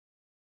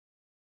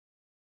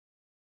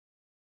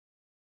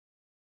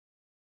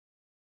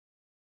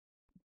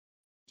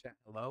Chat.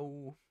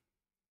 Hello.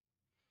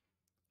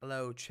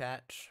 Hello,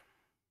 chat.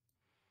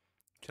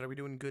 Chat, are we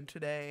doing good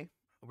today?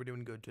 Hope we're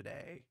doing good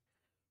today.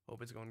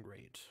 Hope it's going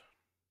great.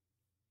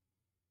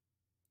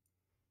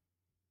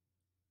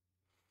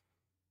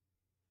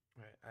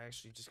 Alright, I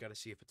actually just gotta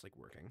see if it's like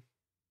working.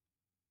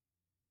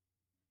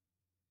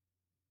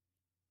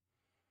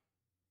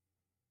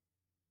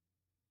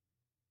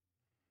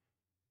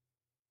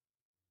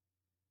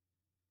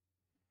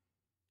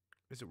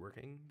 Is it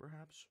working,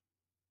 perhaps?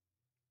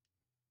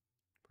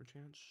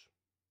 Perchance?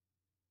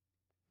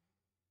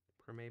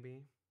 Per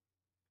maybe?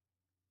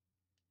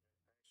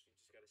 I actually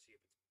just gotta see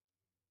if it's.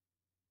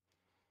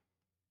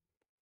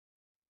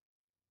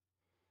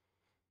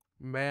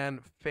 Man,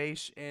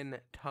 face in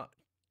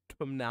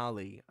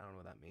tumnali. I don't know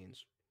what that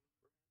means.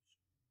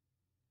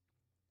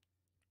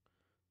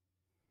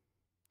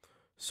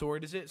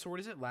 Sword, is it?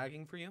 Sword, is it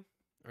lagging for you?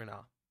 Or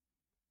not?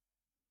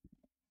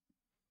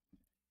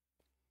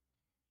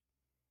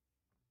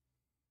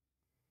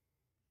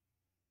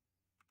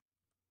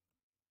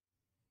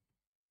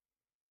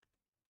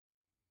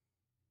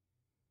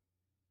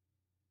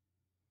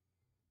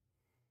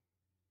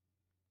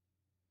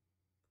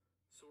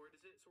 Sword,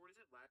 is it? Sword, is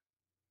it lag?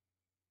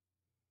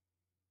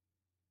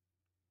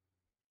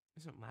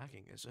 Isn't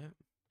lagging, is it?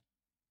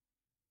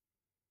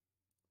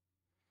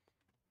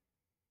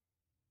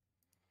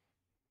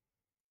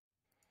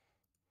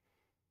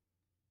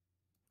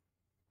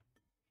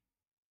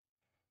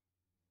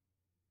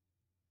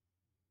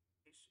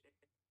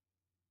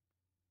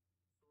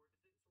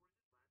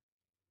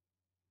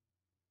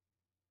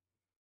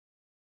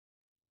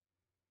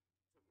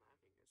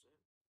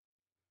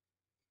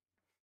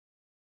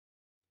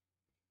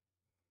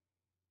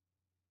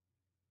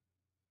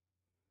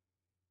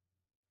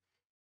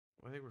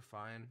 I think we're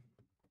fine.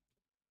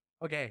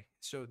 Okay,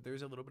 so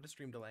there's a little bit of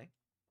stream delay.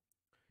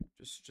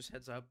 Just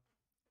heads up.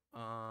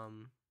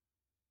 Um,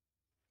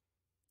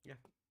 yeah,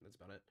 that's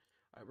about it.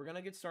 All right, we're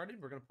gonna get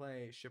started. We're gonna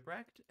play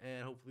Shipwrecked,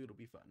 and hopefully it'll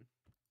be fun.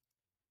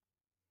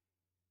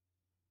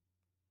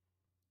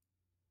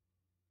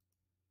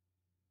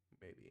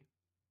 Maybe.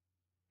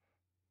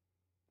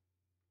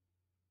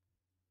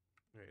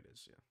 There it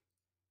is.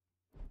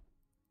 Yeah.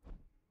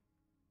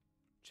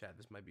 Chat.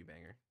 This might be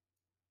banger.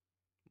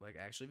 Like,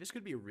 actually, this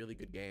could be a really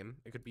good game.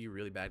 It could be a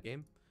really bad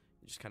game.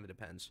 It just kind of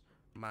depends.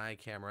 My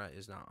camera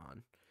is not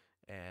on,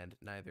 and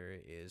neither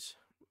is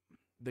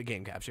the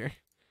game capture.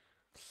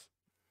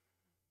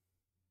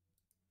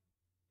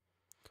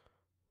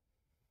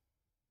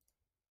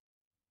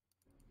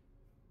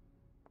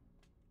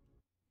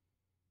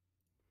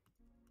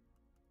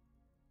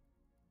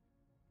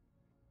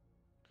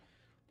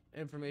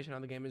 Information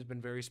on the game has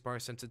been very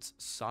sparse since its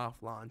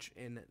soft launch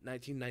in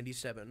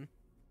 1997.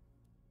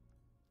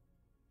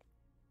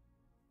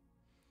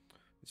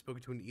 I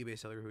spoke to an eBay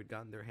seller who had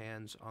gotten their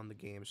hands on the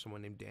game,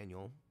 someone named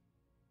Daniel.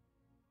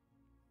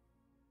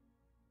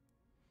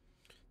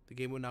 The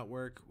game would not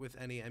work with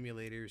any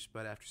emulators,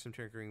 but after some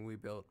tinkering, we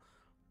built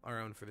our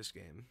own for this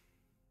game.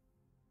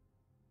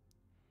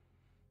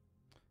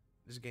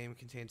 This game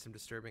contains some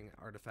disturbing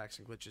artifacts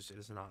and glitches. It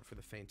is not for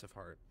the faint of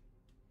heart.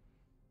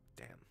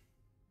 Damn.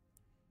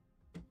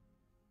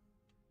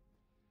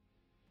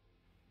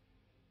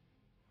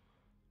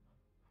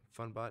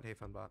 Funbot, hey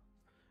Funbot.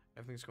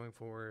 Everything's going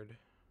forward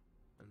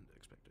and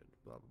expected.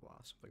 Blah blah blah,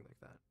 something like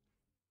that.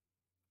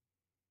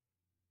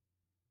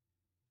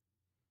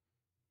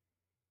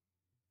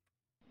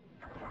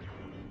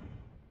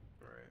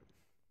 Alright.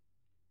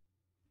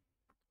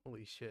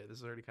 Holy shit, this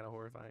is already kind of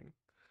horrifying.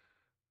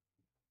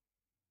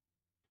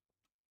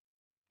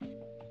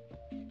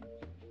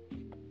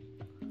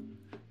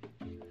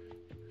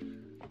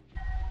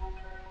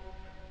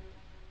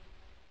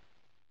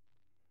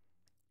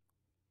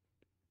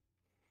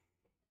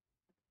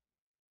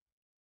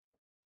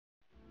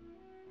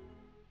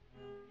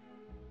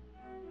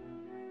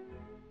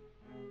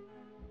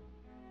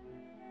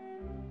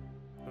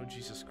 Oh,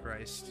 Jesus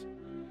Christ.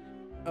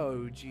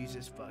 Oh,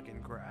 Jesus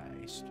fucking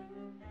Christ.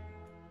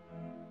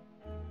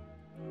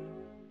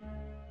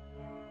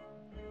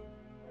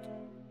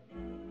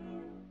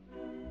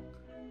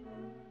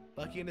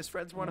 Bucky and his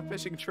friends were on a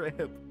fishing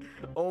trip.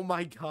 Oh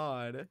my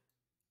god.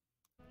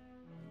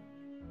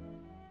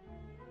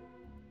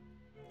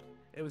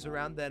 It was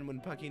around then when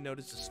Bucky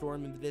noticed a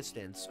storm in the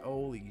distance.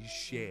 Holy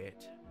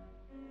shit.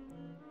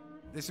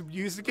 This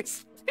music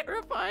is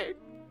terrifying.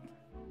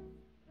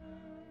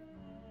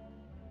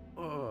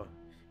 Oh,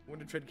 I want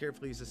to tread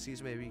carefully as the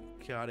seas may be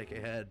chaotic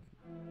ahead.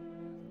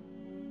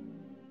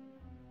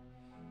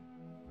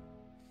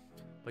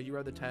 But you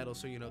read the title,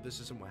 so you know this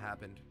isn't what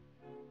happened.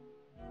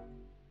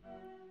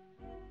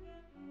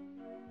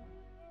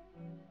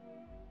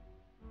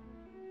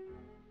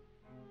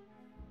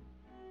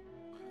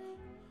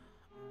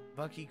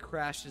 Bucky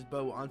crashed his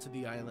boat onto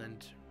the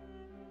island.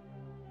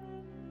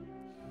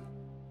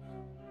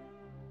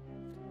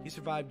 He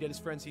survived, yet his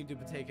friends seemed to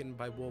be taken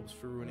by wolves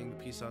for ruining the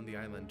peace on the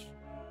island.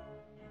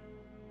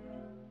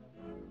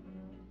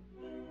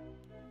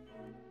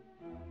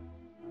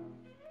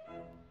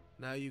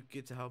 Now you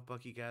get to help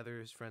Bucky gather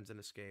his friends and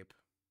escape.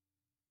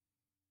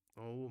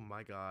 Oh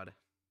my god.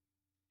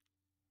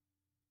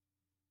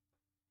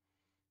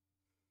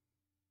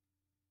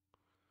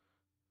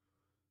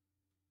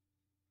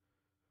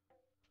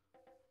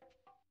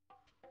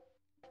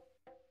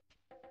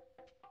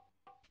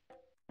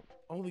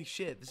 Holy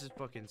shit, this is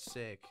fucking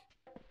sick.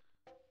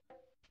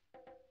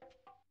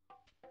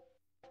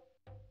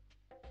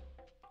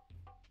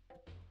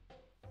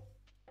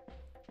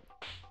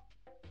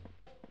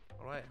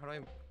 How do I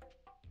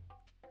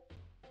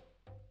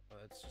Oh,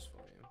 that's just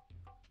funny.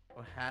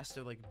 Oh, it has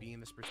to like be in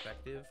this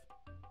perspective?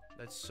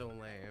 That's so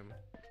lame.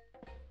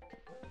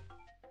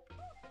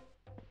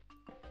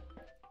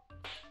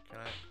 Can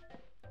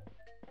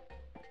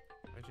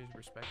I change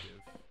perspective?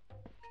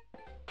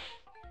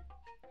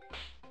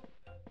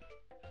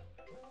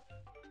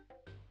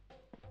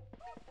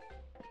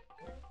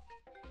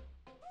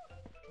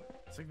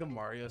 It's like the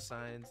Mario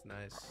signs.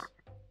 Nice.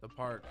 The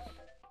park.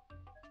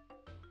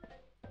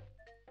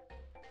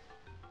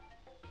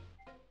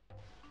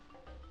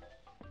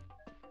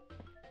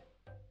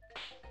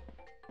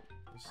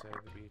 Let's say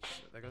the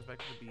beach. That goes back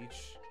to the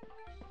beach.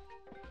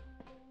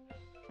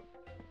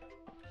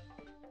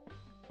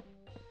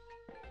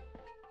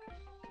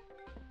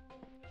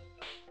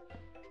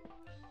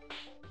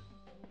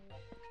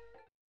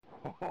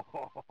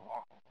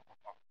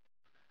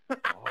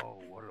 Oh,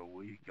 what do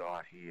we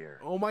got here?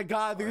 Oh my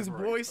god, there's I've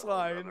already voice put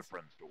all your other lines.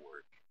 friends to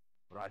work,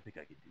 but I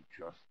think I can do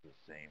just the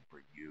same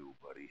for you,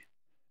 buddy.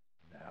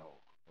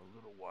 Now, a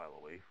little while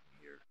away from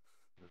here,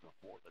 there's a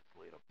fort that's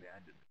laid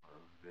abandoned for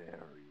a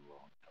very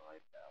long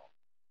time now.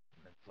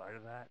 And inside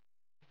of that,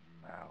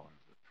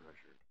 mounds of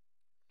treasure.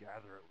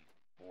 Gather at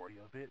least 40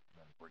 of it,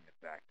 and then bring it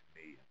back to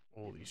me and give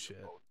Holy me your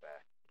shit. boat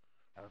back.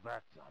 How's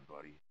that sound,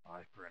 buddy?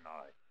 Eye for an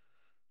eye.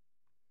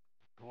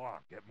 Go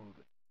on, get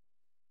moving.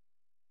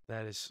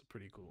 That is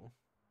pretty cool.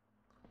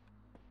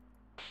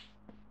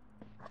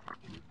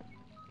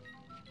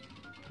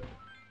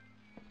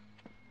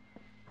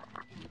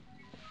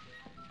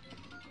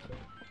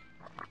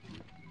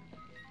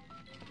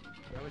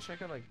 I wish I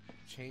could like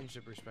change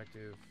the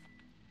perspective.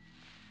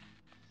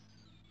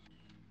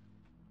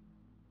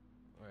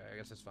 Okay, I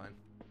guess that's fine.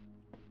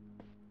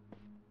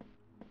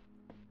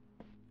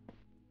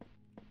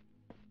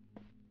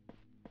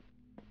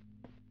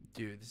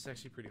 Dude, this is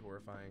actually pretty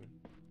horrifying.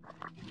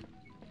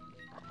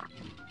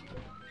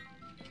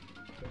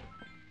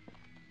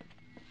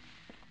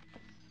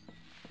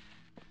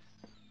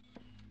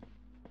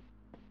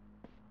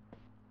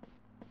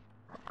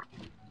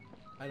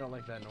 I don't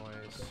like that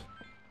noise.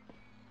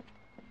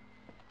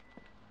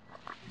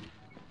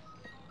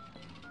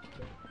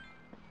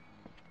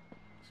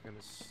 Just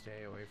gonna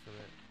stay away from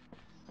it.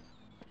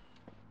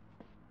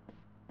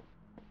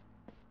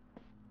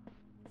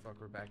 Fuck,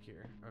 we're back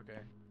here. Okay.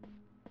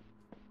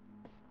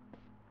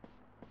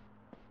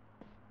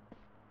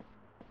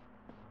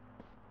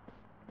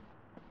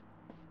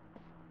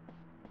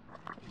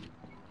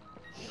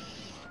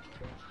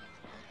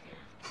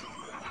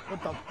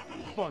 What the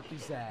fuck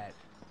is that?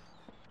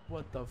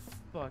 What the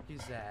fuck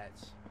is that?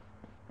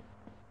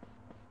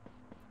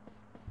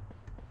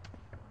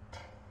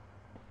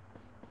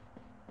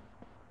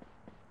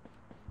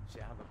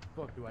 Shit, how the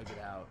fuck do I get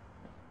out?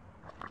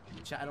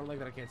 Chat, I don't like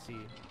that I can't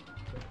see.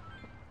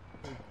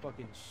 Holy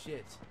fucking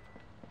shit.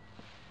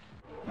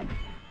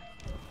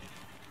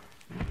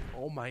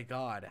 Oh my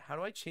god. How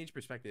do I change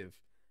perspective?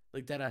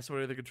 Like deadass, what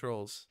are the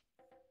controls?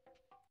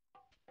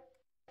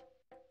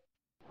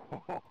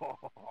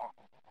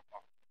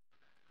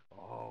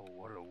 Oh,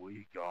 what do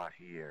we got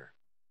here?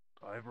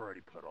 I've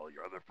already put all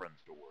your other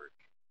friends to work,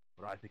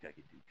 but I think I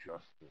can do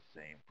just the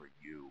same for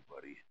you,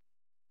 buddy.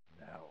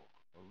 Now,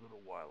 a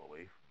little while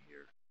away from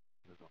here,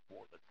 there's a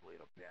fort that's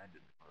laid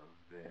abandoned for a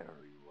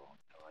very long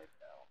time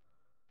now.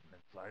 And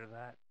inside of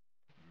that,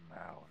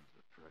 mounds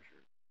of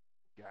treasure.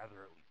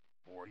 Gather at least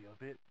 40 of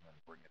it, and then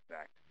bring it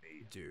back to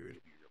me and Dude.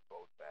 give you your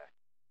boat back.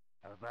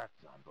 How's that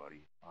sound,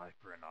 buddy? Eye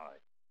for an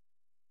eye.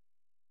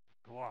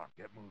 Go on,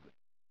 get moving.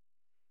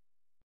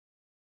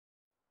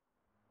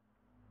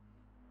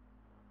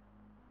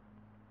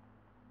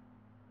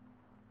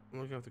 I'm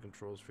looking up the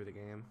controls for the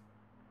game.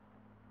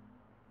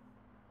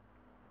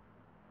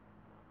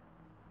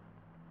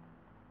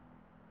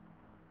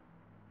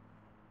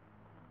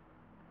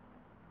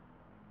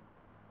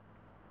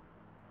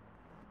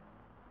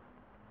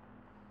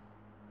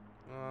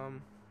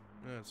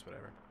 It's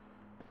whatever.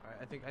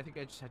 I think I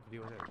just had to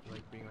deal with it,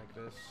 like being like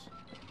this.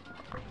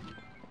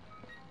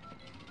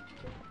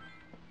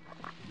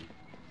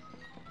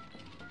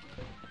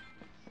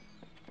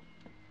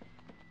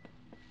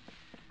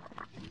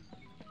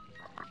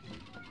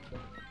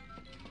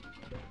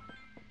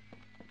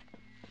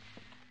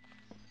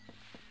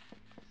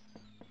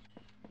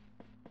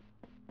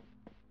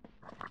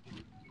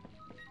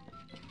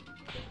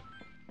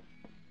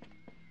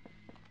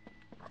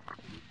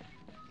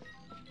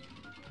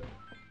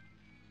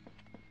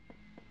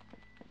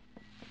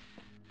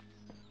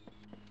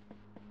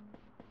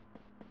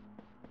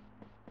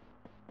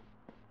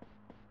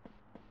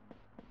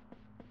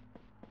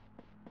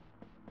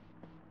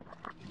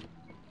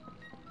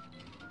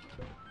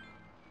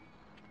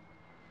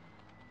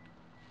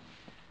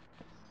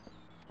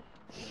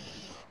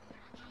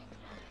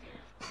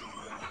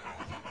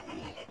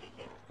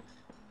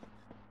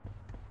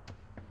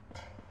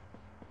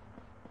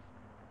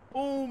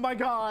 Oh my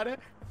god.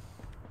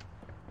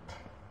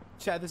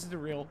 Chad, this is the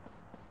real.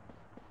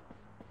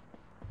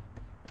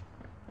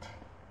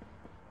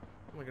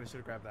 Oh my god, I should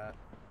have grabbed that.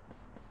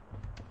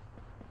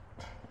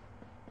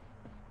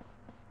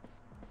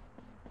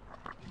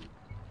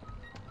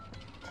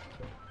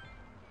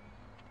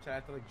 Chad, I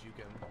have to like juke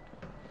him.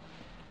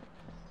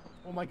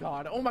 Oh my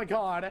god. Oh my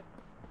god.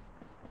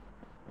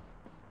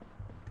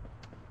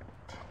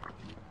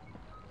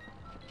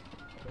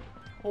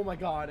 Oh my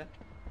god.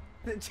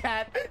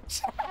 Chat.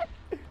 Chat.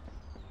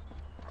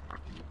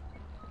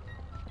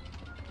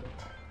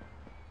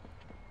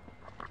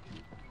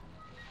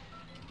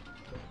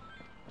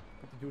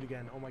 Do it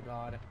again. Oh my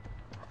god.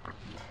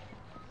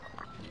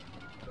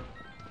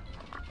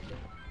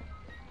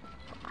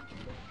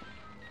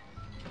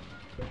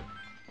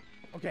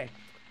 Okay.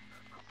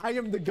 I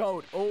am the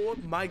goat. Oh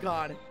my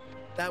god.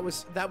 That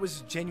was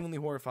genuinely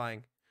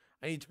horrifying.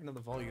 I need to turn on the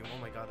volume.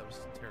 Oh my god, that was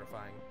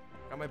terrifying.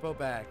 Got my boat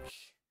back.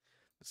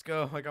 Let's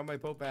go. I got my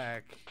boat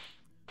back.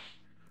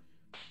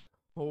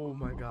 Oh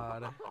my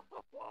god.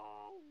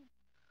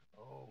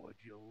 Oh, would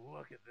you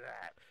look at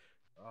that?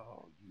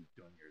 Oh, you've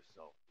done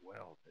yourself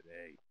well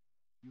today.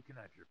 You can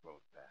have your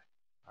boat back.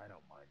 I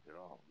don't mind at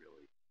all,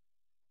 really.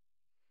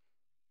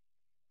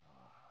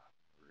 Ah,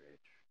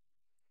 Rich.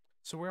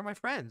 So where are my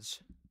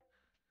friends?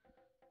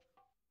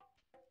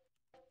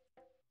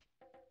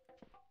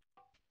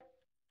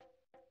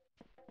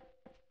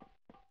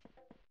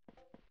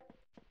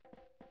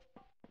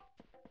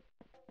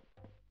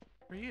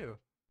 Where are you?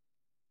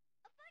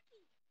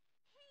 Bucky!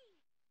 Hey!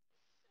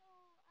 So,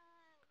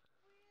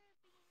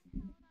 we're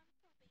being held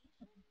on probation,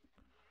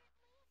 apparently.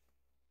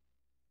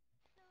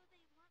 So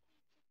they want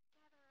me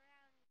to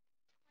gather around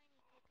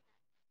 20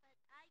 coconuts,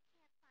 but I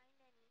can't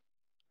find any.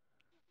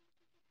 You think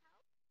you could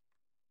help?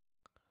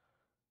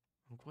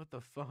 What the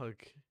fuck?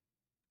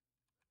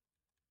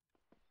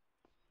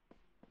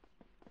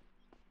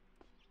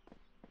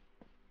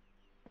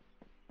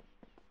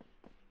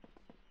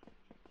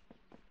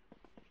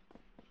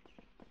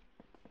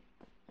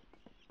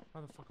 How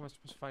the fuck am I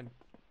supposed to find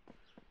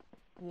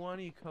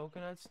 20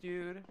 coconuts,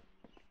 dude?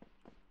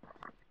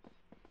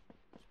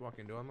 Just walk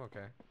into them,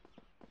 okay.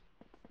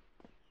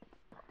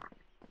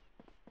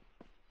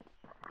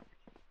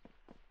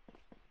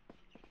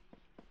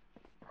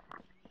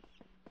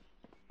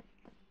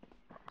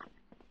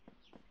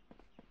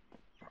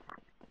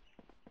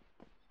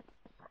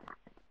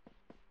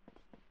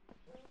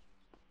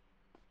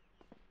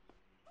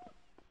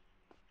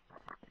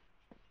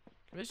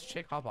 Can this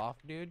chick hop off,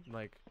 dude?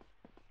 Like,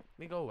 let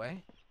me go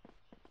away.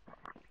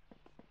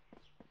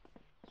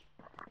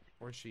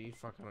 Or she?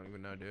 Fuck, I don't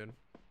even know, dude.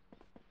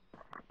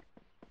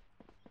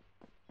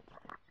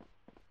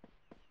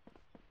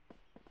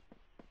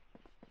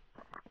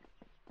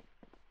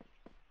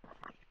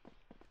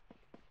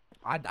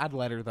 I'd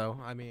let her though.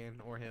 I mean,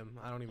 or him.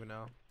 I don't even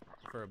know.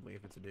 Preferably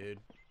if it's a dude.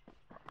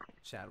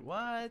 Chad,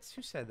 what?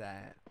 Who said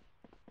that?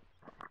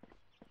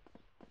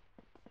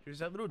 Dude, is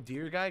that little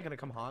deer guy gonna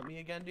come haunt me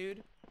again,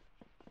 dude?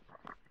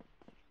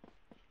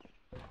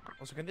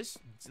 Also, can this,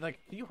 like,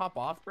 can you hop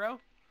off, bro?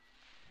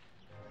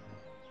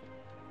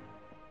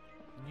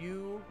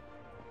 You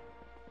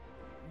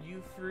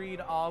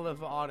freed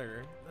Olive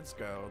Otter. Let's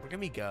go. Look at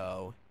me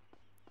go.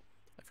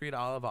 I freed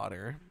Olive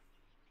Otter.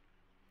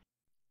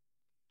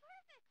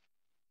 Perfect!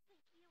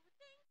 Thank you,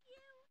 thank you!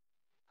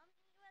 I'll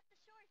meet you at the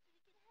shore so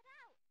we can head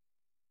out.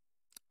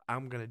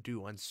 I'm gonna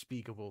do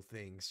unspeakable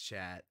things,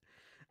 chat.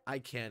 I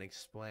can't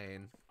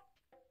explain.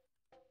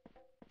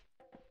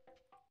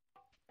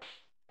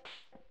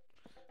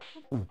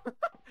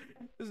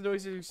 This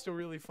noise is still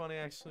really funny,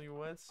 actually.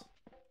 What?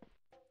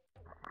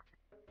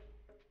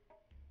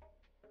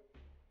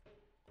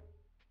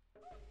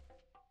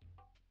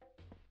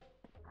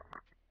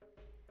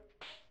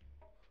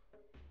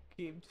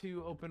 Keep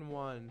 2, open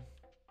 1.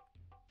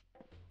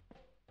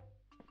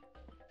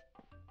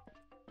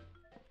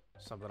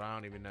 Something I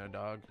don't even know,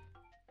 dog.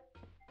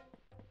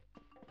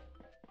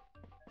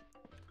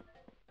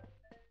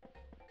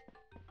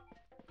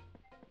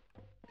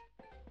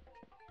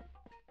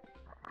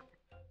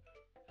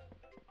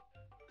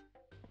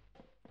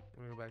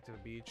 I'm gonna go back to the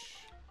beach.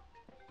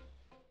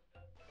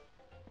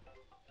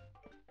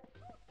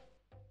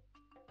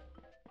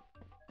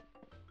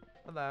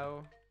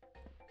 Hello.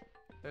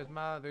 There's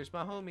my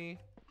homie.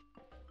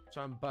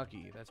 So I'm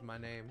Bucky. That's my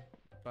name.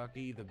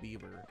 Bucky the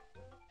Beaver.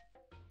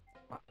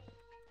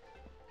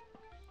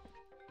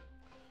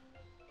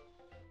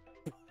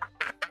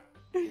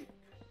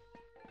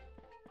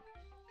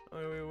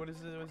 Oh wait, what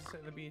is it? What's it say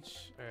on the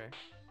beach? Alright.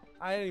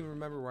 I don't even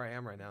remember where I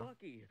am right now.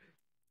 Bucky,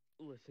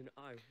 listen,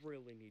 I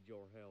really need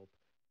your help.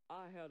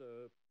 I had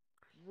a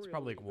It's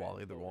probably like really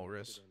Wally bad the boat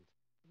Walrus. accident,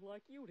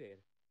 like you did,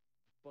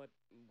 but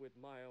with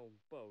my own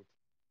boat,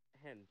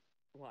 hence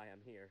why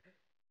I'm here.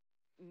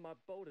 My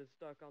boat is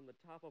stuck on the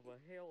top of a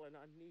hill, and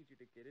I need you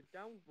to get it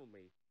down for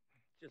me.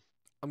 Just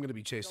I'm gonna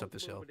be chased don't up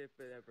this move hill. it if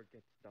it ever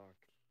gets dark.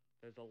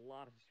 There's a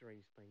lot of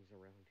strange things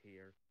around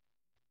here.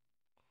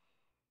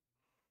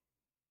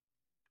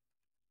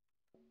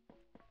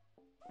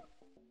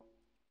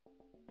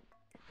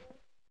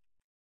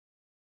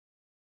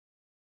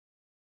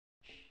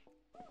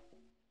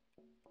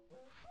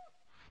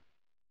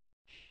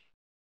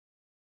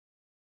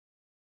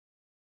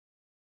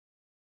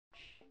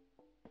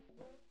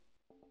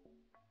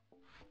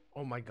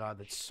 Oh my god,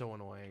 that's so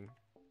annoying.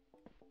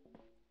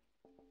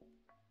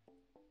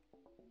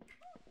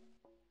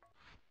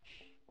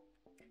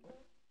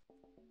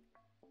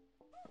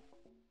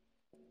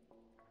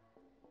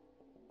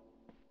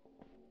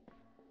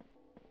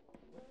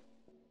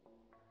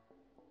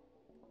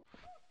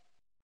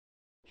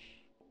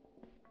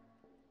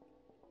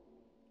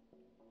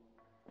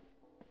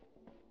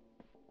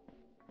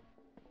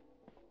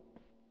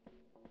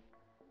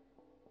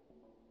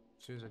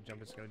 As soon as I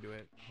jump, it's gonna do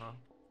it, huh?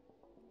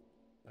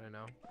 I don't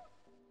know.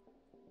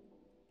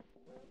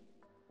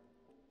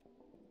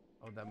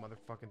 Oh, that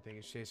motherfucking thing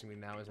is chasing me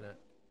now, isn't it?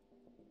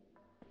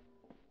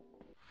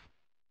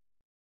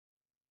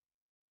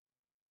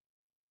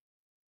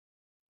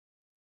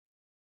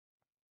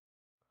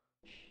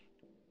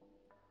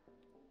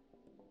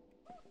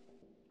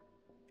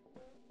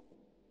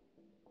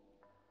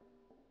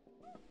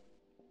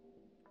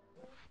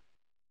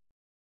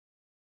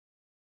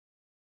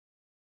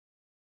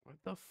 What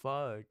the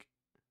fuck?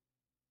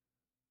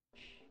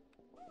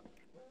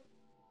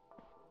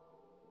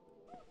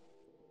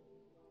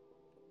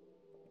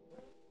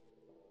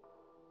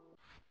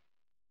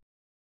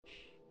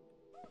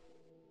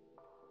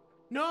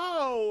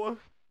 No!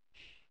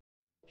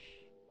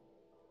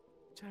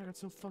 Chad, I got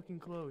so fucking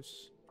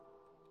close.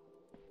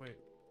 Wait,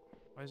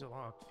 why is it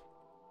locked?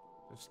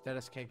 The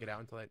status can't get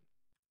out until I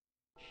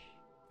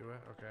do it?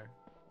 Okay.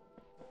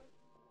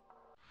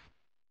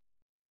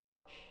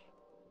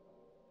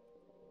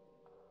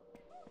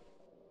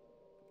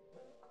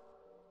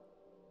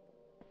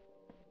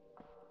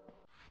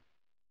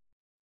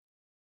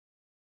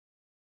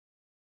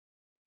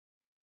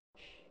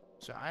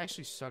 So I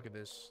actually suck at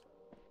this.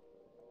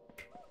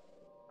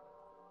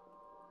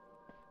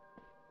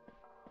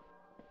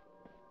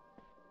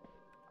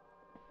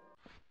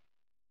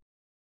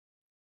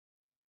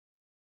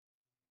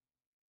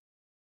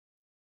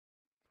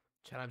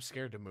 Chad, I'm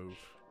scared to move.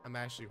 I'm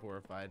actually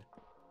horrified.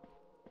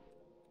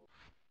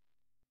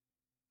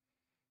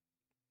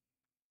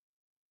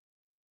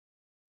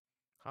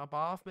 Hop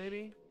off,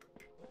 maybe?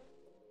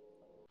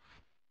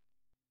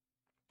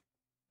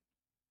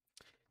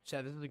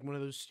 Chad, this is like one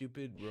of those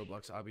stupid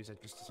Roblox obbies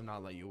that just does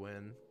not let you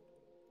win.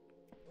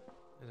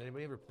 Has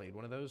anybody ever played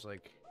one of those?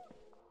 Like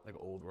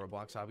old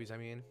Roblox obbies, I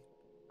mean?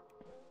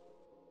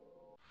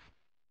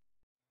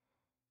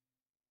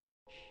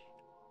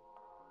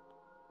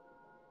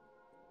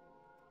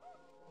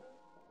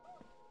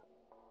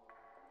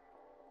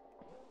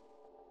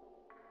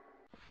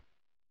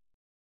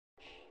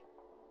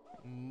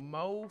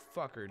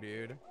 Mo-fucker,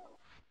 dude.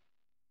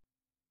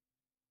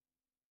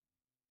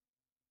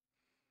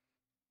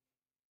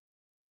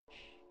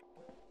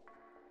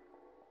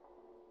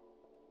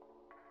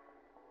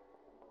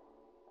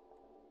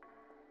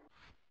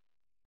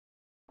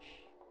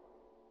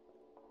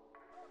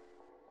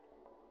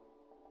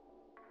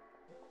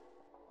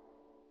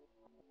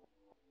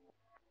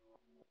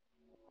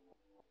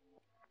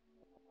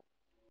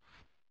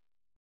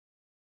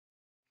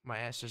 My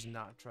ass does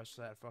not trust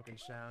that fucking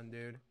sound,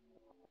 dude.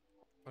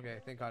 Okay,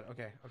 thank God.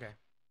 Okay, okay.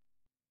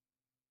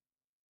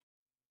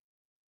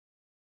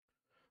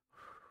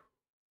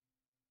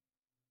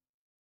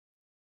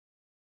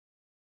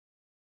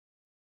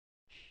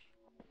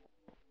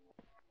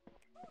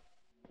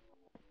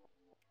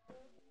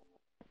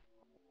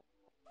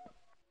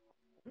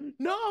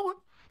 No!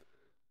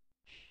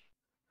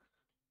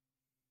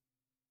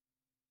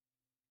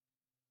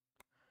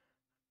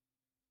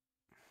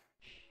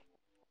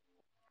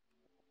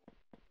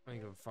 I don't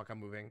give a fuck, I'm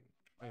moving.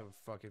 I don't give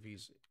a fuck if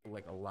he's,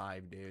 like,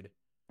 alive, dude.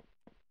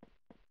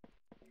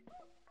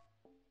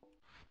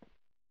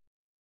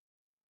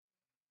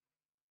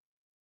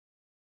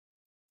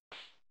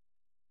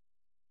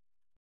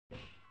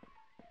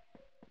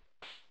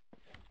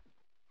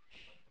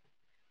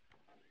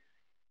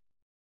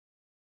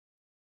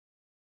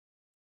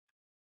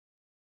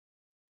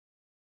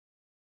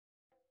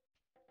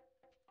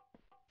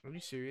 Are you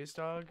serious,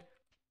 dog?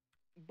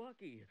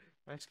 Bucky,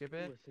 Can I skip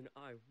it? listen,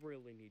 I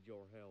really need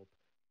your help.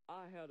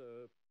 I had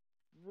a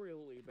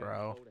really bad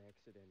Bro. boat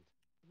accident,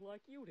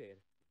 like you did,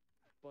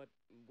 but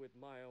with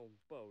my own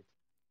boat,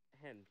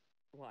 hence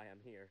why I'm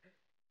here.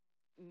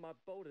 My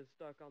boat is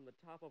stuck on the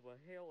top of a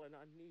hill and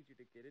I need you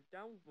to get it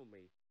down for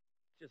me.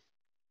 Just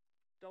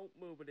don't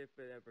move it if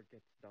it ever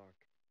gets dark.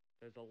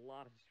 There's a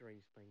lot of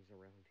strange things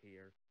around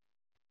here.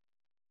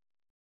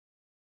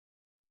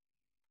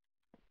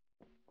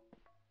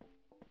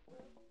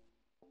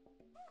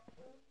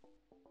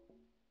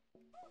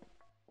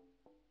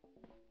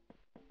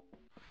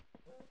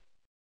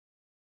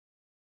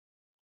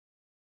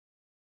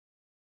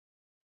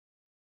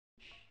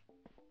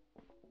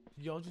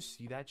 Did y'all just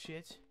see that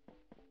shit?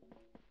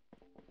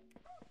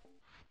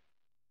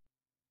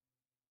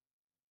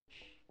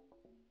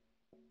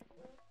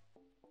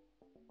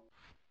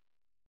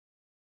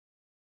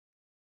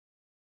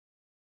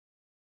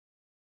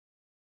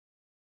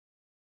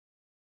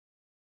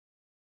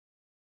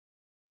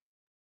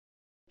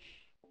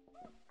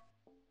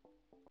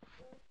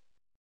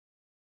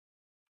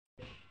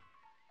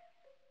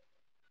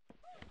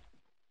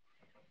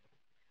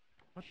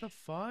 What the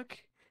fuck?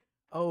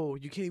 Oh,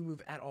 you can't even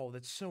move at all.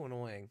 That's so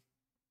annoying.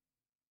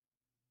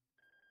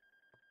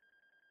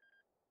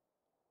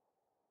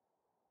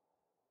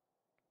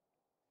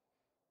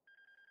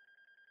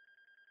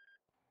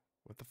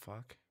 What the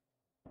fuck?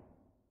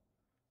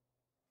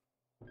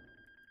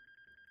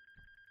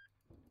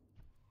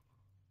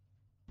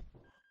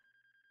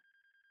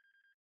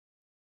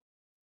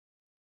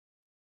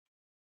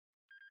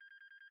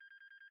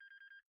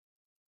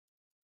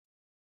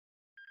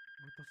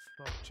 What the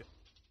fuck?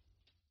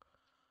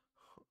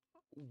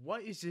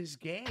 What is this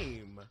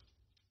game?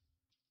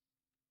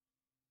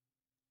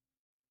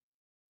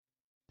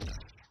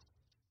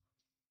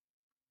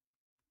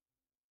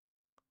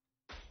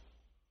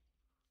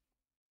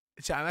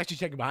 I'm actually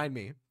checking behind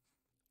me.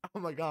 Oh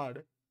my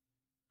god.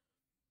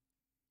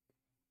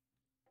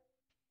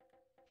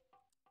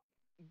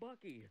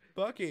 Bucky,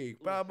 Bucky.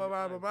 Ba ba listen, ba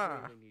I ba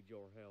ba. really need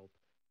your help.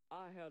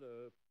 I had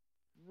a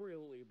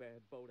really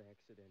bad boat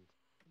accident,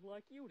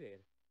 like you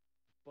did,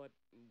 but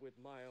with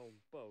my own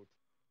boat,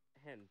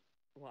 hence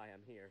why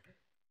I'm here.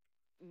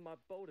 My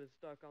boat is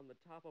stuck on the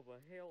top of a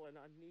hill, and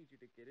I need you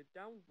to get it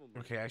down for me.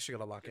 Okay, I actually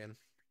gotta lock in.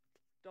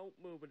 Don't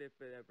move it if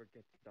it ever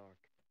gets dark.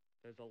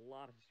 There's a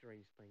lot of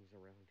strange things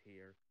around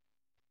here.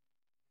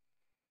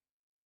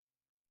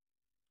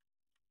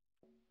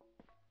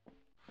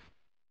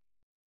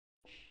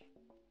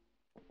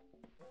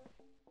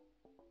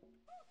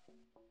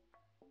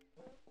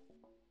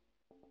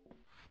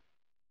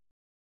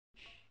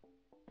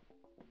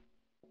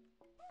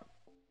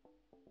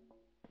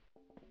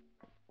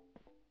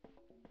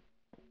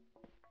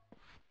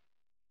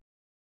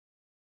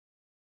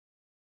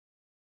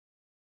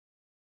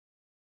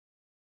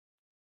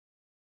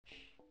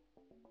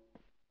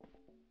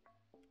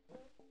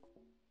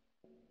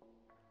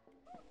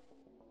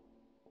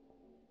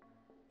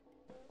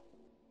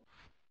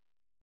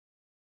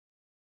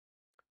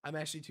 I'm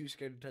actually too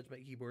scared to touch my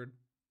keyboard.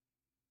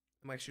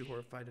 I'm actually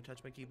horrified to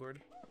touch my keyboard.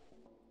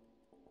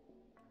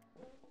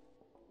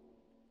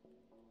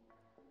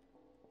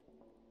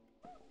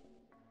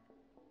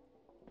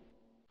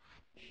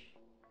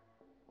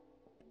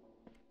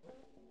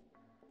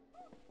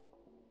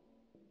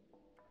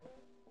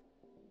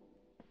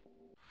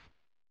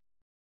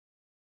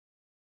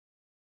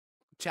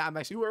 Chat, I'm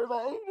actually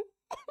horrified.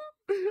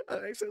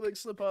 I actually like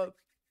slip up.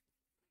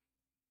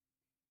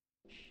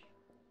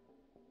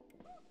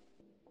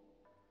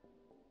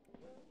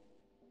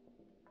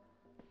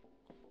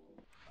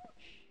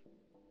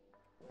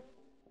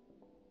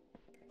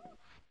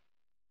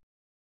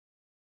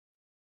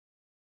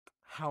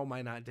 How am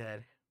I not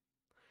dead?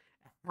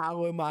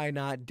 How am I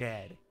not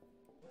dead?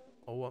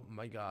 Oh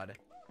my god.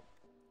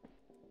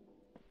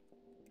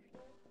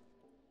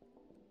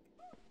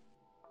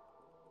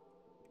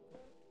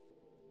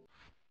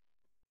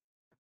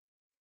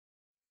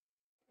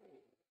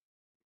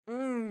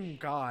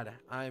 God,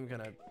 I'm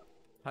gonna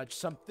touch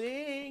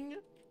something.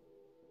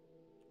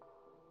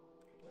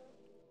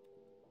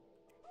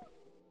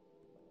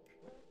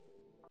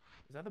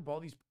 Is that the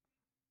ball these...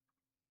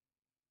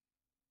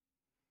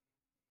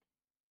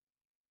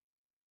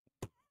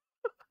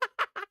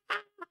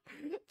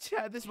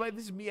 Chad, this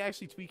is me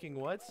actually tweaking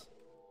what?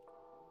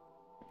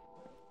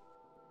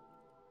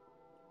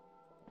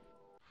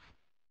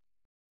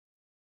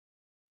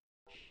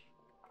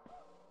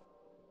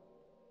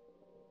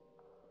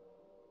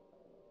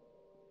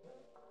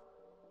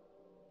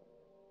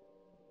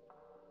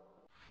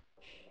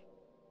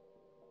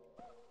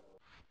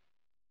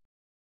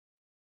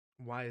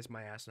 Why is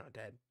my ass not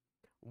dead?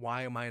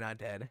 Why am I not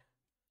dead?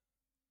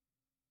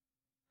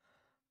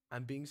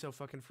 I'm being so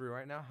fucking free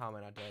right now. How am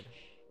I not dead?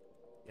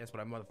 That's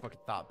what I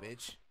motherfucking thought,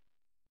 bitch.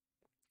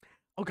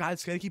 Oh god,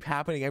 it's gonna keep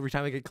happening every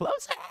time I get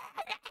closer.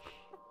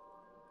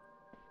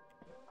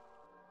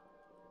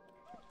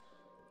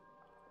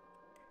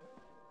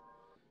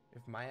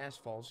 If my ass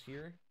falls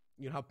here,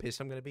 you know how pissed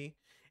I'm gonna be?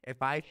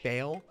 If I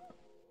fail,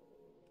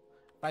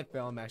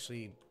 I'm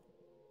actually...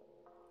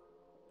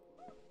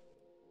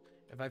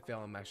 If I fail,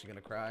 I'm actually gonna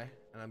cry.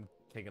 And I'm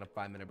taking a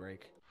 5-minute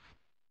break.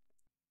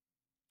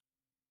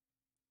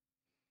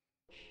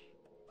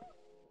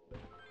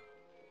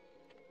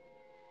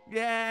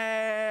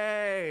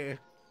 Yay!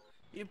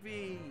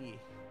 Yippee!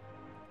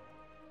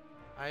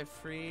 I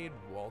freed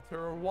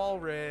Walter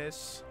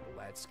Walrus.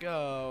 Let's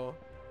go.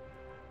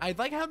 I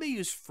like how they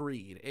use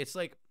freed. It's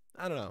like,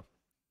 I don't know.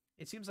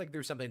 It seems like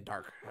there's something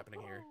dark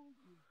happening here. Oh,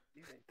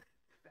 you did it.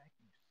 Thank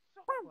you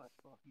so much,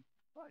 Bucky.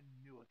 I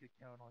knew I could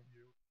count on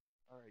you.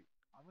 Alright,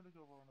 I'm gonna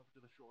go run over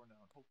to the shore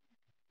now and hopefully you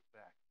can get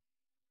back.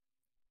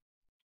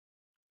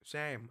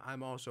 Same.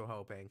 I'm also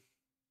hoping.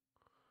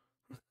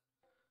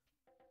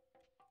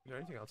 Is there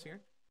anything else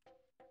here?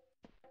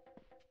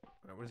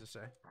 What does it say?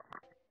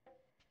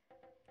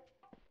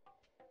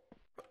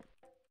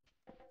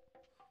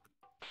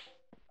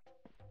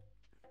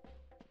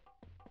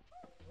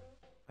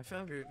 I feel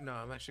like no,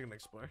 I'm actually gonna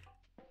explore.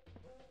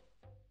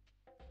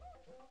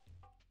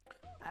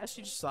 I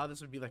actually just thought this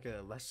would be like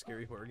a less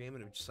scary horror game,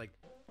 and it would just like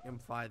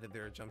imply that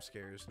there are jump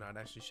scares, not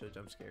actually show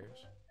jump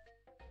scares.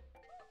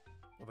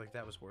 Well, like,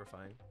 that was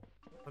horrifying.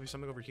 There'll be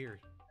something over here.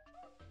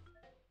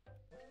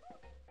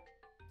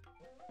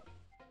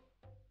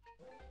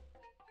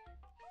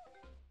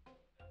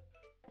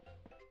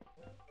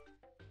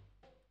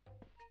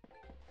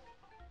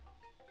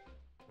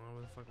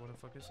 Oh, what the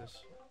fuck is this?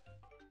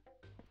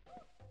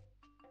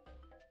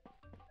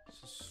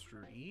 Is this a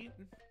street?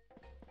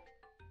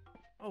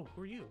 Oh,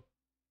 who are you?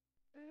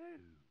 Oh,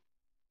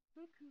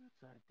 look who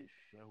decided to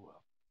show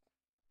up.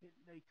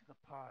 Getting late to the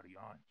party,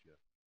 aren't you?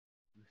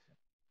 Listen,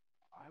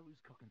 I was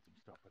cooking some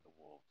stuff for the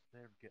wolves.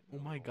 They're getting Oh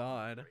a my little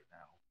hungry God. right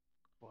now.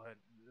 But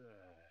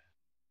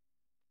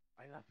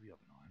I left the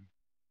oven on,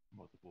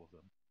 multiple of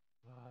them.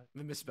 But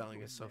The misspelling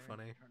go is in so there and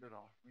funny. turn it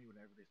off for me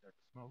whenever they start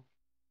to smoke.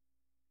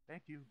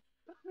 Thank you.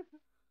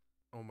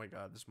 Oh my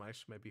God, this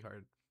might be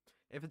hard.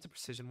 If it's a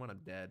precision one, I'm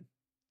dead.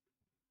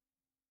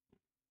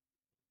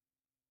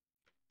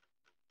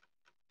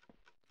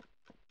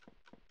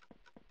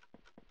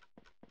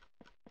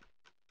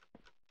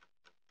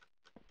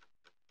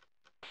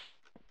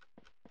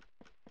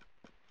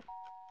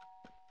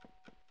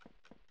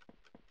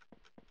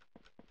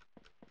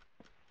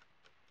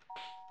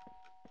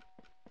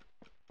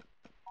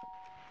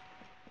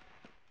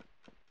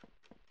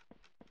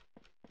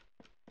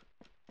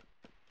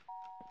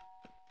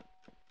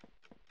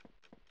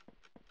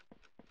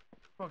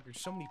 Fuck,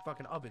 there's so many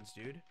fucking ovens,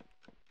 dude.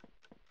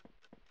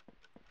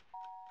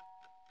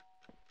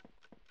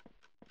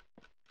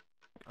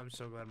 I'm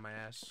so glad my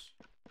ass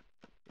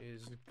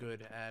is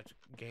good at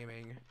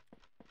gaming.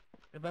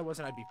 If I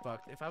wasn't, I'd be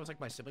fucked. If I was like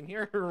my sibling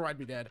here, I'd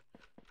be dead.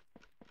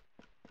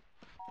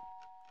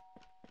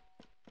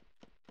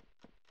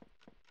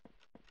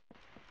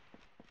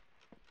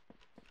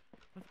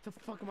 What the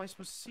fuck am I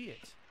supposed to see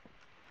it?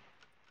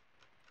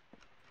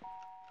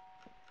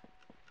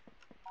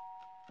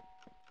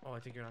 Oh, I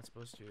think you're not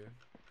supposed to.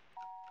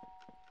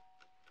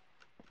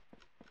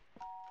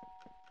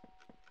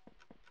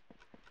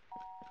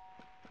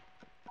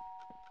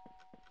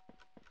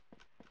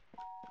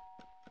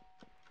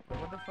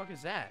 What the fuck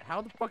is that?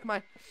 How the fuck am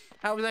I...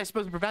 How was I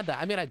supposed to prevent that?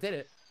 I mean, I did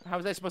it. How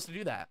was I supposed to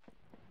do that?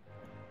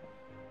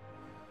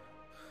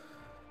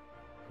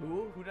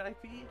 Who did I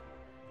feed?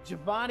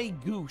 Giovanni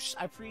Goose.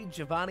 I freed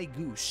Giovanni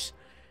Goose.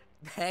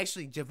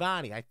 Actually,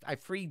 Giovanni. I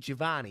freed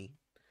Giovanni.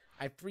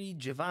 I freed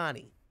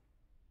Giovanni.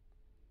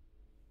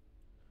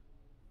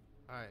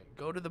 Alright,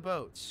 go to the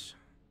boats.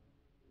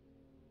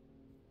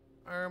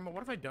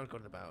 What if I don't go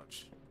to the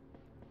boats?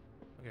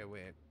 Okay,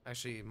 wait.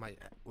 Actually, it might,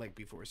 like,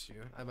 be forced to.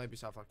 I might be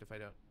soft-locked if I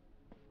don't.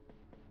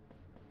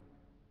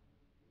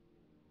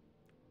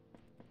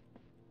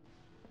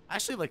 I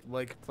actually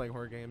like playing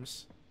horror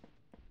games.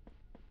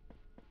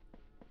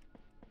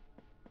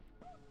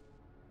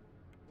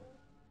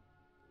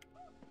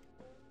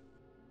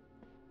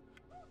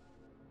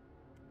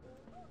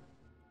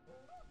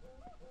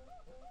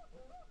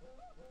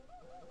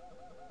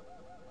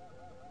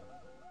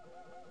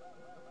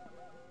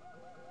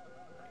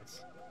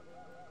 Nice.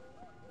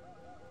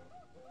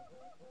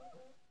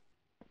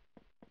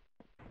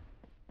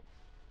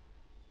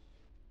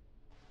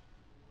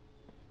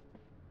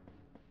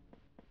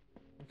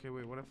 Okay,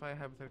 wait, what if I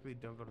hypothetically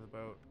don't go to the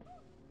boat?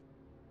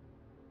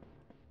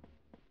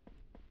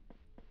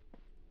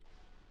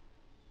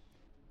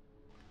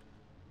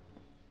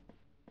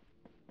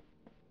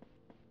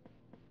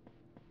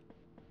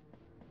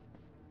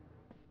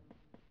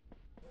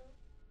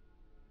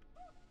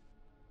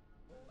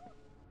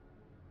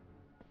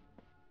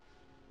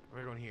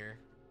 We're going here.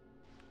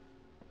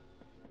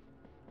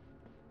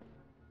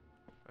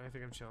 I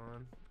think I'm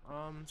chilling.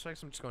 So I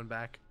guess I'm just going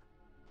back.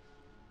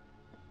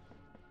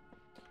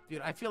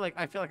 Dude, I feel like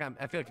it's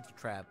a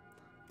trap.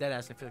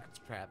 Deadass, I feel like it's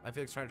a trap. I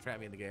feel like it's trying to trap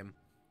me in the game.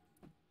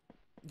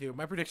 Dude,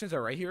 my predictions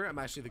are right here. I'm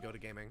actually the go to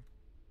gaming.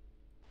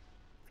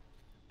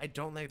 I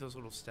don't like those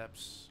little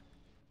steps.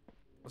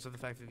 Also, the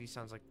fact that these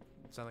sound like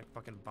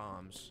fucking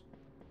bombs.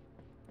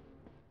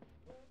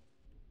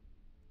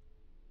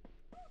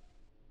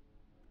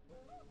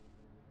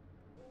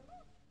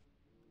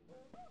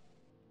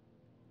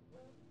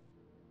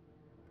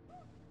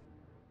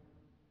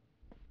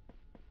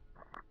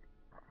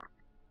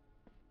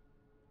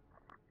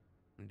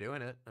 I'm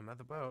doing it. I'm at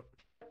the boat.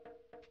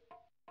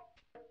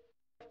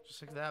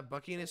 Just like that,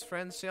 Bucky and his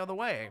friends sail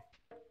away.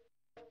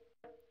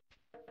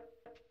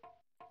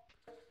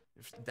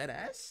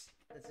 Deadass?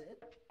 That's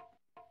it?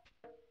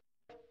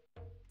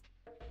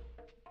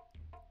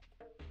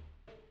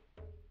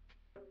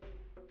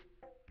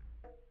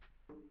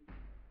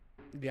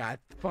 Yeah, I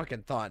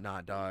fucking thought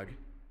not, dog.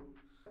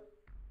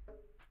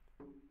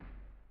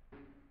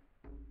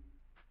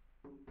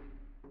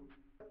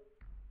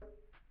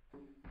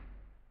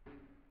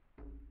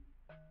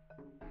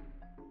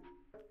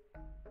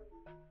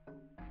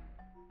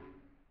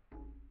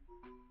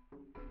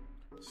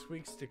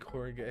 Sweeks to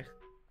Korga.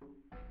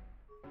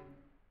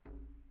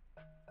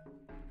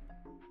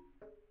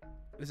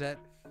 Is that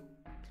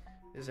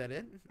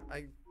it?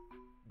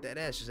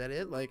 Deadass, is that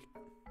it? Like,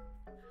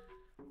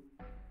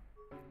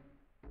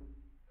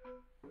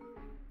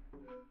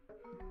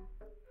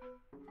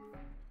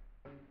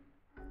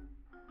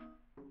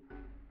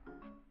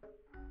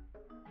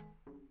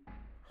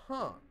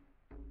 Huh.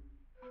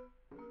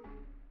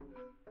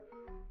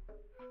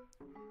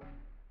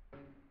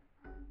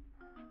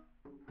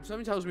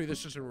 Something tells me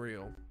this isn't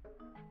real.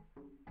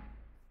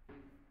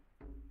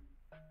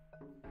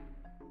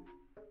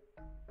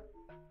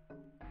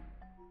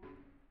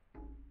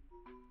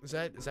 Is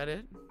that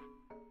it?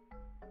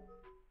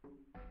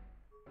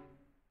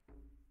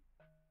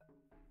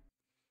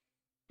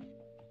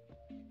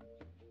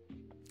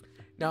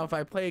 Now, if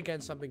I play again,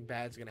 something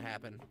bad's gonna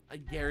happen. I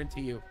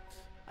guarantee you.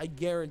 I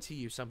guarantee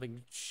you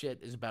something shit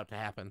is about to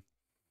happen.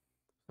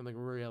 Something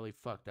really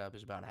fucked up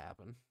is about to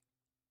happen.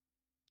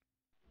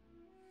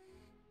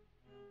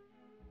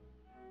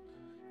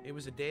 It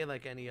was a day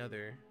like any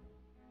other.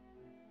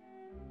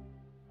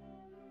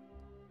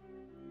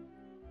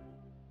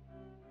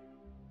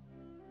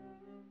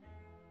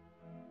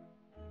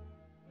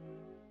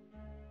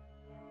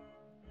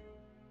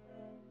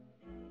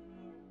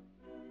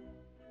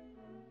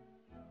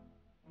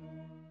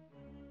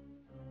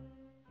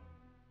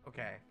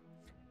 Okay.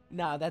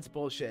 Nah, that's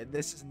bullshit.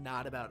 This is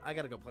not about... I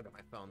gotta go plug up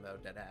my phone, though,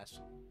 deadass.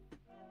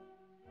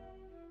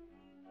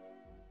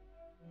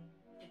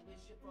 If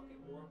this shit fucking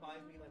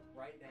horrifies me, like,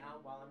 right now,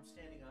 while I'm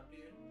standing up,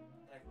 dude,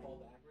 and I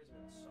fall backwards,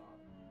 I'm gonna sob.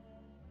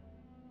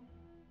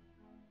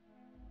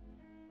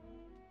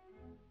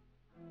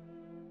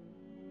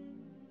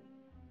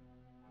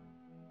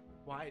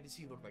 Why does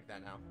he look like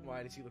that now?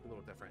 Why does he look a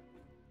little different?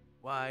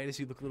 Why does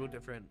he look a little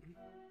different?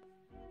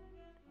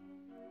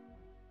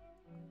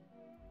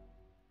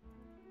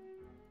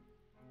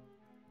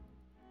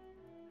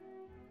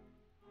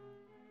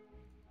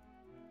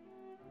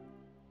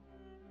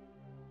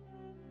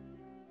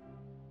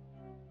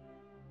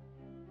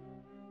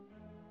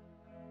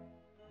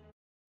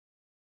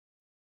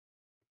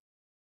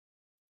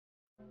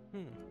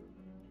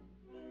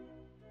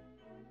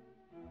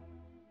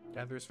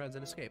 Gather his friends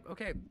and escape.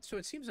 Okay, so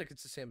it seems like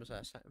it's the same as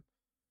last time.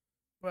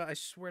 But I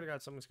swear to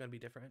God, something's gonna be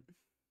different.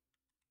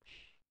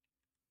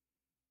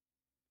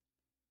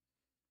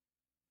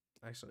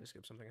 I accidentally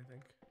skipped something, I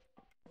think.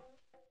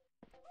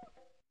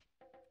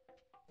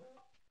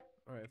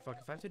 Alright, fuck.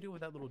 If I have to deal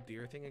with that little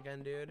deer thing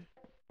again, dude.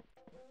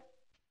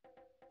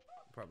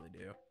 I'll probably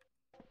do.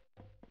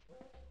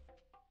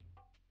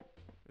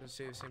 Does it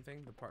say the same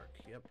thing? The park.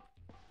 Yep.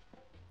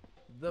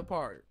 The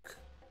park.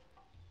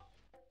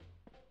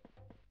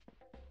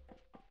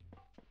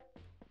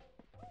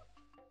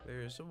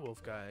 There's a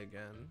wolf guy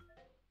again.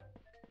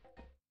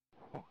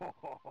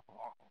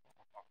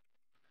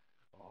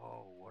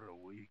 Oh, what do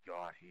we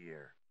got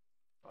here?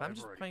 If I'm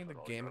just playing the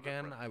game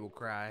again, I will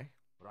cry.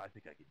 But I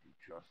think I can do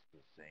just the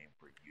same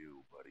for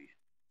you, buddy.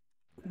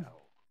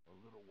 Now, a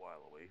little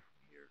while away from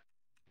here,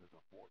 there's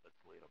a fort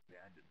that's laid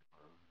abandoned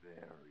for a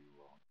very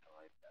long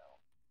time now.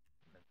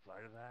 And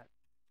inside of that,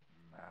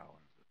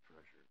 mounds of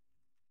treasure.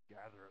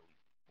 Gather at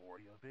least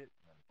 40 of it,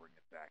 and then bring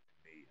it back to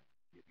me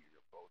and give you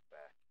your boat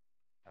back.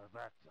 How's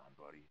that sound,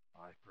 buddy?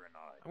 Eye for an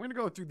eye. I'm gonna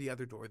go through the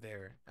other door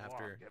there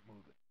after. Get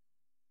moving.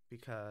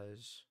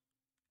 Because...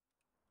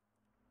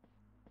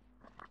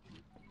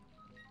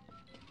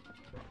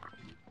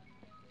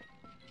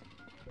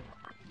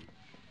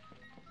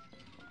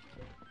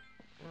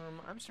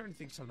 I'm starting to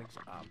think something's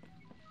up.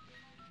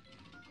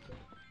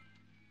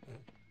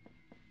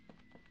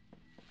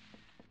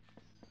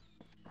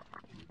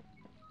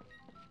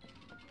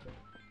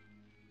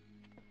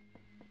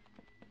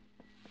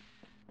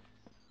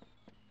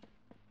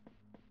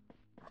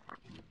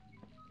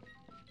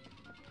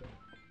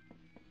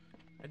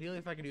 Ideally,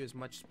 if I could do as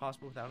much as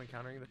possible without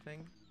encountering the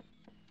thing,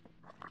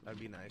 that'd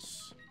be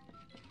nice.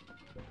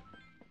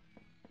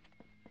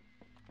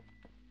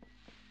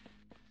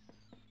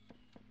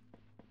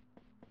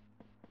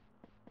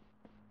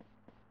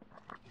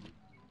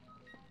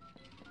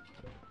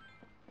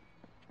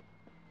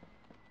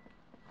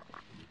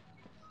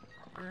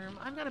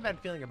 I've got a bad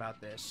feeling about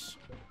this.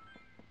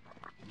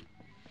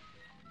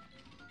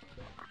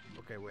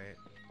 Okay, wait.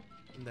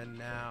 And then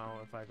now,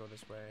 if I go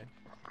this way,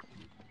 I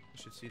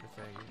should see the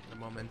thing in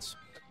a moment.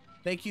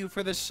 Thank you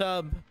for the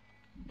sub,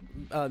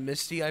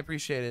 Misty. I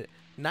appreciate it.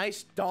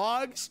 Nice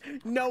dogs?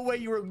 No way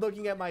you were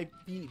looking at my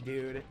feet,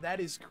 dude. That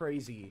is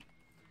crazy.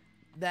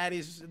 That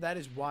is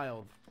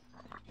wild.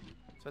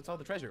 So that's all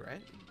the treasure,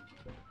 right?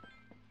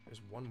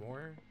 There's one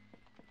more.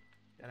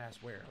 Gotta ask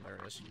where. Oh, there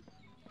it is.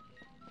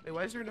 Wait,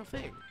 why is there no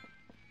thing?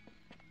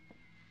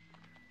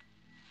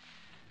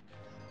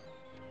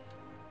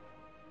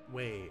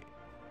 Wait.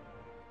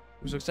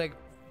 Which looks like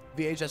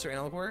VHS or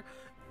analog horror.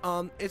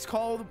 It's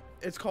called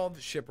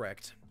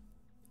Shipwrecked.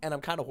 And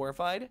I'm kind of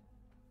horrified.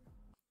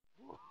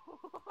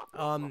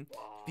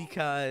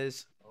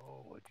 Because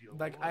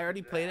like I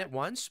already played it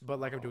once, but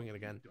like I'm doing it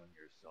again. You've done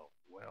yourself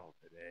well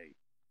today.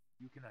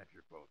 You can have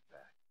your boat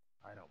back.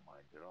 I don't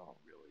mind at all,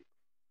 really.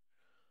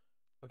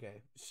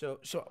 Okay, so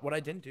what I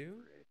didn't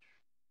do,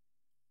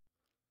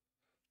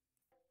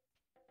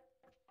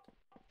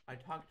 I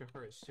talked to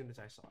her as soon as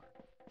I saw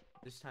her.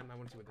 This time I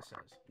want to see what this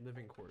says.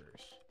 Living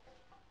quarters.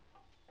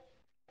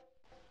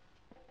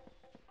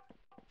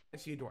 I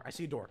see a door. I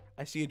see a door.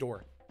 I see a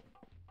door.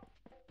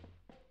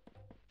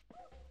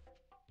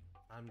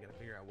 I'm gonna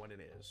figure out what it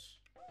is.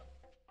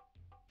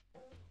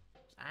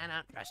 I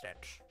don't trust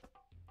it.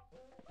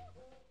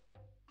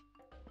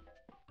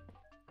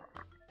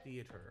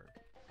 Theater.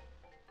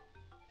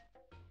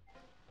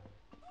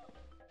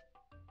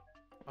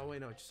 Oh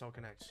wait, no, it just all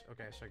connects.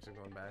 Okay, so I'm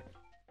going back.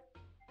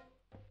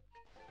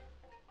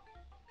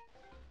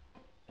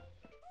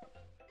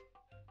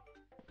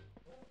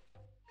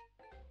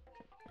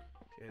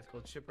 Yeah, it's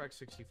called Shipwrecked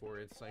 64.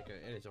 It's like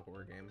it is a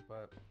horror game,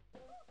 but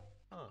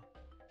huh.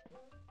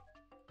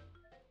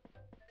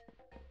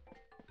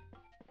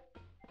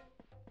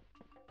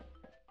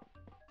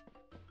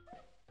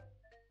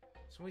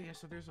 So yeah,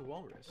 so there's a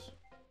walrus.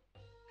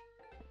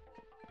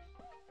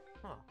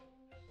 Huh.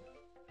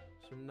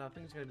 So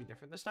nothing's gonna be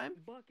different this time?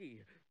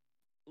 Bucky,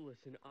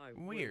 listen, I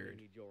Weird.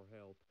 really need your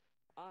help.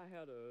 I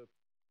had a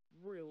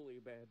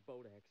really bad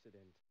boat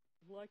accident,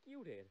 like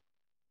you did,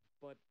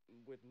 but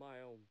with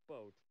my own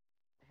boat,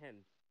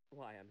 hence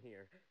why I'm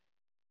here.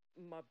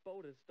 My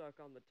boat is stuck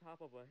on the top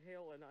of a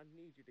hill and I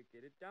need you to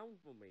get it down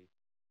for me.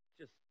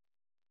 Just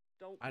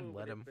don't I'd move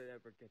let it him. if it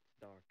ever gets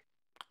dark.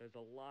 There's a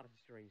lot of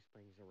strange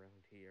things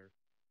around here.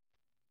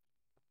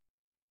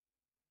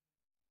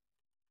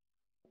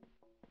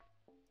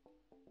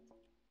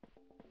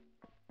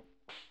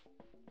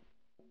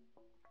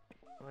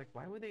 Like,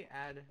 why would they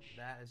add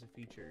that as a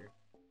feature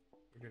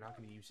if you're not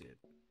gonna use it?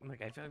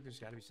 Like, I feel like there's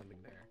gotta be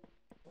something there.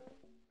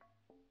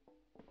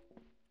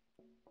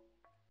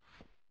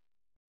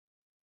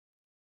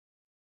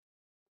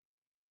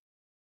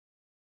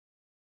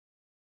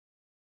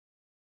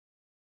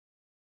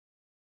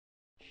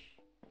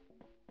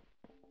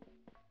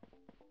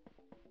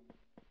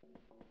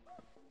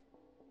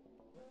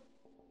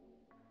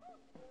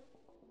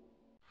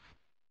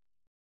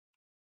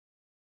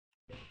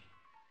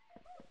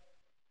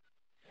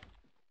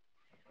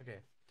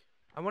 Okay.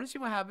 I want to see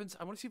what happens.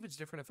 I want to see if it's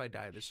different if I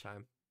die this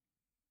time.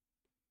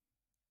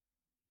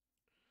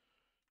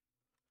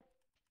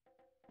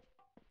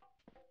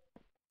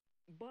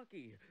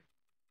 Bucky,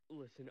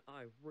 listen,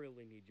 I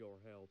really need your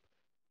help.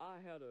 I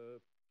had a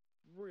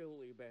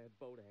really bad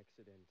boat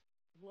accident,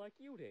 like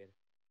you did,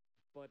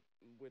 but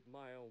with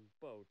my own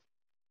boat,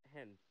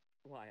 hence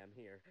why I'm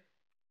here.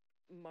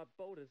 My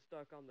boat is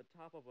stuck on the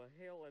top of a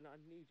hill and I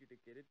need you to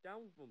get it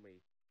down for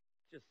me.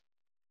 Just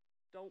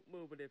don't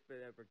move it if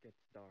it ever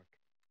gets dark.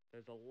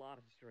 There's a lot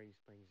of strange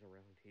things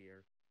around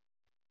here.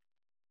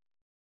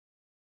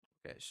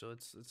 Okay, so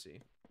let's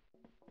see.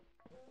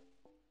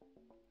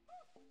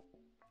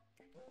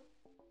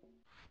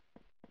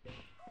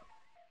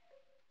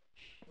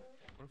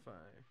 What if I?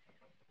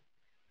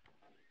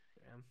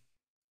 Damn.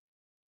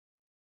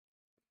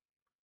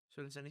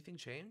 So does anything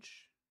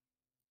change?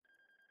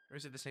 Or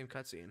is it the same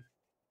cutscene?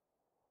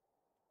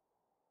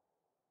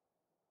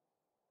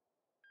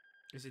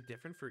 Is it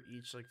different for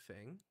each like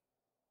thing?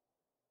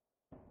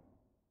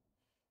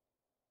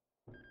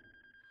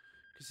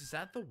 Cause is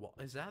that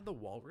the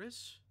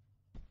walrus?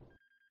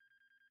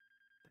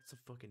 That's a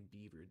fucking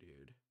beaver,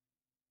 dude.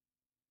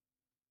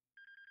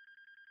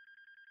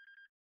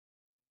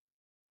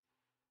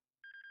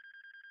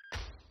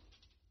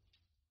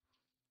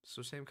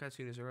 So same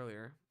cutscene as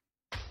earlier.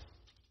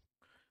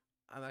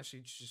 I'm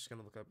actually just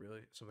gonna look up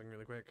something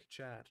really quick.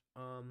 Chat.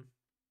 Hmm.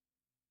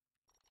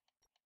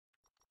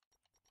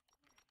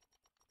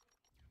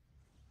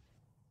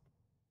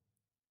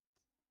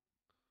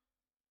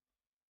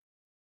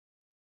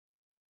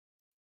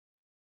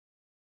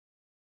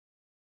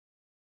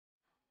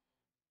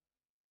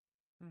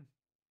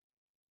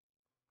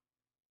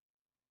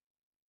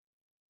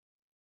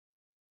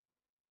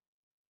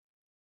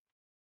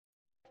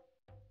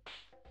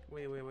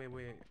 Wait.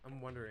 I'm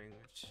wondering.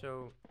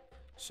 So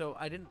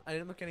I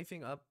didn't look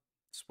anything up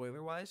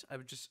spoiler wise. I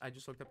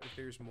just looked up if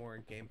there's more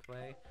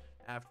gameplay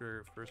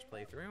after first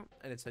playthrough,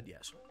 and it said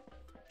yes.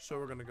 So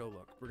we're gonna go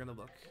look. We're gonna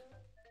look.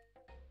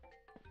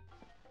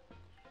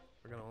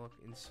 We're gonna look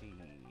and see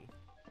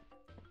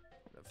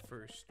the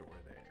first door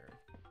there.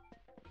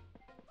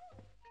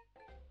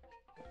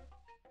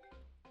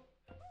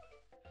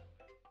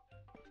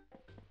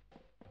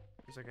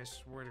 Cause like I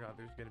swear to God,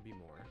 there's gonna be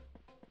more.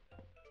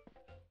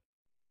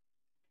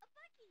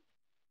 Bucky!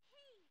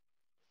 Hey!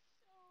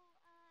 So,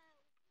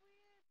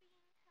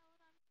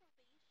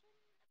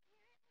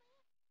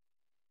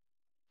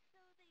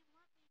 we're being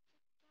held on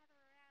probation, apparently? So they want me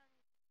to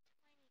gather around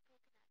 20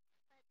 coconuts,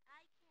 but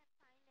I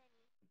can't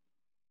find any.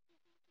 You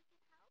think you can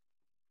help?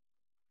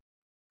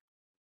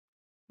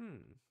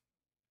 Hmm.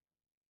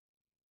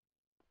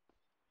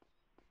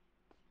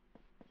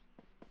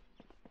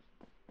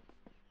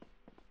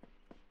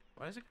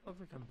 Why does it look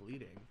like I'm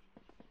bleeding?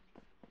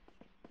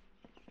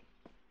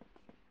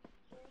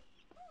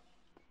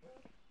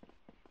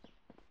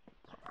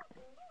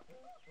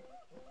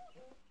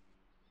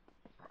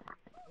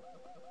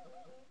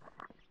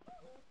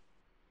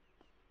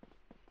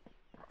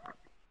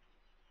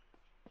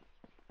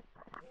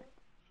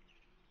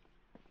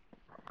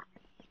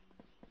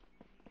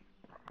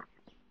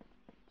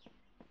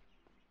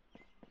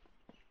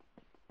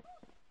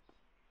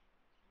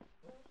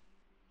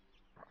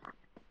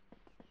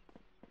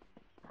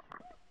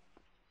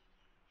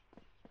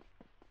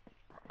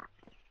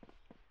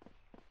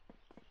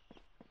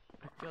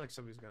 feel like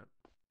somebody's gonna.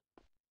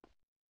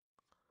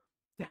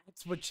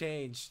 That's what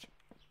changed.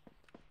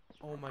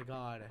 Oh my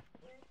god.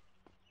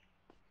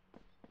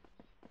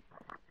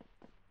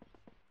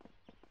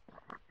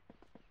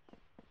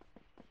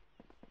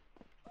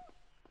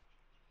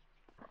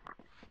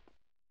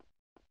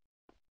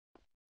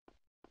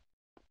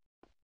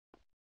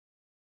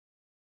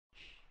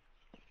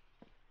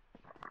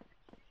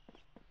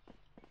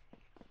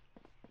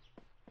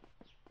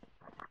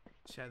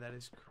 Yeah, that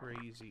is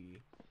crazy.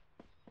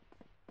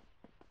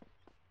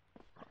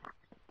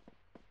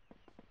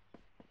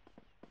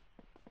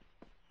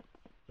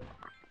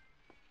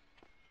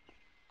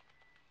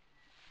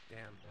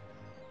 Damn.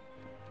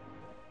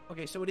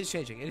 Okay, so it is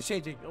changing. It is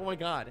changing. Oh my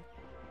god.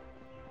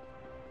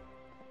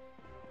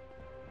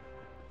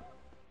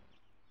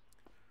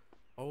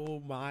 Oh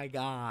my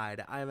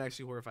god. I am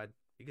actually horrified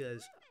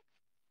because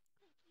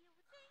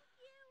Thank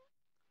you.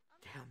 I'm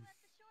damn. gonna let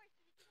the shore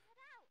so we can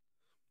head out.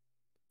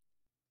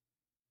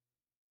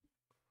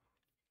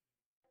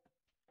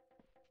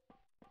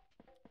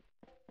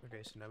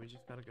 Okay, so now we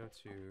just gotta go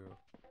to.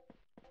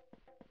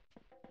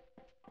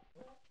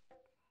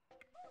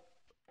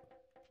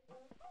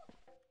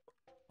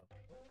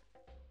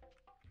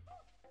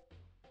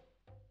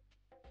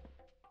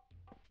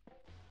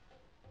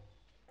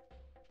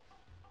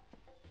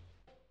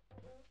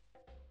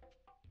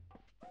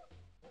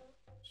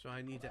 So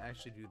I need to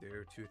actually do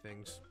their two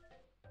things.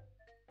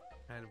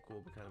 Kind of cool,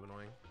 but kind of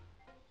annoying.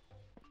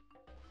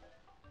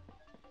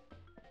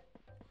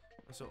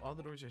 So all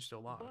the doors are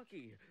still locked.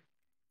 Bucky,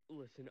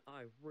 listen,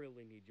 I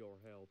really need your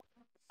help.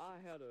 I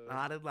had a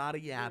Lot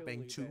of yapping.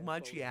 really Too bad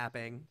much boat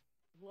yapping.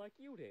 accident, like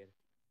you did,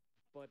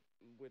 but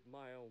with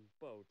my own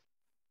boat.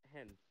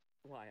 Hence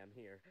why I'm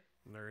here.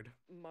 Nerd.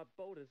 My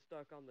boat is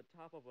stuck on the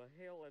top of a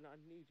hill, and I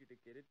need you to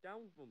get it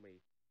down for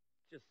me.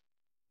 Just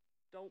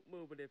don't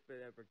move it if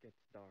it ever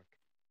gets dark.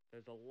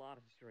 There's a lot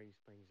of strange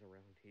things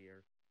around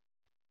here.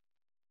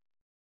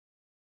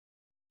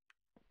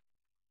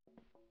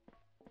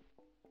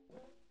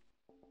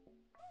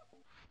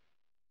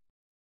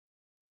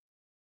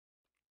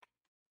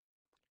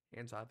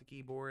 Hands off the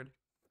keyboard.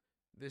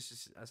 This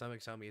is, as I'm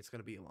telling me, it's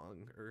gonna be a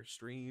longer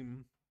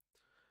stream.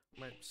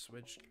 Might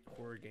switch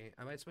horror game.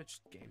 I might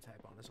switch game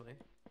type, honestly.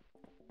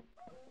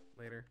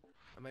 Later.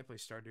 I might play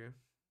Stardew.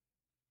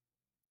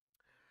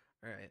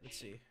 Alright, let's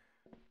see.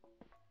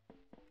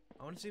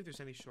 I want to see if there's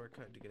any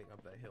shortcut to getting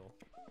up that hill.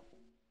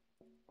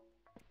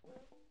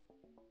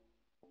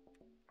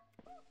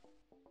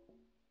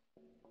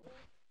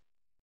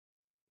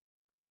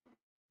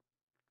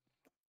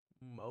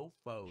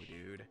 Mofo,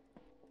 dude.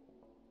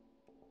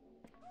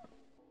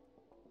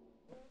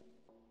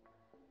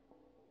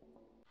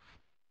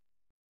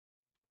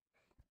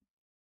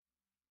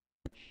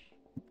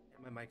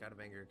 Hit my mic out of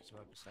anger because I'm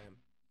about to slam.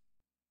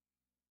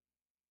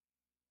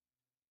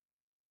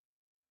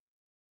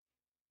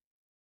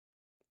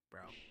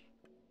 Bro.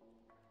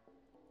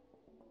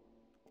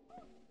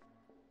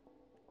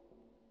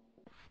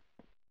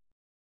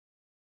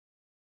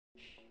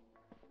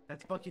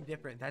 That's fucking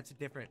different. That's a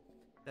different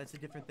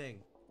thing.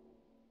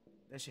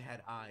 That shit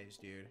had eyes,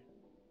 dude.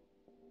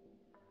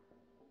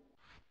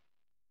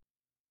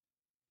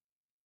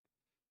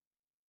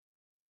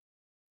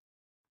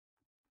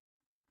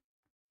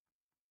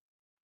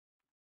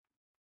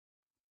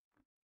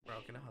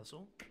 Bro, can I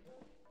hustle?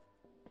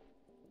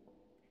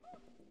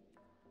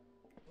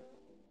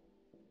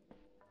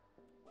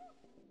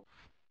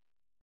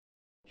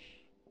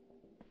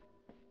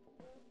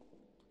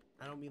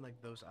 I don't mean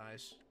like those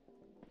eyes.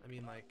 I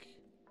mean like...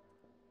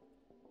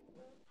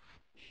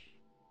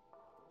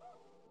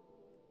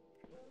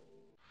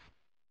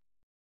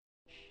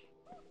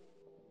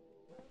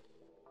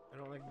 I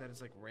don't like that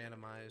it's like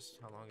randomized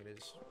how long it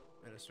is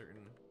in a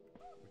certain...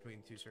 between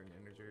two certain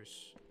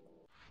integers.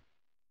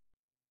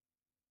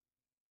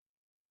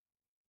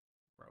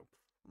 Bro,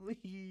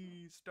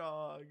 please,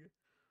 dog.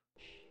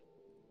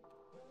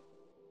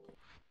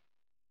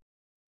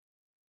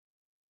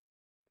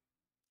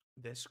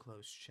 This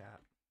close, chat.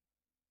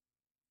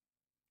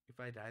 If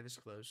I die this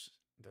close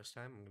this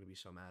time, I'm gonna be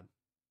so mad.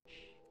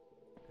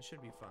 It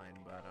should be fine,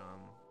 but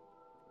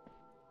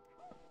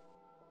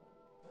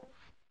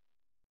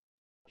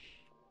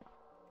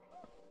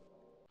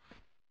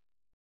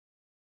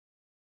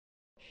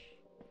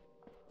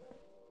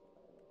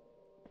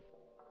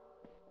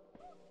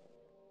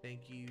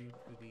thank you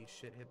to the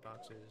shit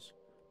hitboxes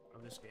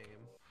of this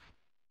game.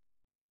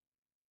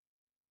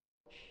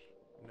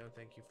 No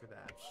thank you for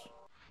that.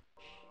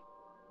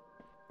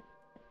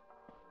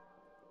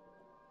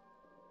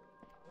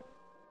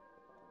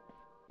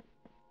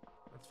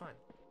 That's fine.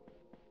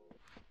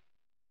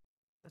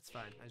 That's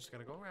fine. I just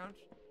gotta go around.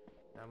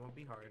 That won't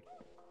be hard.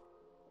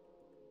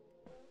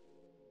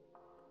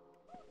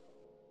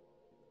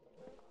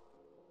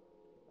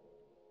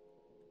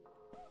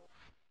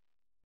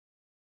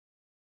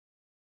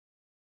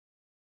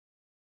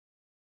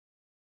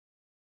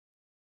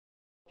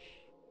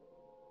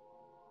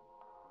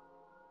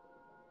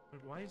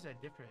 But why is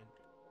that different?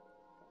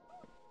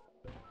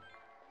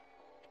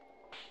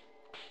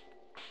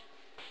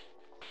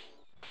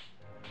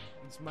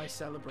 It's my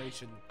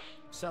celebration.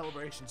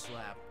 Celebration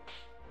slap.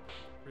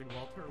 Green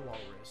Walter or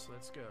Walrus.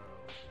 Let's go.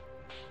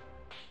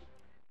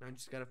 Now I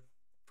just gotta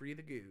free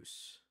the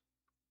goose.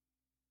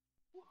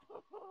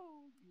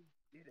 Whoa, you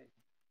did it.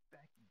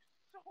 Thank you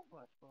so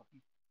much,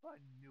 Bucky. I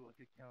knew I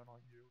could count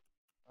on you.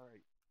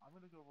 Alright, I'm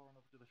gonna go run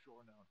over to the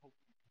shore now and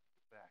hopefully you can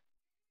get back.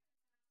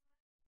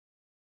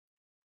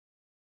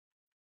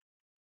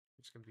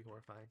 It's gonna be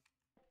horrifying.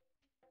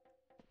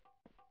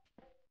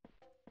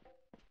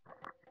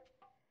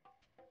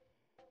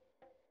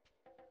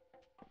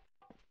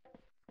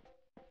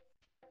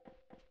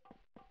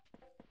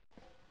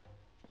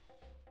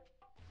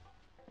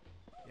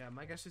 Yeah,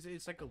 my guess is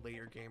it's like a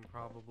layer game,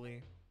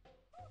 probably.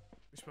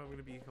 There's probably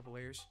gonna be a couple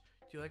layers.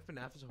 Do you like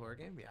FNAF as a horror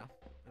game? Yeah,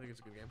 I think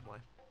it's a good game. Why?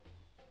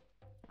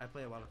 I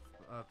play a lot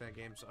of fan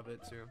games of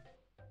it too.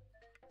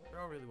 They're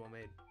all really well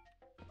made.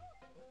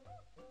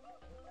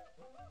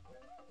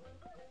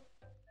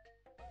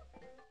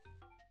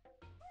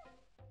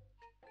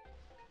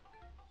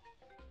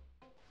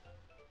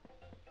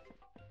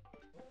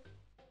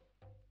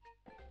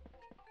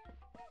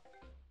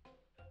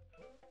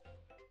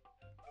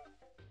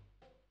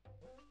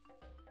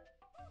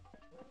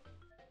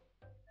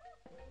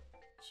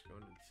 Just go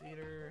into the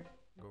theater,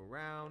 go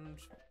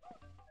around.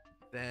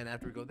 Then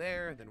after we go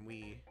there, then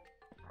we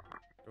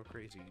go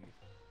crazy.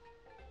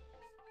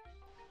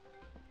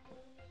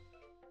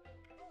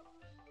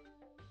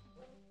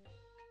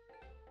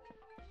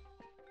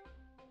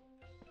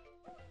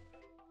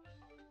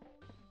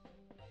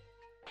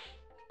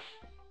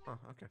 Oh,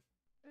 okay.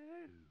 Oh,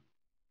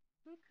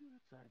 look who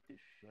decided to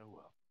show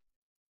up.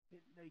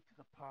 Getting late to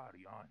the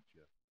party, aren't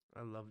you?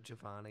 I love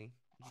Giovanni.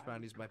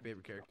 Giovanni's my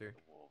favorite character.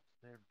 The wolves.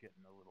 They're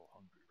getting a little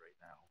hungry right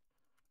now.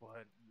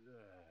 But,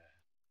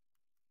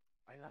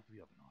 I left the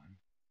oven on.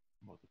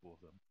 Multiple of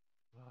them.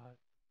 But,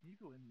 you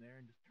go in there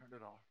and just turn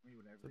it off for me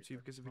whenever That's you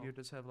because the video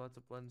does have lots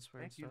of blood and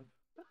swear and Thank you.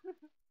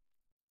 stuff.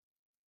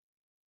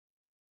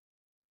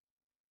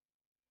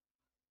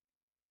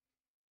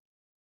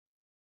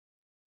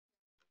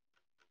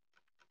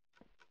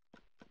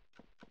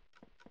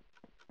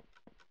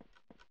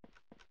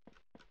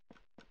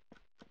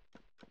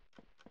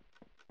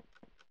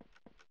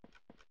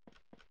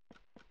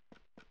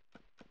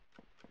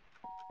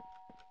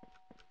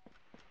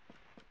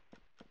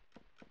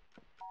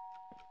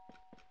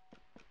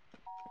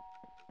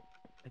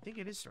 I think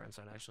it is surround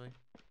sound, actually.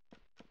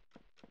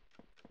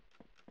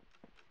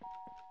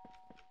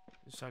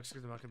 It sucks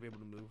because I'm not going to be able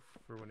to move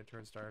for when it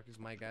turns dark, is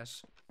my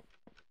guess.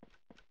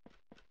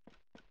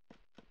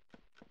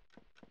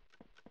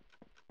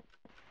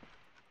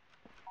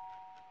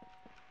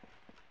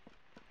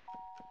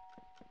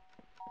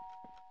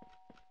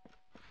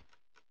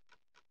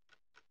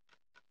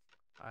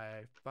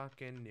 I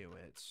fucking knew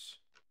it.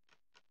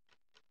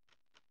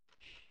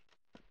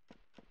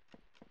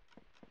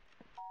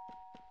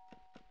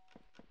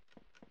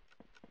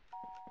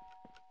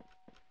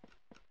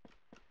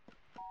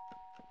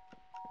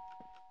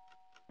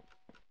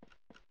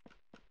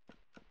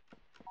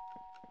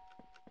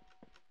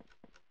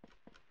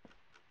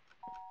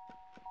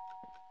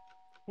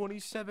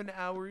 "27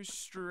 hours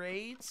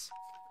straight?" This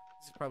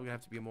is probably gonna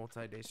have to be a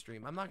multi-day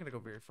stream. I'm not gonna go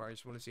very far. I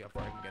just want to see how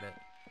far I can get it.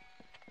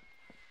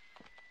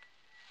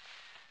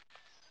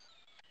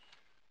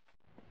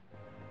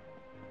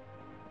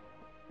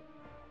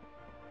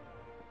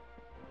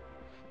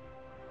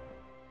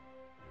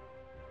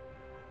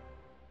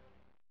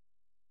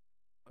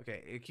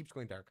 Okay, it keeps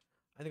going dark.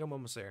 I think I'm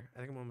almost there. I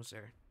think I'm almost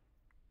there.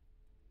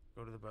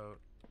 Go to the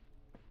boat.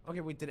 Okay,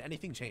 wait, did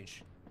anything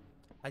change?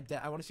 I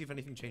want to see if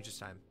anything changed this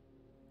time.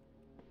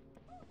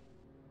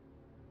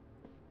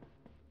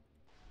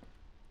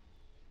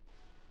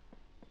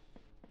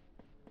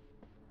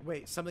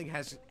 Wait, something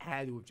had to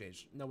have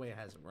changed. No way it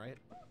hasn't, right?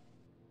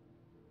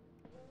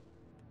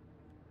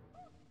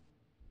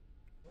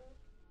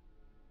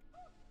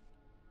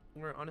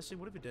 Or honestly,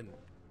 what if it didn't?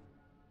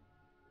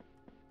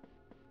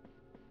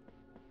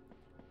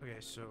 Okay,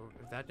 so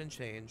if that didn't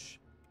change...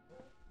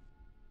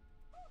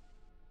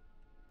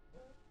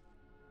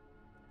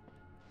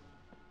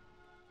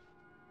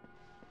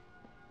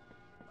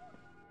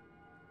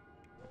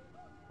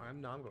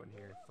 I'm going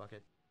here. Fuck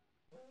it.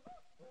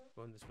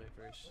 Going this way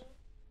first.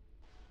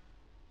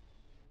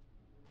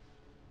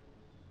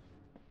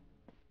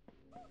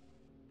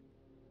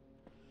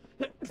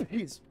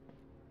 Jeez.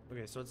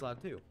 Okay, so it's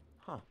loud too.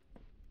 Huh.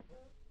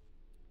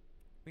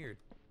 Weird.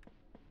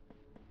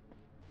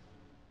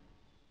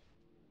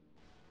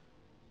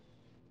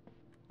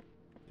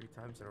 Three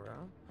times in a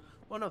row?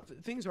 Well, no,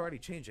 things are already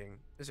changing.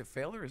 Is it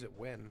fail or is it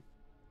win?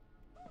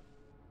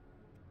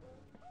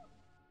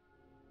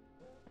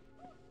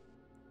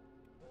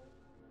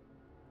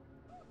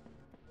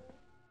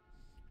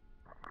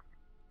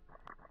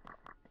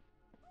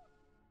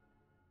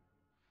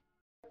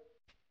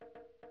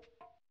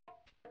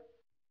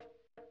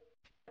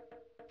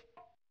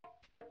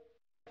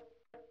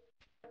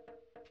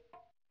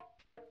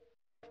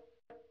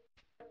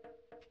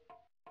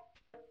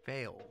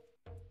 Fail.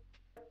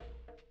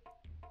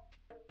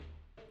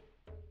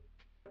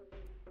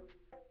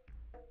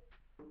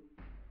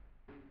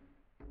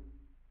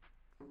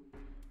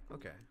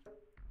 Okay.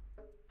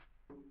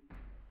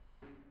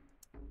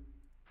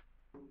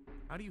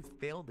 How do you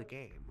fail the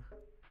game?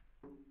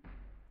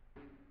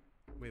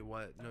 Wait,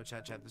 what? No,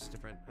 chat, this is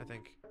different, I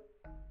think.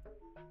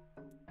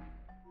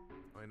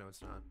 Oh, I know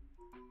it's not.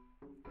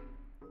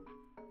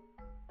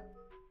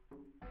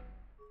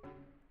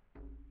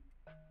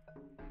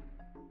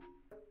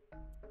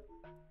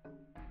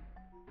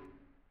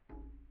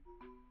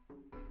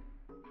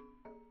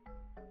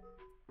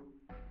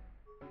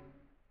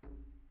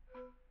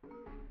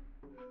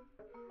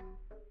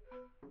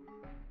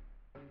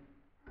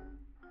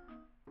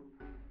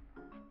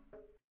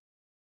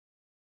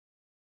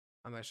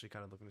 I'm actually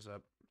kind of looking this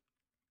up.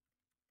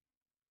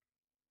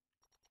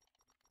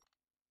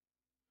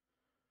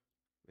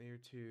 Layer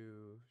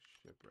 2,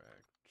 shipwrecked.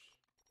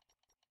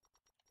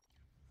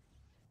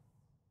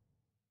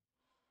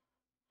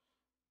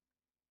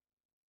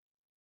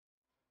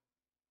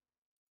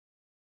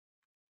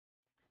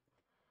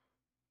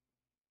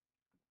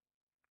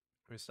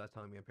 It's not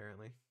telling me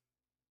apparently.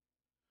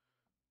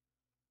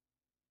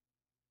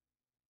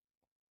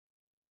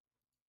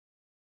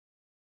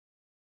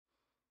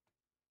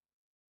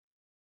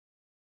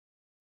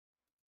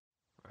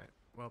 Alright,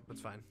 well,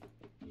 that's fine.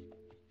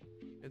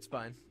 It's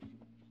fine.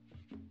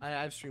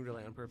 I've streamed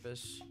delay on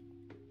purpose.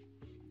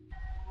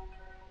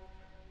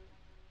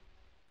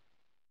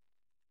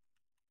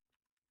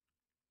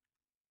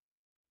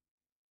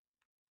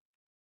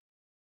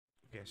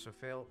 Okay, so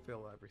fail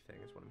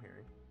everything is what I'm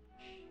hearing.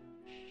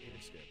 Need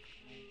to skip.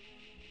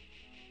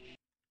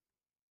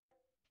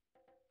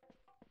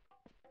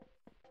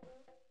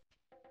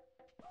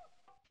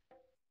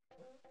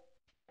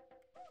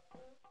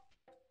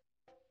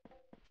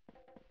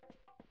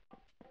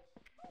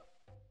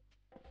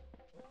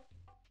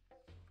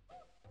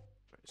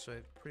 Right, so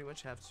I pretty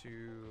much have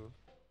to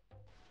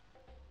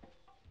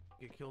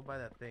get killed by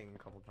that thing a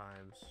couple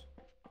times.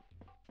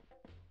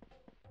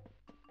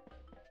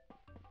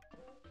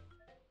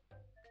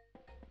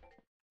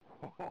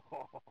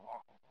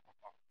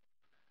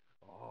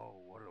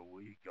 Oh, what do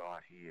we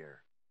got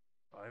here?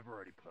 I've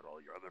already put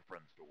all your other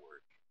friends to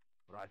work,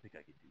 but I think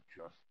I can do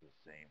just the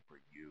same for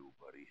you,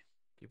 buddy.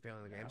 Keep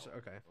failing the games? Now,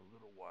 Okay. a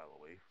little while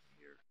away from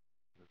here,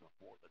 there's a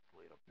fort that's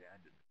laid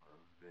abandoned for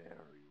a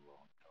very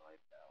long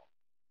time now.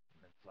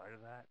 And inside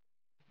of that,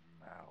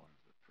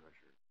 mounds of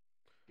treasure.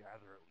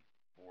 Gather at least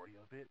 40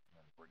 of it, and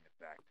then bring it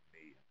back to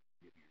me and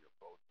give you your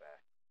boat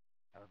back.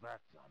 How's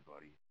that sound,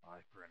 buddy?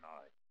 Eye for an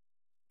eye.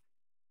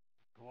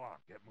 Go on,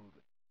 get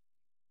moving.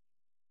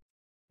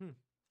 Hmm.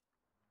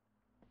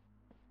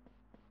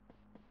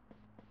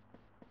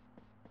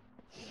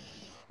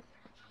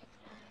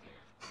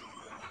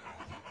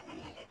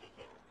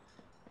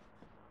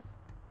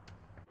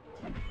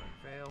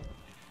 Fail.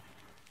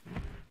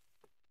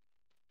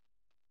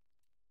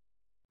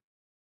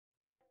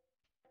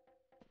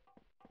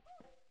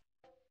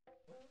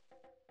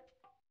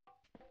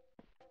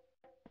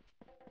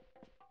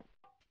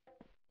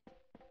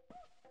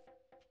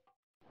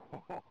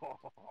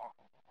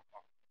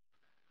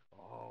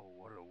 Oh,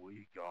 what do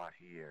we got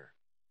here?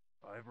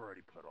 I've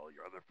already put all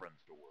your other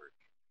friends to work,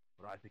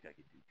 but I think I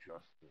can do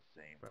just the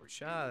same Bro, for you,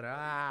 shut buddy.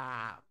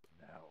 up.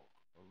 Now,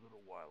 a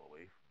little while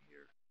away from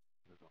here,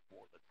 there's a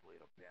fort that's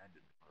laid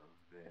abandoned for a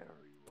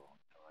very long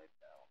time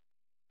now.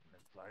 And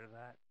inside of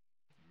that,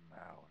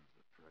 mounds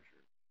of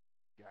treasure.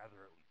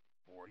 Gather at least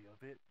 40 of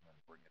it, and then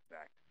bring it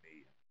back to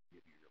me and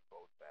give you your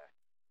boat back.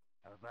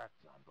 How's that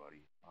sound,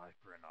 buddy? Eye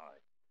for an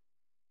eye.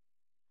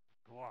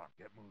 Go on,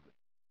 get moving.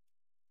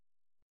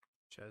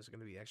 Chat is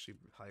gonna be actually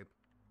hype.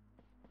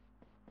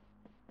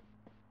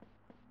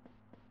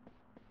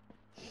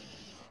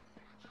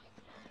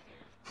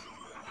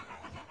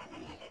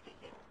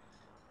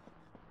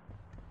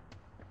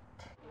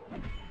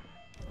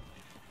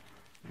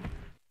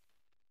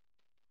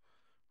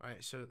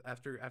 Alright, so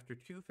after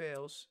 2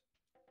 fails.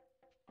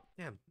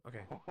 Damn,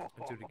 okay.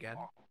 I'll do it again.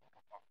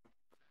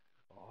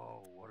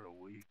 Oh, what do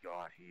we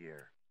got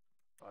here?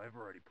 I've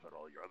already put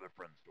all your other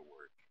friends to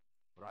work,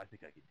 but I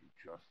think I can do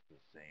just the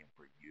same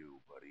for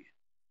you, buddy.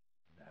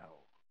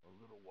 Now, a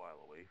little while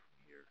away from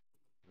here,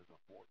 there's a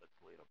fort that's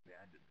laid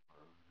abandoned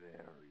for a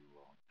very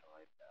long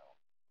time now.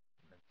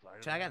 And inside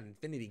of Chat, I got that, an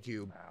infinity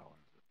cube.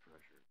 mounds of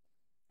treasure.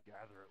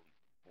 Gather at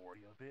least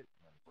 40 of it,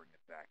 and then bring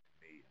it back to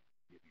me and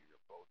give you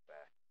your boat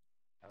back.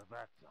 How's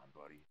that sound,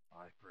 buddy?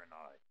 Eye for an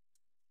eye.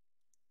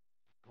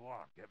 Go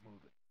on, get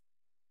moving.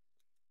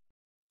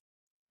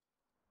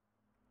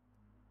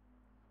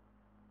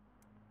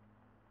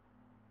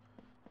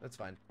 That's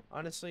fine.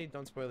 Honestly,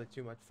 don't spoil it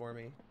too much for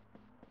me.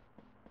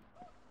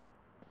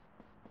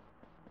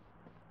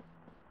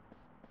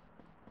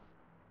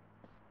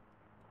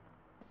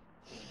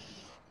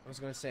 I was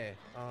gonna say,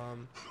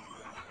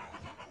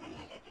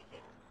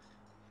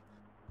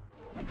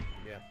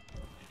 yeah.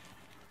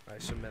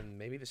 Alright, so then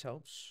maybe this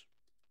helps.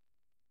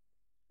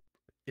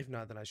 If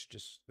not, then I should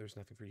just, there's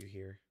nothing for you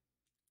here.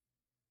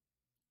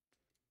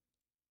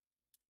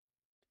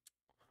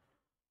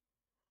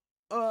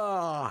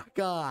 Oh,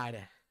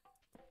 God.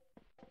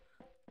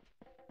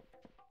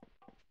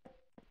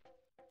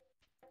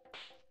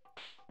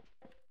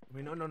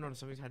 Wait, no, no, no.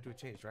 Something's had to have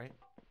changed, right?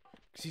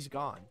 Because he's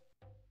gone.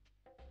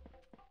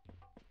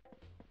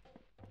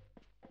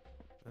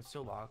 That's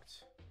still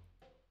locked.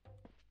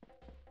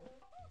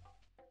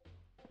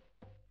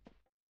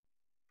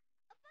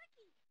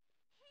 Bucky!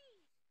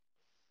 Hey!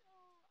 So,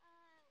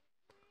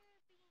 we're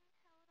being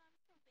held on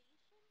probation,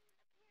 apparently?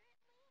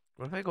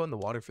 What if I go in the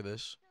water for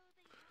this? So they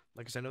want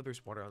me Like, 'cause I know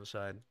there's water on the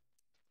side. tiny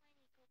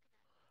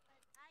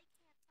coconuts, but I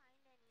can't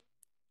find any.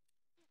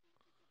 You think you could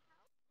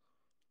help?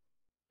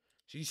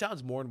 She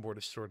sounds more and more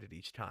distorted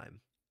each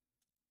time.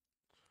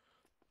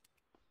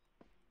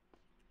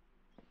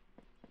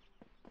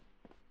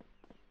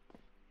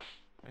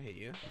 I hate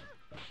you.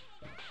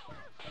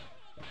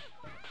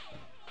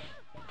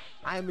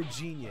 I am a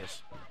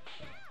genius. Watch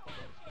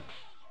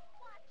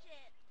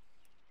it!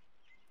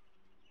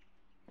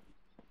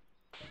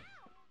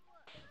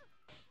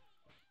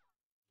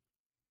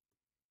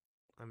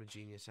 I'm a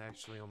genius,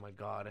 actually. Oh my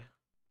god.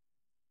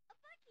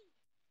 Bucky!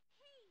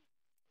 Hey!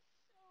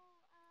 So,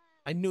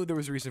 I knew there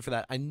was a reason for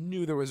that. I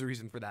knew there was a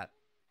reason for that.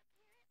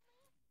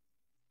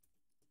 apparently?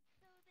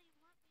 So they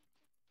want me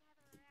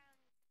to gather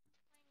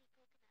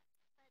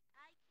around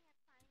tiny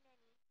coconuts, but I can't find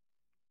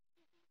any. You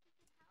think you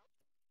could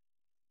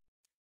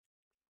help?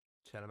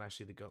 Chad, I'm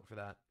actually the goat for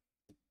that.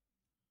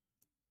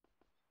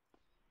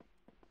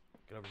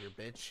 Get over here,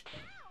 bitch.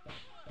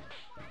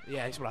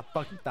 Yeah, that's what I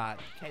fucking thought.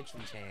 Catch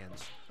these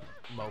hands,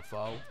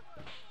 mofo.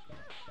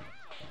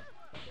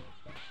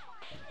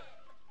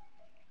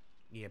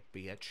 Yeah,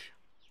 bitch.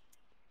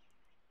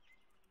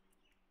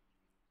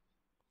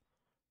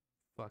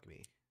 Fuck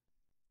me.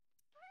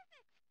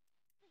 Perfect!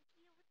 Thank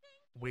you, thank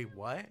you. Wait,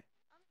 what?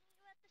 I'll meet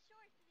you at the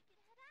shore so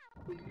we can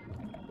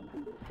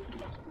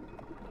head out.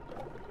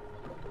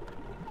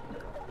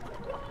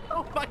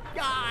 Oh my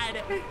god!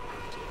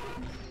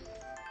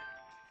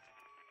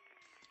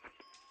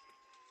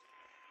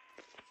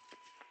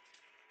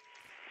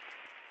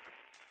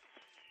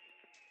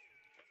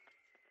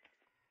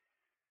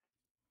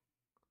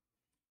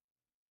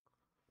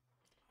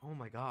 Oh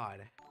my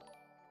god.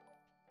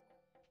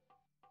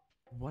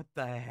 What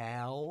the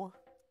hell?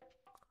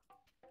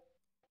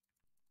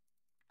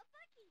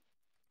 Bucky!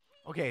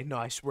 Okay, no,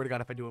 I swear to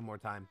god if I do it one more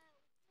time.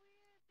 We're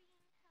being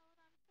held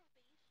on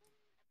probation,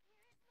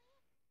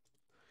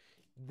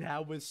 apparently?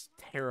 That was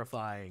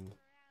terrifying.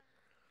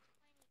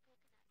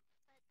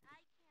 Around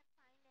tiny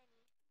coconuts,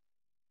 but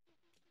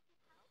I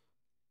can't find any.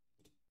 You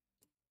think you could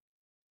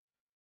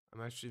help?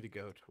 I'm actually the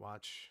goat.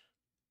 Watch.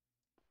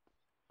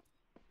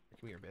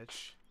 Come here,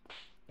 bitch.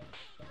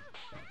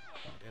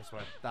 That's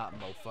what I thought,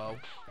 mofo.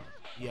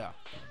 Yeah,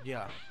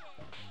 yeah,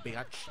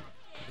 bitch.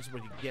 This is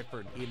what you get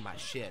for eating my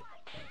shit.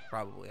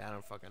 Probably. I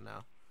don't fucking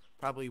know.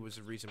 Probably was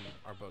the reason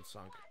our boat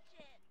sunk. Watch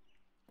it!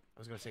 I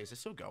was gonna say, is it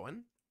still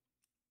going?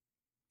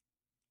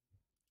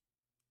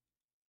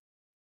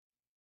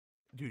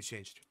 Dude,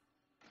 changed.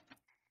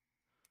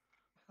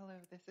 Hello,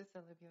 this is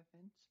Olivia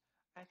Finch.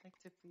 I'd like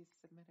to please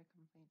submit a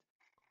complaint.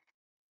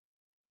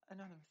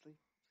 Anonymously,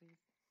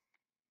 please.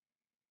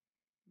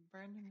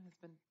 Brandon has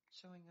been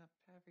showing up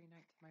every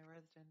night to my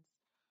residence.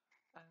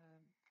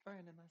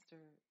 Brandon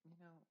Lester, you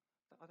know,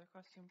 the other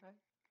costume guy?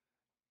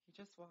 He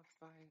just walks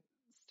by,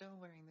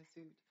 still wearing the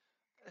suit,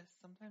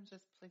 sometimes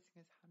just placing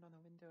his hand on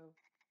the window.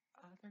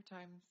 Other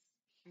times,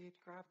 he'd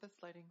grab the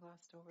sliding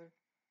glass door,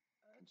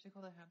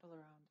 jiggle the handle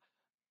around,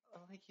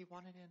 like he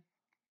wanted in.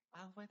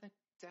 I'll why the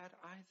dead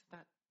eyes of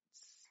that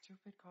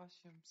stupid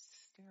costume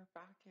stare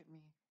back at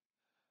me.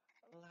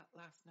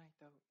 Last night,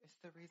 though, is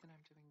the reason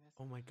I'm doing this.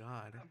 Oh my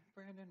god.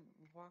 Brandon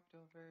walked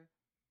over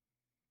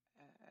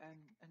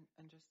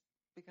and just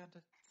began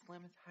to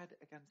slam his head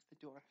against the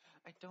door.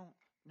 I don't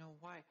know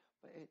why,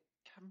 but it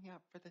kept me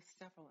up for the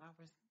several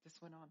hours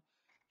this went on.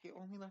 He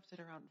only left it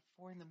around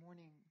 4 in the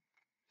morning,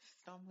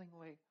 stumbling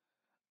away,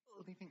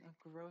 leaving a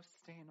gross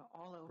stain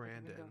all over the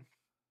window. Brandon.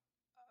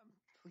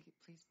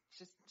 Please,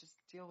 just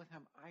deal with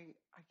him. I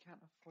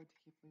can't afford to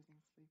keep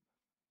losing sleep.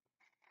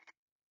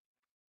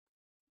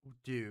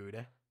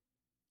 Dude.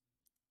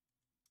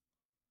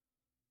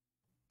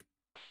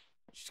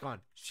 She's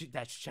gone. She's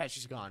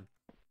gone.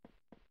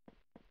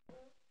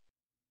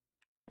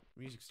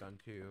 Music's done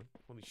too.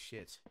 Holy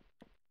shit.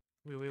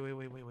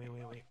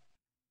 Wait.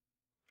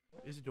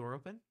 Is the door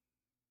open?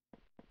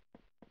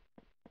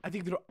 I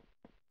think the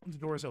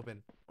door is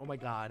open. Oh my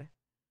god.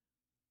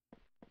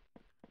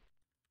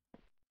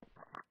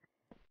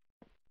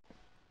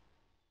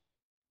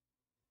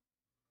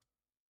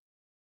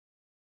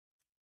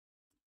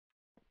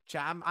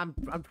 Chat, I'm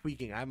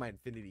tweaking. I have my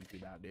infinity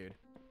cube out, dude.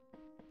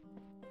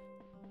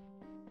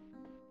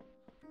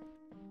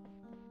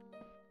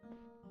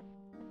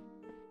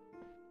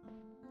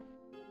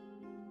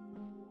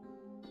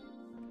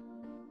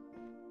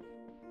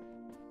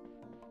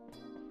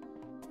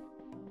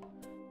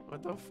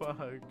 What the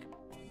fuck?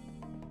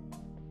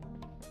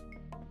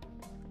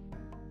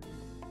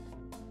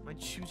 Am I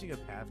choosing a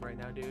path right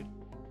now, dude?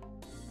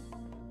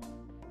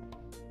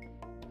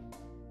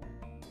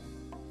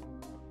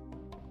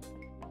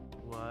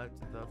 What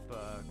the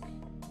fuck?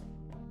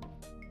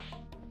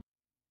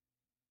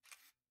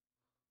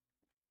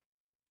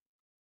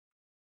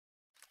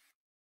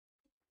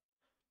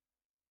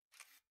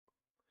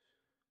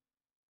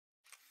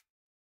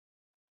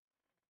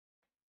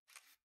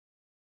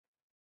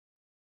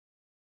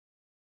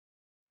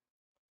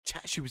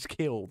 Chat, she was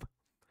killed.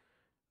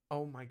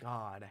 Oh my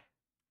god.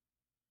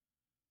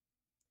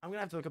 I'm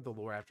gonna have to look up the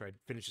lore after I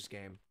finish this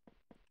game.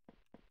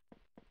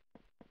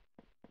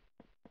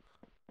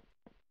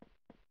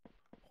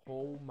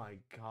 Oh my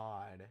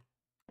god.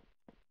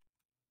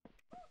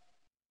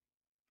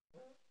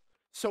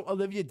 So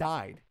Olivia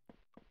died.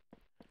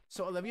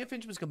 So Olivia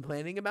Finch was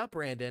complaining about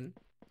Brandon,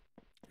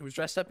 who was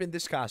dressed up in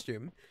this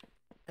costume,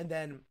 and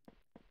then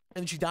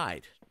she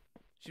died.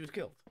 She was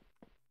killed.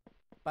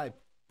 By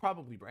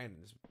probably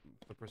Brandon is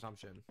the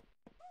presumption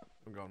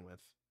I'm going with.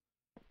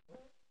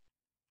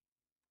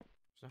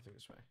 There's nothing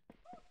this way.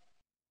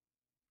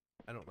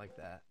 I don't like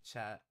that.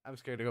 Chat, I'm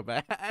scared to go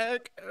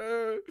back.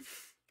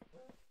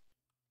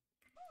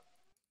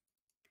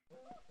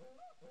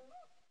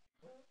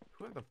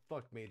 Whoever the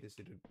fuck made this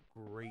did a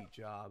great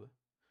job.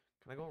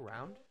 Can I go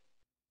around?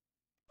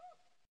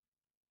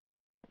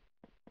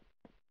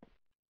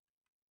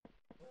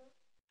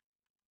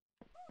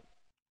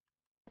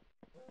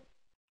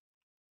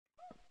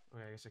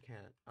 Okay, I guess I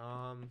can't.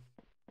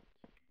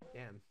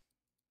 Damn.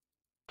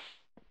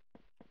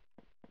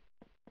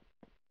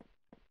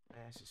 My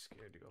ass is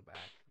scared to go back.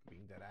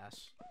 Being dead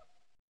ass.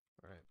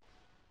 Alright.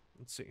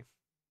 Let's see.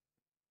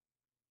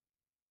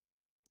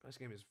 This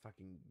game is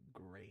fucking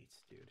great,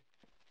 dude.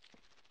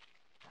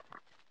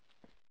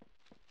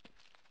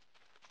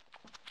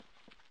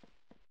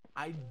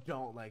 I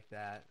don't like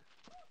that.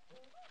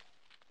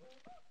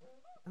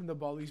 And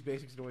all these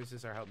basic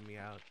noises are helping me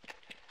out.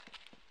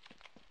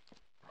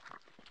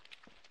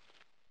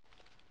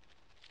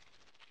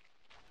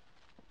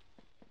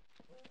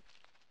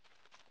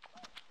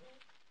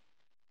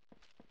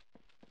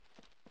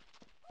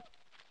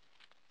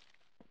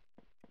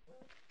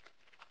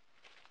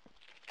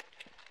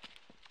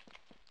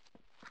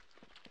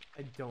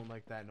 I don't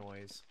like that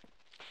noise.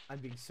 I'm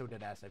being so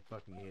dead ass, I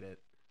fucking hate it.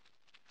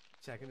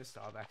 Checking to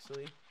stop,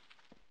 actually.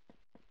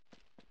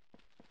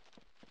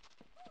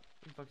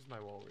 Where the fuck is my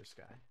walrus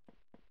guy?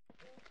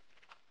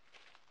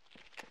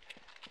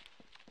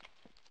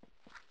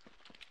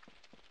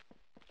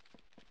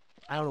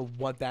 I don't know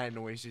what that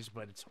noise is,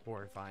 but it's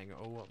horrifying.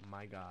 Oh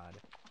my god.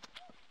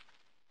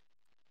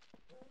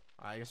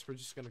 I guess we're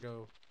just gonna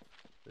go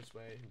this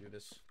way and do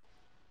this.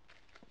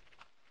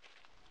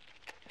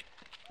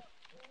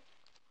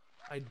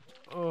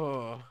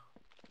 Oh.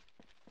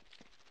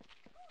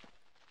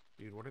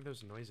 Dude, what are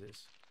those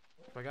noises?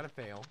 If I gotta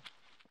fail.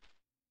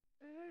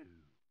 Oh,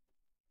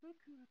 look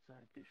who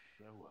decided to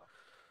show up.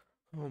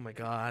 Oh my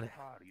god.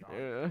 Party on.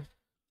 Yeah.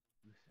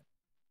 Listen,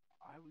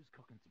 I was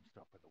cooking some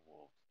stuff for the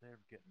wolves.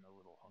 They're getting a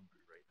little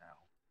hungry right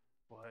now.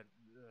 But,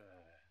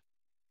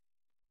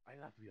 I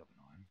left the oven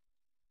on.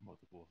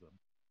 Multiple of them.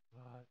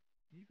 But,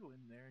 can you go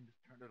in there and just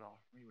turn it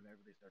off for me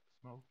whenever they start to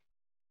smoke?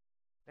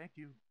 Thank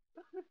you.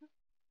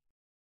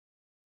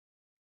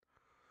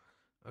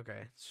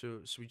 Okay,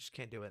 so we just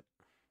can't do it.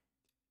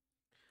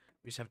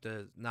 We just have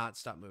to not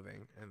stop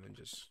moving and then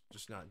just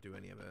not do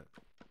any of it.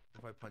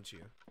 If I punch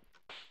you,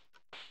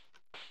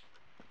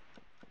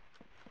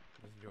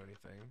 doesn't do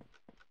anything.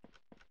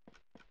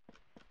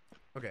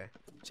 Okay,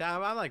 so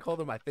I'm like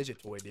holding my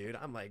fidget toy, dude.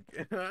 I'm like,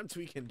 I'm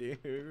tweaking,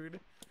 dude.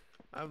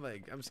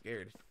 I'm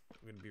scared.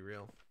 I'm gonna be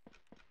real.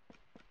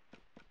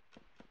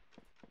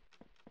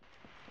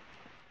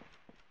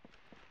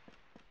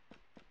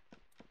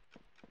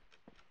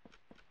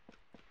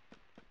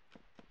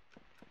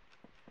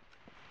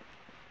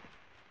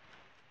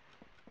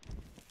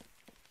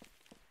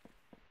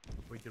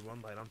 Wait, did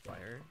one light on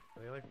fire?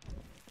 Are they like...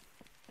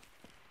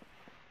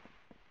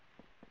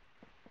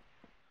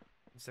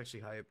 It's actually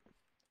hype.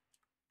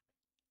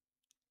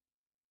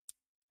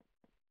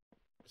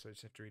 So I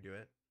just have to redo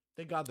it.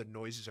 Thank God the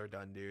noises are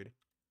done, dude.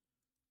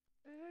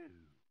 Oh,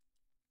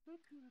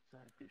 look who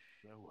decided to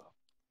show up.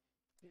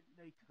 Getting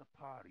late to the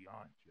party,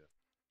 aren't you?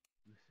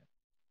 Listen,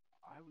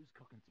 I was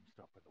cooking some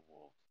stuff for the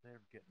wolves.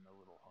 They're getting a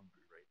little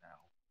hungry right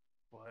now.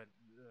 But,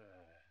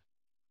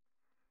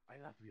 I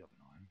left the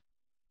oven on.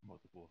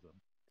 Multiple of them.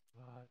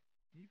 But,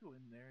 can you go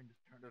in there and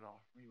just turn it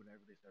off for me whenever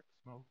they start to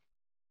smoke?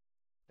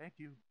 Thank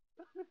you.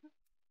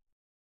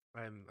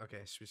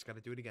 Okay, so we just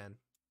gotta do it again.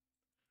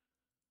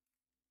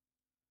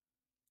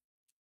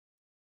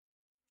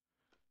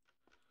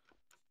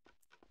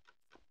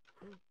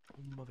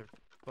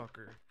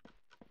 Motherfucker.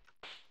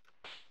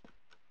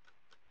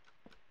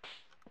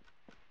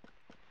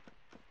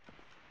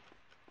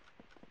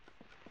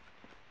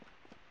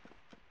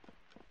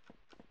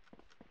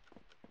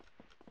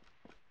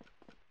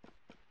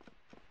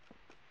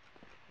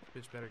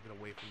 Bitch better get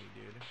away from me,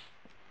 dude.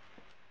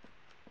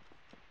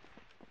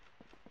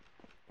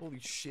 Holy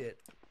shit.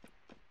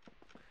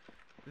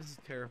 This is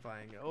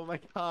terrifying. Oh my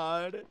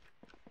god.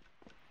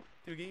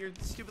 Dude, get your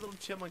stupid little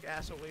chipmunk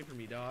ass away from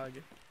me, dog.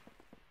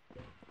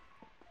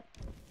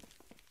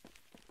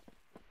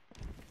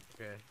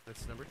 Okay,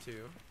 that's number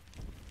 2.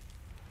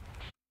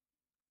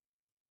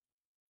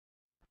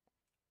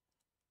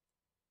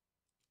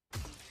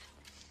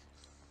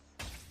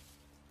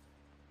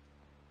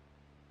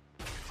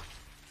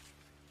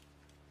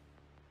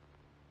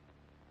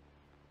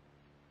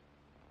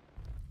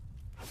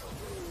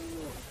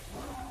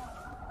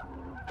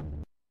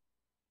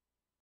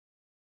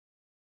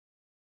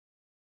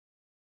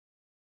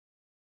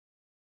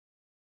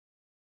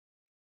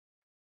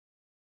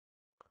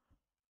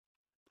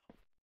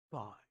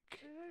 Fuck.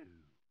 Ew.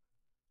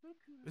 Look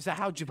who Is that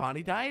how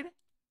Giovanni died?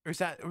 Or is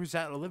that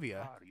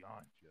Olivia? body,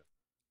 aren't you?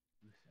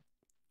 Listen,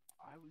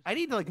 I was I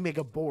need to like hoping make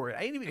a for board.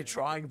 I need to make a better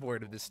drawing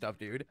board of info this on stuff,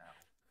 these dude.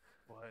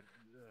 now, but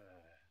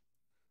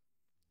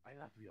I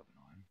left the oven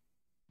on,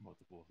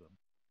 multiple of them.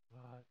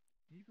 But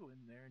can you go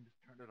in there and just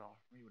turn it off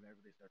for me whenever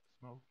they start to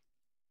smoke?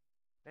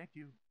 Thank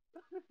you.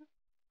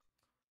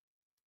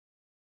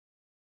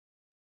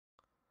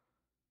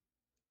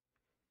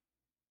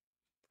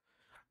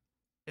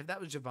 If that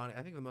was Giovanni,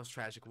 I think the most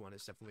tragic one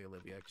is definitely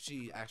Olivia, because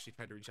she actually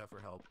tried to reach out for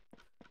help.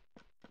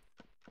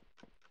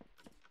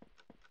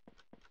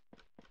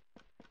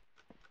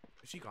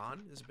 Is she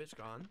gone? Is the bitch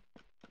gone?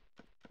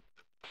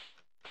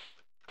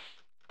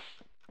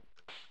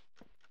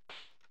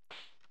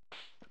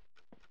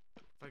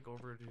 If I go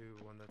over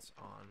to one that's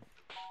on.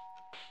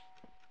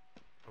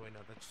 Oh wait, no,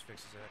 that just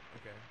fixes it.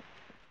 Okay.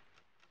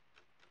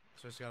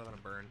 So I just gotta let him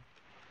burn.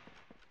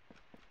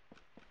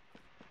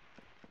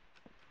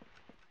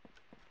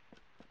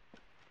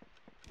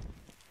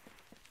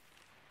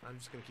 I'm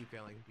just gonna keep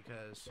failing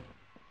because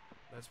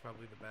that's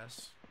probably the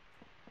best.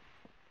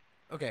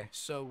 Okay,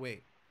 so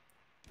wait.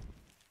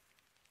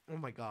 Oh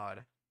my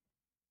god.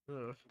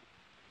 Ugh.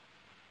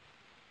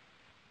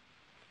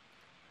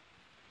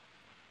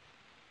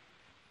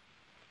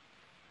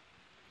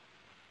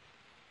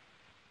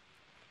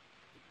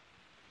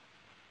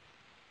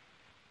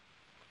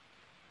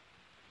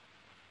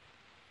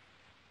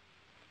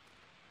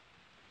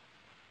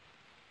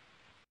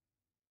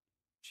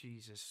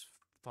 Jesus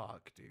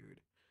fuck, dude.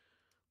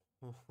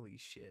 Holy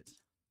shit.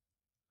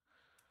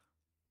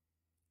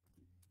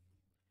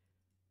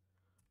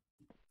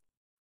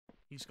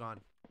 He's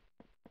gone.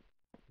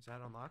 Is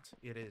that unlocked?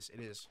 It is. It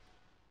is.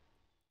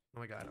 Oh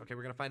my god. Okay,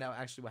 we're gonna find out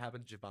actually what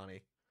happened to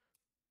Giovanni.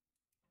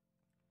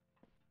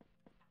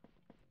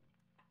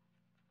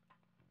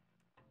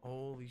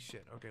 Holy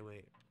shit. Okay,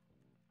 wait.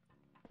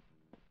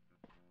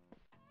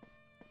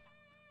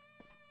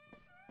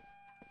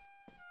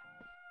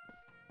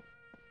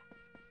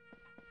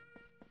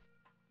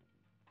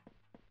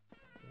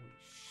 Holy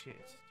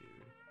shit,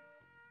 dude.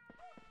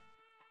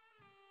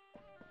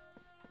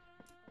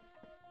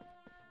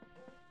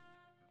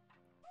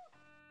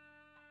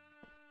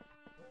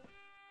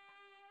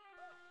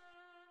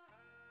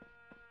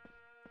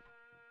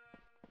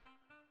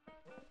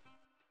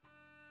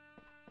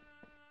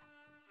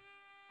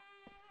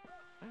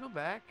 Can I go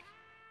back?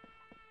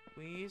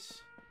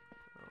 Please?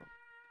 Oh.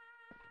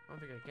 I don't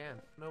think I can.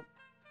 Nope.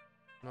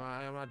 No,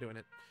 I'm not doing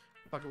it.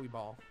 Fuck it, we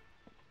ball.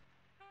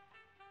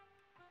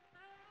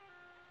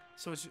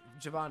 So it's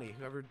Giovanni.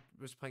 Whoever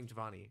was playing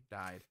Giovanni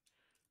died.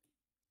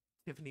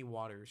 Tiffany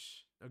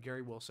Waters. Oh,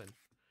 Gary Wilson.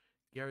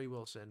 Gary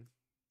Wilson.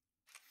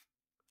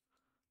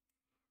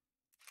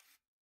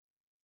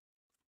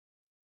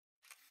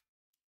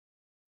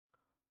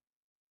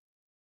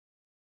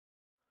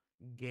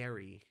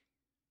 Gary.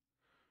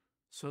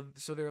 So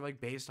they're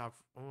like based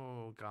off.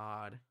 Oh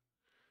god.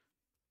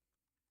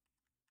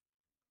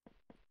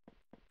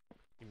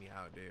 Get me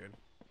out, dude.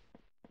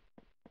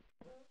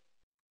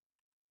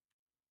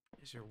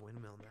 Is there a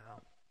windmill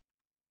now?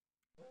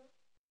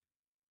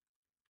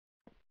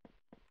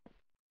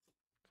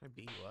 Can I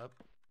beat you up?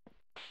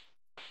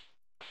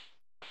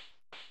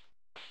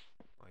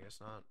 Well, I guess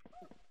not.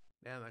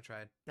 Damn, I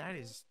tried. That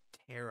is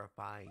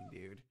terrifying,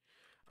 dude.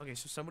 Okay,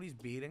 so somebody's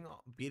beating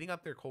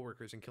up their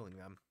coworkers and killing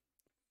them.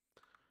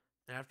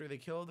 And after they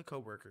kill the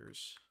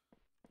coworkers,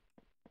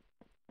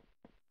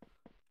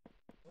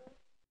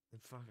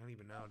 and fuck, I don't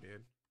even know,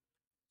 dude.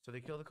 So they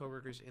kill the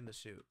coworkers in the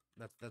suit.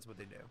 That's what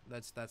they do.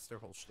 That's their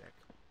whole shtick.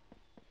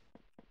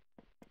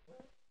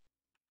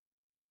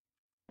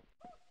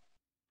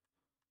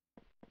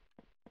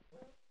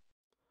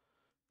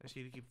 I just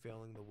need to keep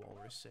failing the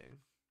walrus sing.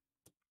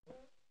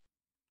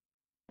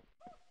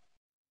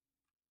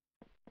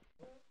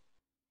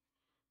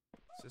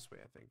 It's this way,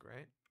 I think,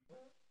 right?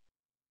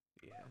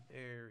 Yeah,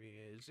 there he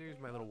is. There's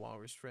my little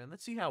walrus friend.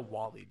 Let's see how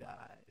Wally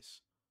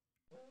dies.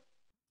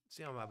 Let's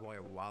see how my boy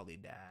Wally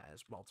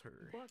dies,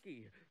 Walter.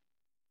 Bucky,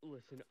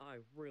 listen, I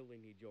really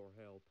need your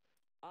help.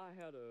 I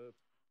had a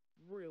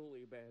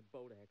really bad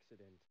boat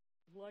accident,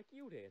 like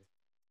you did,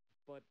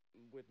 but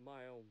with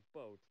my own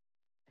boat,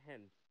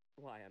 hence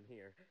why I'm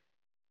here.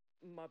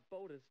 My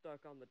boat is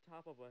stuck on the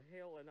top of a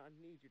hill and I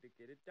need you to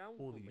get it down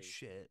for Holy me.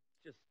 shit.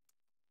 Just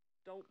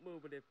don't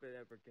move it if it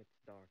ever gets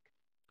dark.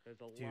 There's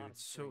a lot Dude, of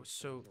strange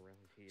things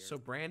around here. so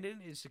Brandon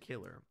is the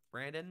killer.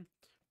 Brandon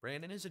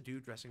is a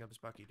dude dressing up as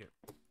Bucky, dude.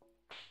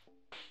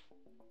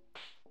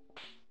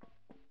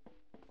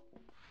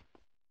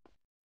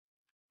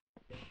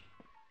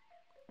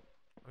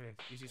 Okay,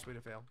 easiest way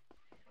to fail.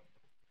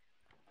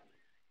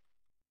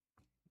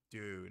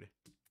 Dude.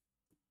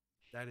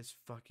 That is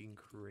fucking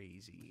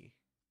crazy.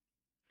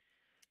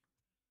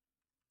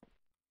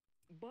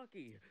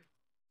 Bucky,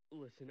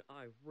 listen,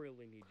 I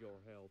really need your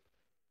help.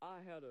 I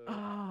had a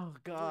Oh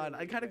god, I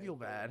really kind of bad feel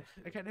boat bad. I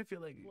accident, kind of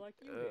feel like you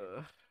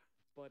did,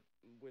 but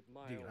with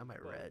my dude, own I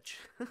might boat, retch.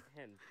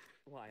 hence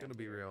why Gonna I'm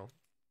be here. real.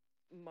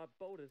 My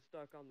boat is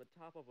stuck on the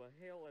top of a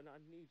hill and I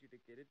need you to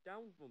get it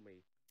down for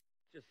me.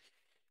 Just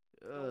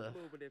don't Ugh.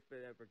 move it if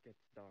it ever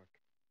gets dark.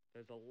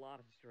 There's a lot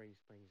of strange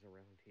things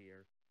around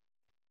here.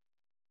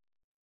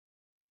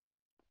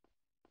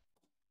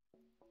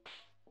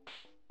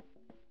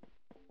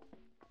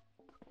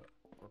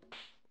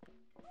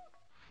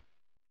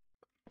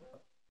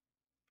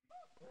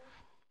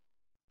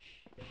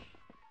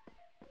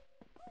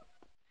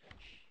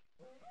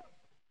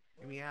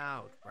 Get me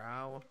out,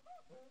 bro.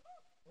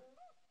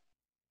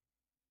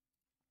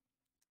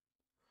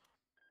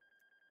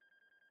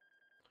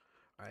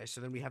 All right,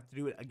 so then we have to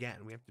do it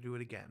again. We have to do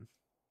it again.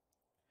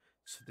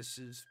 So this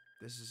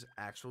is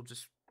actual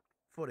just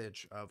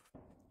footage of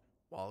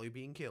Wally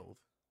being killed.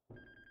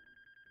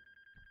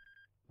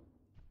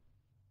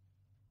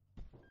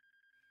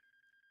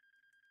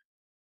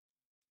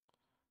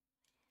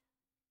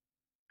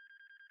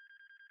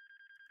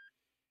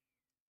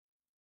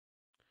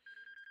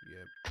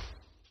 Yep.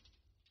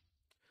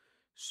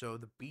 So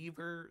the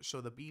beaver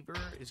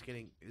is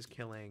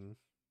killing.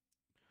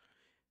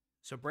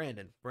 So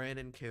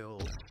Brandon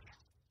killed.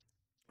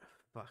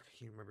 Fuck, I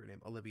can't remember her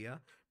name. Olivia.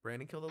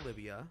 Brandon killed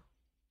Olivia.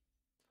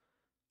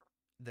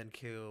 Then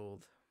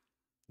killed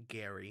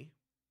Gary.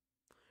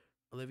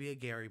 Olivia,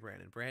 Gary,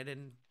 Brandon.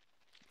 Brandon,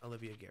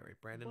 Olivia, Gary.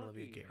 Brandon,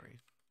 Olivia, Bucky, Gary.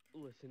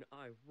 listen,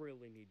 I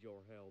really need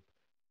your help.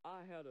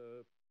 I had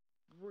a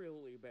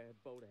really bad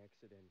boat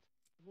accident,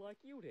 like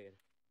you did,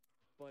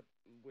 but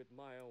with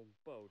my own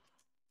boat.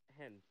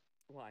 Hence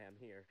why I'm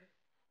here.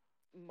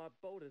 My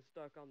boat is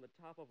stuck on the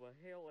top of a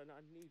hill and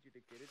I need you to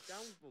get it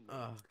down for me.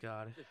 Oh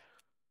God. Just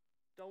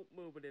don't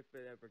move it if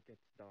it ever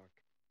gets dark.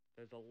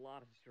 There's a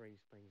lot of strange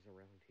things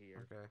around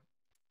here. Okay.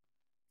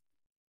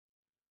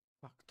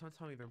 Fuck, don't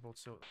tell me they're both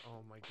so.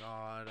 Oh my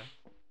God.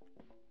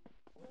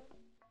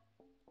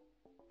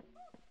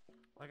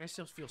 Like I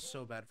still feel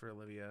so bad for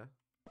Olivia.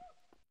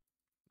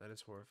 That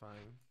is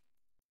horrifying.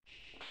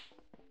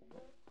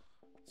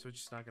 So it's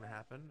just not gonna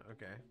happen?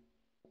 Okay.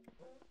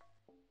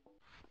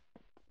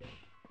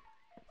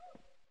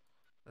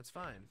 That's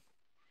fine.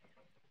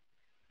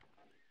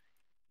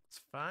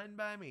 It's fine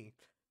by me.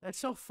 That's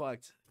so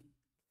fucked.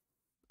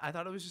 I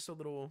thought it was just a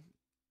little.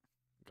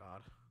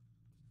 God.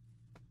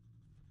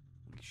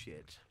 Holy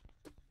shit.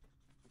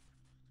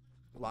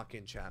 Lock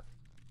in, chat.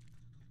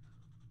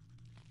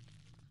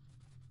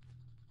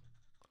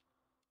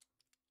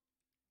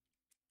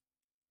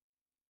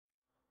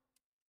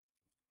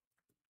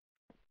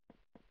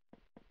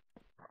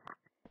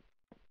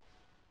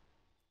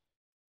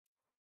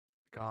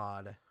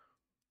 God.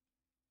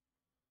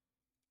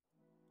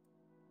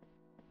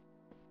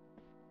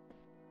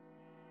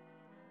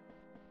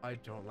 I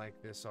don't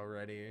like this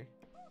already.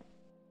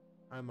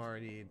 I'm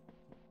already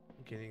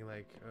getting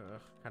like,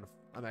 kind of.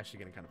 I'm actually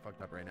getting kind of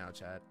fucked up right now,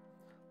 chat.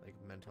 Like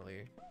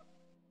mentally.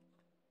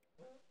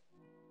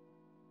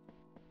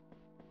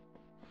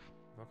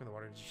 Walk in the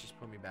water, just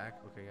put me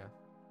back. Okay,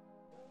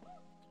 yeah.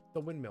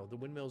 The windmill. The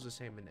windmill's the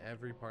same in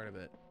every part of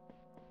it.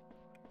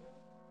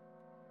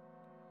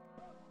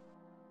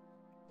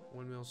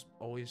 Windmill's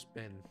always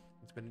been.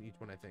 It's been in each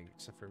one, I think,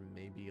 except for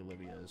maybe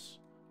Olivia's.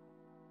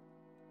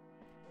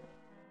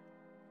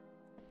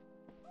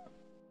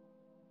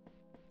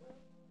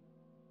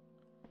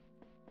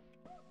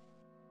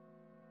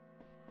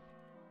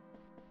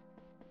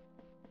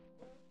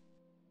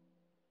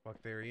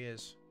 Fuck, there he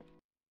is.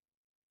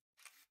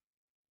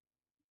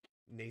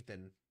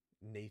 Nathan.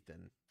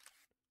 Nathan.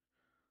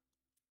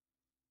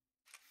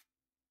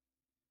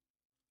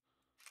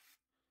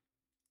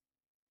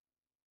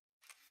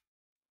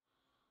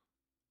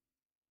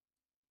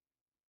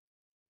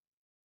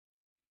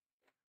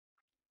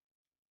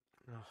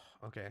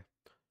 Oh, okay.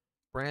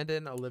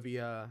 Brandon,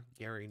 Olivia,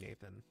 Gary,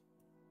 Nathan.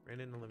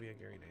 Brandon, Olivia,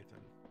 Gary, Nathan.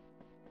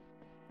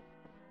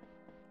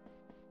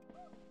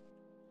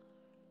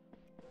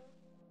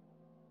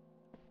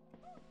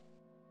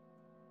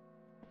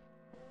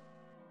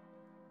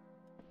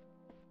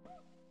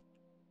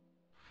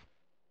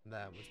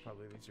 That was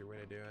probably the easier way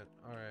to do it.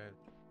 Alright.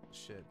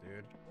 Shit,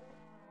 dude.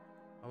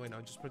 Oh, wait, no.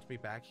 It just puts me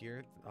back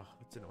here. Oh,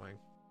 it's annoying.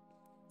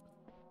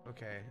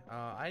 Okay.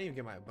 I didn't even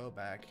get my boat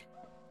back.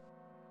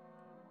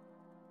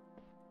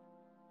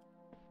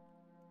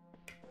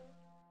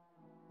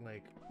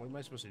 Like, what am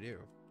I supposed to do?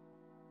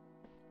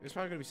 There's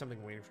probably gonna be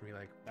something waiting for me,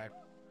 like, back.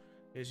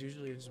 Because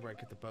usually this is where I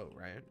get the boat,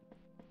 right?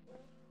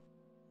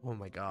 Oh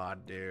my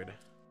god, dude.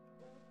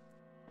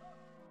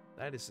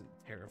 That is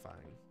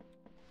terrifying.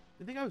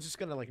 I think I was just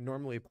gonna, like,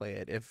 normally play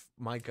it if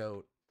my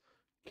goat,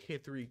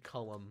 K3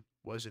 Cullum,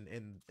 wasn't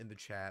in the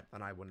chat,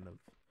 and I would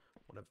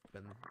have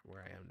been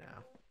where I am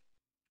now.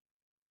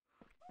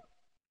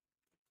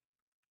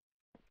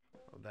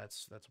 Oh,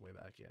 that's way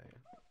back, yeah.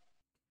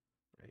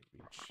 Right,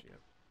 beach,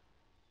 yep.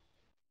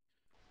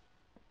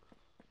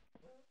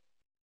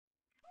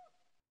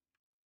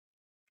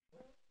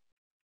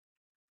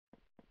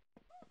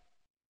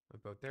 My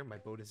boat there? My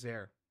boat is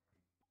there.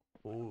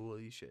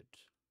 Holy shit.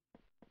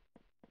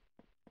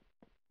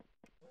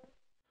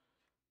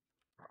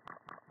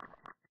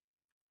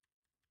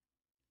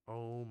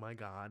 Oh my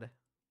god.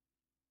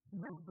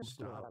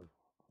 Stop.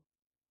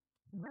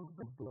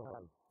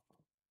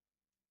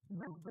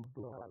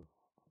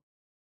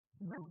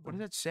 What does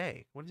that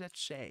say? What does that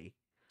say?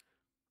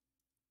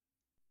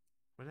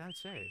 What did that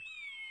say?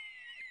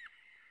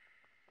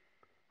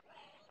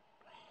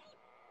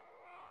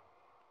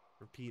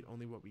 Repeat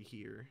only what we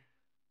hear.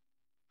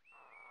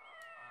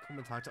 Come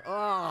and talk to.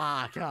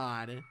 Oh,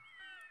 God.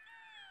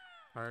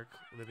 Park,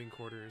 living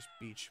quarters,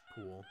 beach,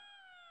 pool.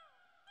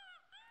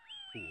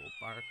 Pool.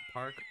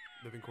 Park,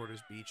 living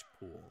quarters, beach,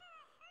 pool.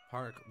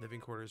 Park, living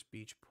quarters,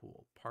 beach,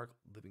 pool. Park,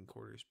 living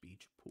quarters,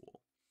 beach,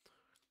 pool.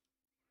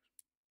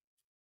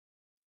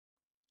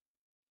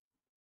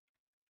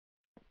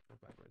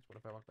 Walk backwards. What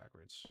if I walk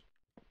backwards?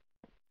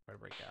 Try to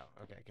break out.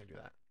 Okay, I can't do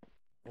that.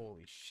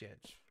 Holy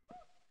shit.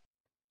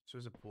 So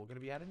is a pool gonna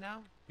be added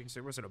now? Because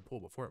there wasn't a pool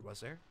before it, was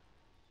there?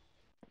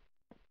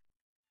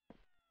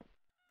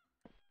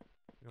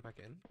 Go back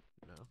in?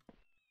 No.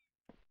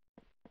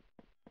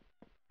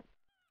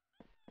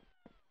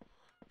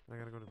 I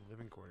gotta go to the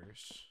living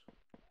quarters.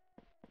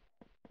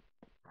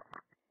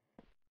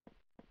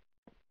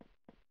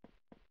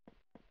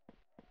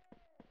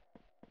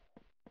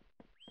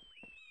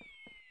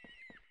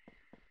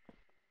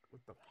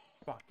 What the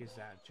fuck is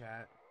that,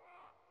 chat?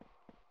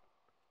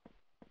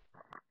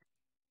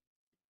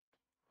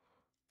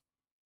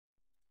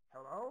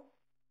 Hello?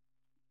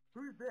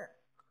 Who's this?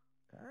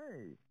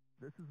 Hey,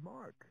 this is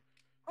Mark.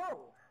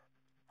 Oh!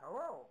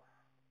 Hello!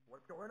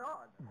 What's going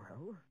on?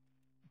 Well,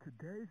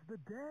 today's the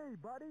day,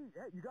 buddy.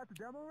 Hey, you got the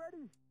demo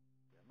ready?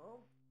 Demo?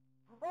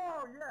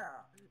 Oh,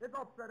 yeah! It's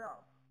all set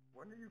up.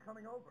 When are you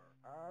coming over?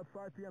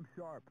 5 p.m.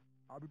 sharp.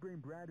 I'll be bringing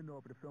Brandon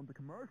over to film the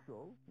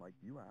commercial, like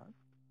you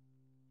asked.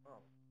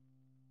 Oh.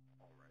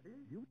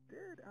 Already? You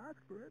did ask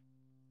for it.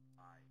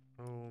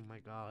 Oh my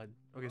god.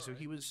 Okay, so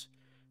he was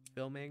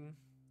filming.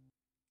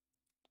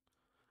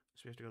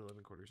 So we have to go to the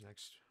living quarters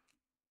next.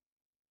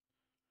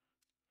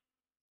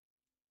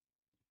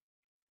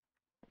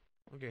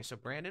 Okay, so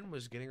Brandon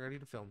was getting ready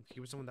to film. He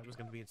was the one that was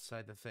going to be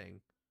inside the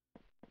thing.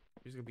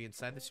 He was going to be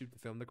inside the suit to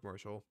film the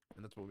commercial,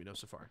 and that's what we know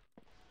so far.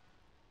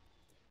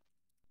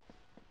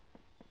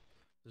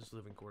 This is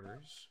living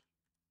quarters.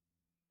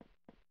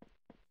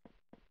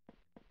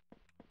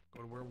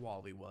 Go to where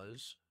Wally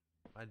was.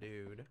 My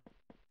dude.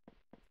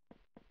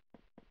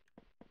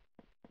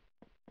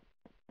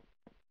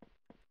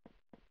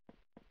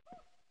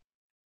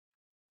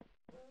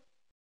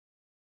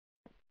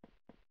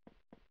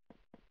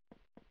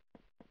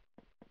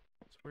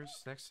 So where's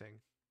this next thing?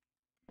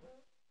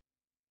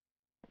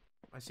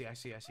 I see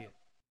it.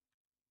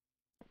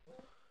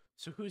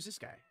 So who's this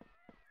guy?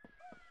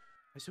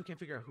 I still can't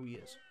figure out who he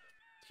is.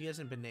 He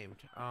hasn't been named.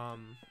 I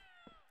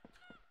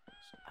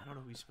don't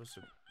know who he's supposed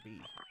to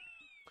be.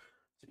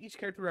 So each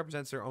character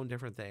represents their own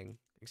different thing,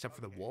 except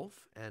for the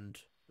wolf and...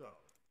 So,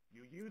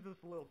 you use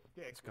this little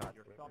stick with Scott,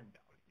 your whatever. thumb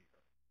down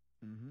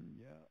here.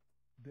 Mm-hmm, yeah.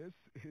 This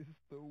is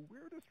the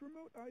weirdest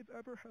remote I've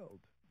ever held.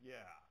 Yeah.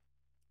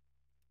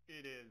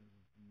 It is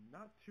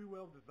not too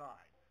well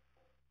designed.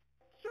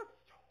 Just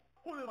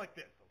hold it like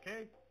this,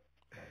 okay?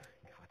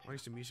 Gotcha. Why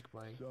is the music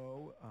playing?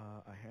 So,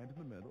 a hand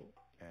in the middle,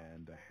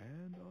 and a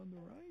hand on the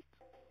right?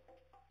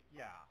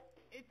 Yeah.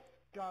 It's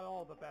got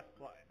all the best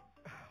buttons.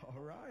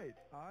 All right,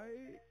 I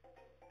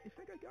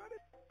think I got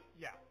it.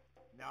 Yeah.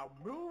 Now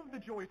move the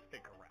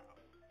joystick around.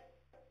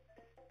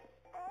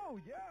 Oh,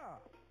 yeah!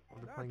 Oh,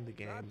 they're playing the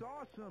game. That's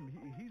awesome.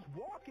 He's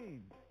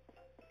walking.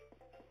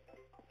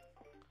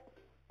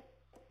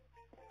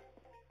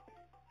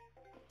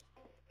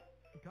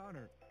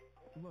 Connor,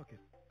 look, it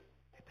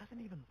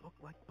doesn't even look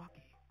like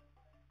Bucky.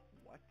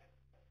 What?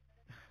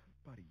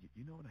 Buddy,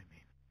 you know what I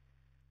mean.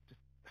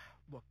 Just,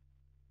 look,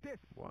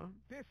 What?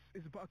 this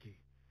is Bucky.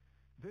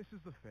 This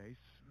is the face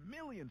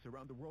millions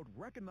around the world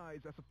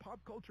recognize as a pop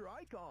culture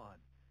icon.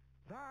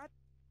 That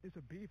is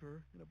a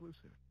beaver in a blue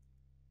suit.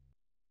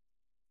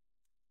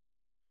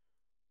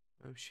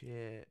 Oh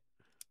shit.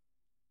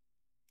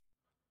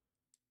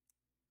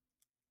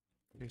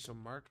 Okay, so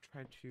Mark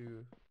tried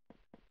to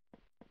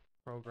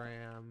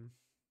program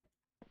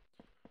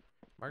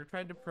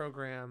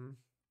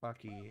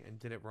Bucky and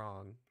did it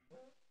wrong.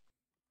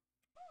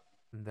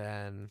 And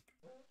then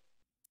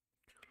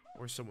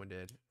or someone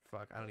did.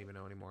 Fuck, I don't even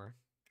know anymore.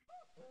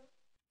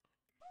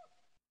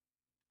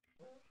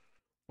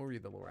 We'll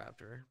read the lore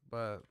after,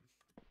 but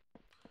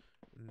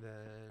and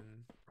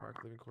then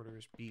park, living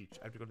quarters, beach.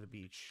 I have to go to the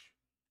beach.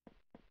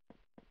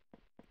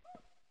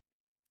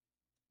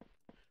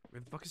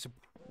 Where the fuck is a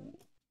pool?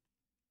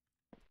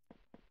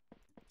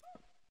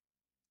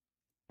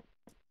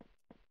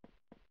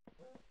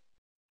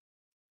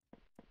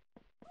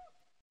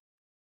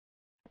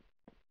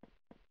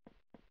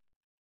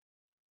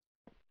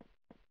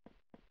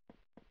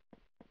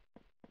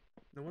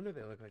 No wonder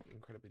they look like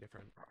incredibly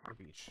different on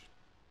the beach.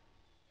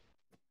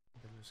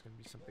 Then there's gonna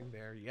be something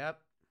there.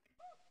 Yep.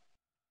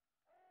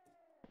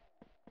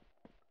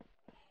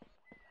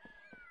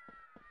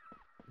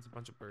 It's a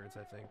bunch of birds,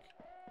 I think.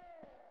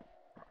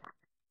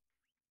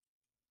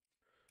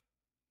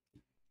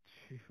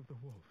 Chief of the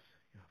Wolves.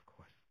 Yeah, of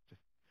course.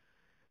 Just,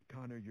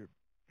 Connor, you're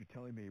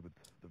telling me with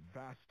the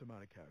vast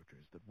amount of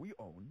characters that we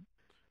own.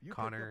 You picked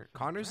up some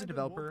Connor's the random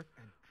wolf developer.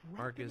 and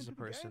Mark him is the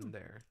into the person game.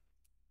 there.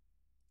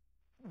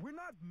 We're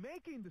not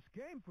making this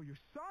game for your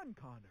son,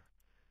 Connor.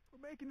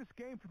 We're making this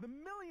game for the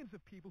millions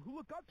of people who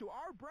look up to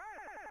our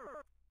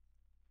brand.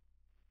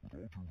 With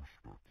all due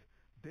respect,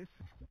 this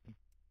is what we...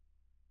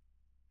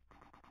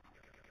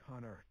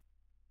 Connor,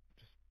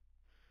 just...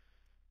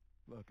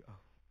 Look,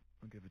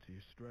 I'll give it to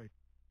you straight.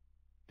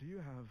 Do you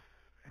have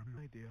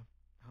any idea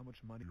how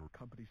much money your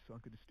company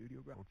sunk into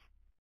studio grounds?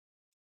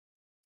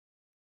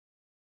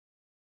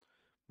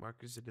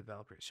 Mark is the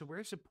developer. So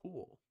where's the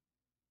pool?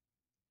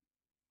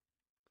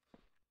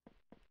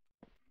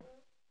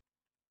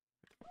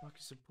 Where the fuck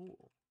is the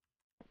pool?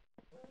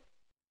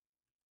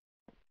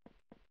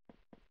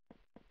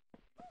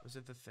 Was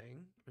it the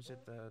thing? Was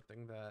it the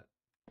thing that...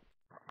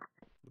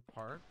 The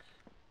park?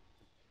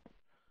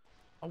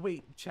 Oh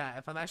wait, chat,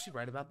 if I'm actually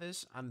right about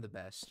this, I'm the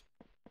best.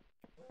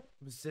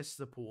 Was this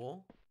the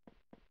pool?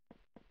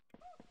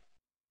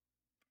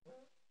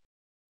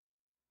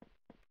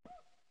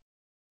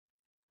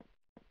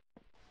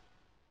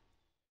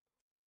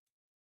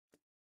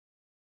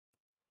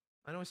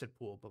 I know I said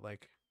pool, but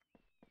like...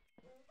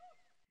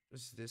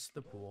 Was this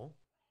the pool?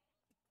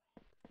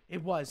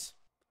 It was!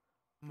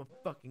 I'm a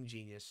fucking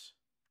genius.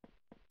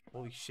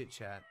 Holy shit,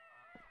 chat.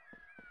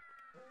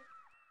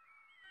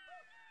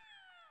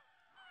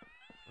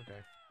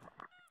 Okay.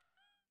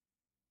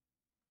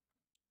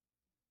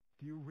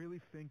 Do you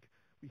really think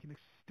we can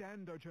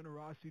extend our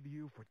generosity to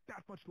you for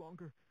that much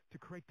longer to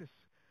create this?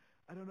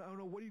 I don't know.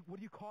 What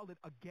do you call it?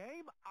 A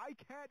game? I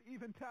can't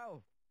even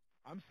tell.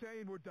 I'm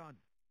saying we're done.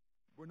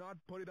 We're not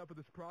putting up with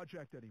this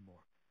project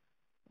anymore.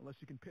 Unless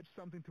you can pitch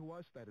something to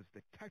us that is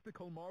the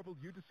technical marvel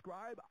you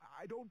describe,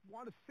 I don't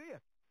want to see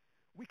it.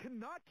 We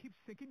cannot keep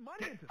sinking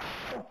money into this.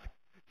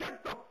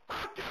 Get the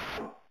fuck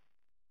out! All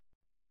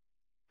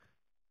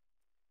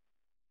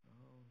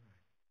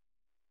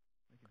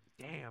right.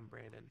 Damn,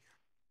 Brandon.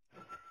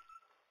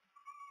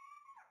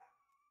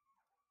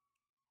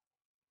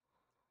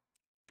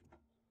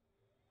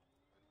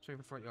 Check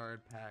the front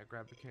yard, Pat.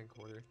 Grab the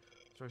camcorder.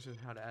 Sources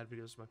how to add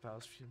videos to my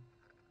files.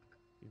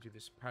 You do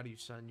this. Proud of you,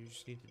 son. You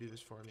just need to do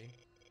this for me.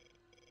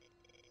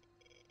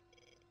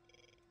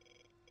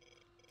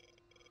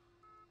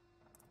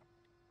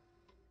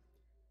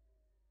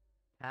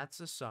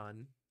 Pat's a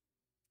son.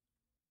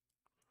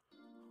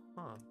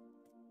 Huh.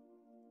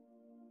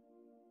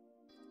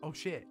 Oh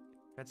shit.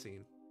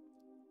 Cutscene.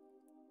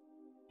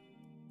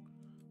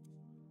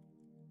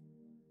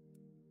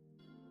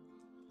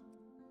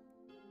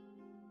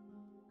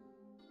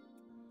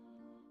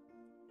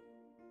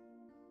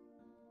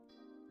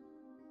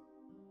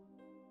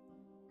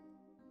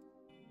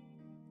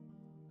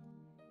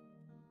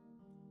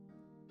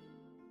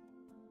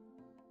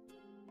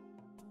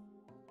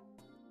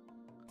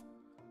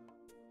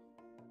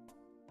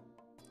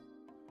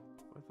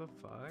 What the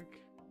fuck?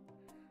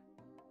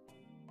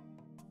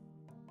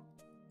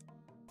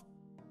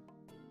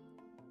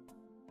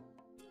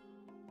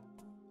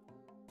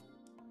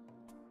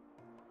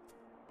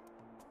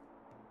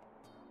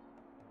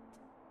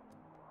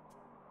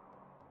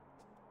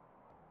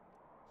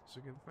 So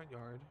get in the front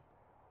yard.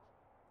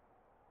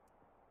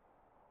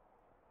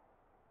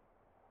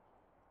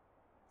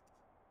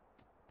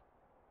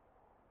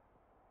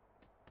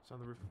 It's on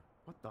the roof.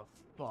 What the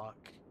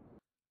fuck?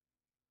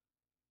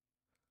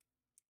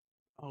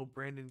 Oh,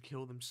 Brandon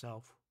killed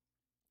himself.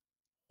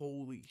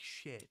 Holy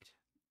shit.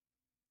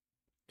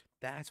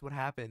 That's what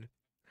happened.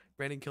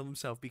 Brandon killed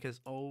himself because,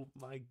 oh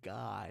my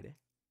god.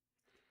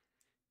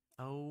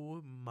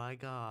 Oh my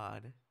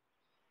god.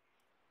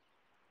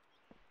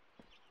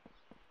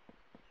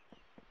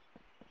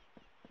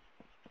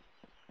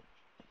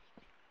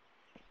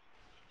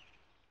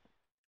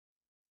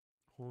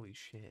 Holy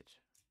shit.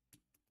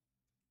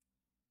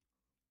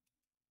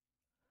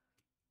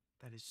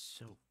 That is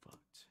so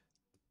fucked.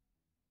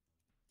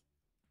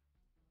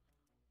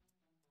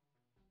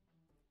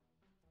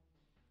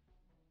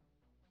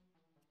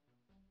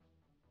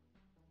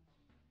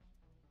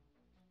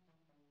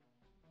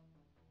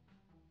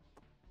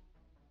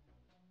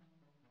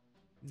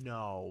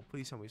 No,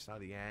 please tell me it's not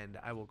the end.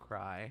 I will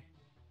cry.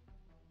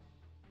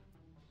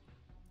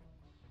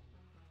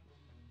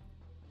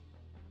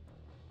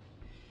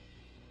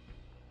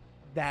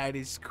 That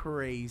is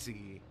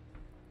crazy.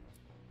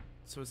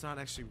 So it's not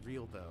actually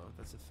real though.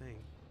 That's the thing.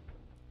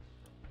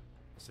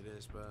 Yes, it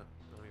is, but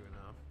I don't even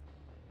know.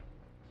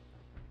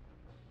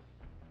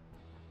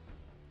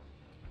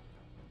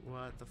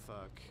 What the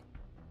fuck?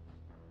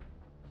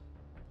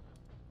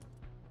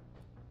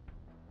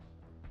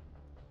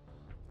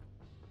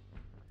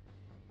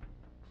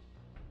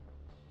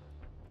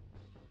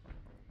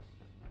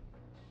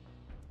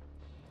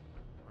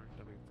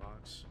 RW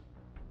Fox.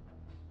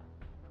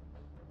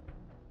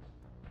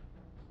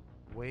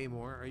 Way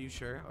more? Are you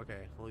sure?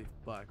 Okay, holy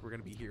fuck, we're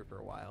gonna be here for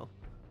a while.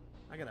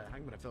 I'm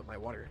gonna fill up my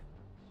water.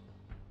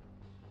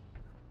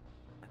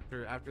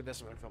 After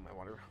this, I'm gonna fill my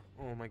water.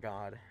 Oh my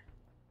god,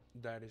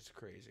 that is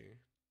crazy.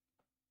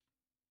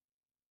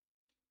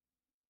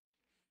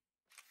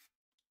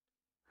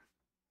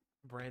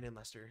 Brandon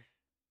Lester.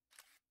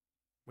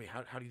 Wait,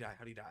 how did he die?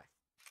 How did he die?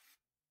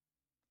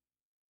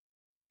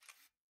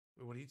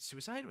 Wait, what did he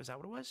suicide? Was that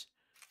what it was?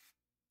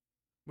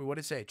 Wait, what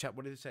did it say? Chat,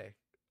 what did it say?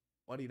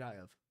 What did he die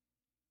of?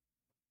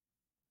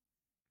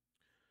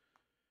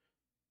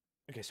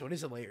 Okay, so it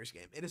is a layers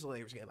game. It is a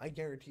layers game. I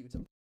guarantee you it's a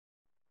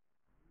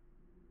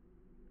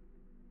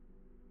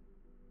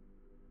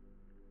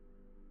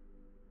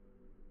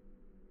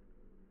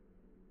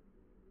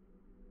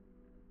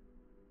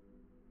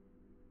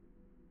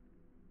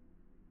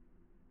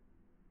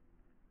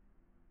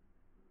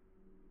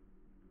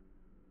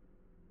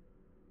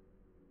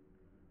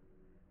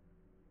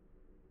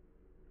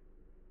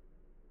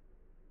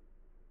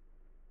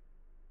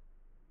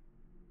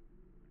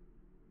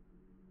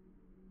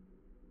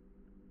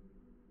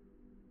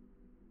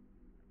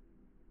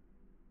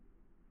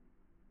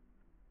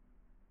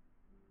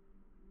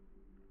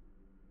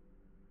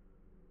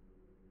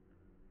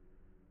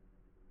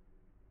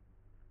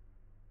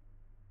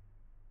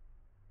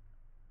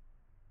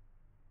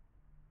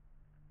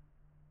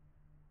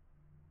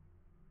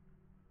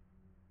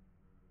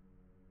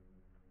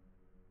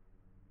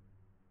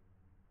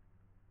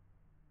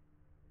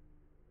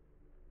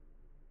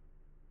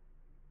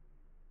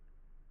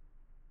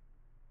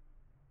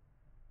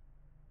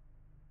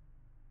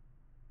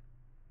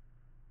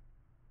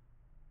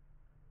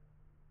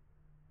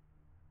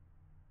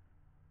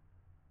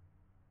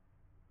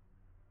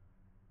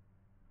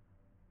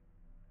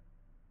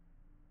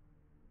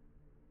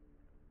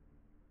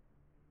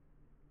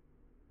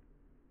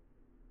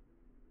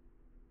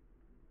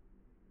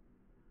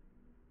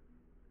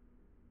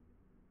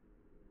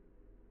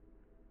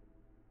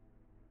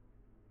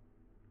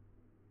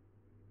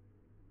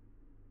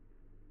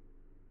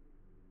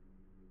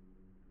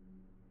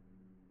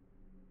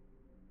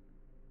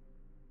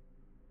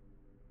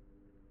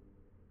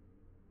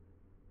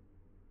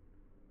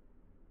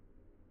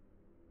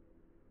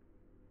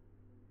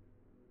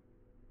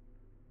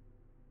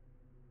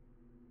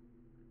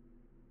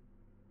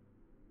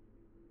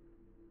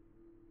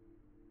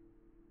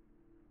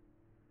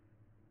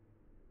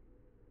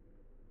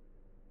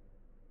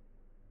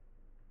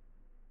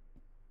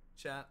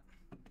chat.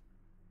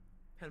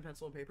 Pen,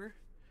 pencil, and paper.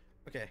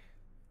 Okay.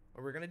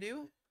 What we're gonna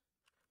do?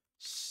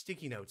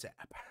 Sticky notes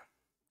app.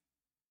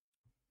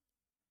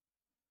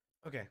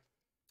 Okay.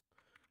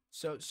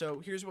 So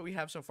here's what we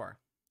have so far.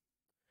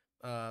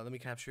 Let me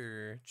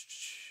capture.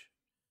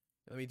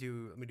 Let me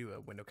do a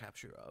window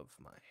capture of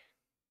my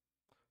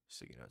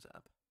sticky notes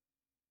app.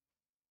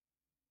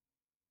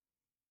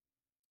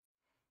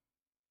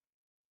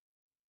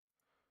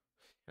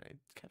 Can I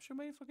capture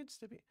my fucking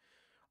sticky?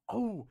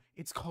 Oh,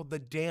 it's called the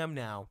Dam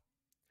now.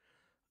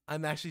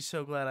 I'm actually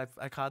so glad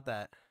I caught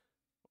that.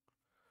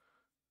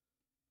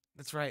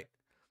 That's right.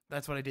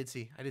 That's what I did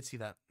see. I did see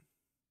that.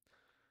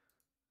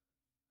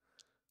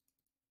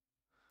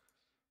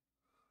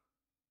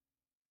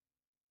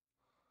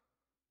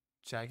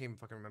 Chat, I can't even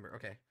fucking remember.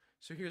 Okay,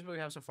 so here's what we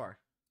have so far.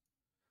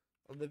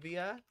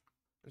 Olivia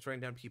is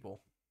writing down people.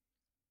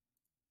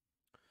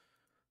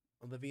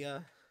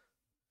 Olivia.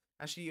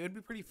 Actually, it would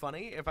be pretty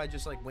funny if I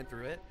just like went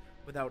through it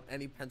without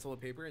any pencil or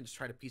paper and just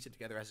try to piece it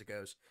together as it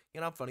goes.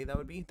 You know how funny that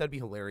would be? That'd be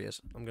hilarious.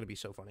 I'm gonna be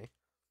so funny.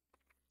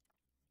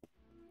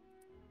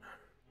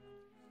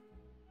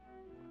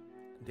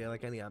 Day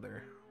like any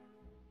other.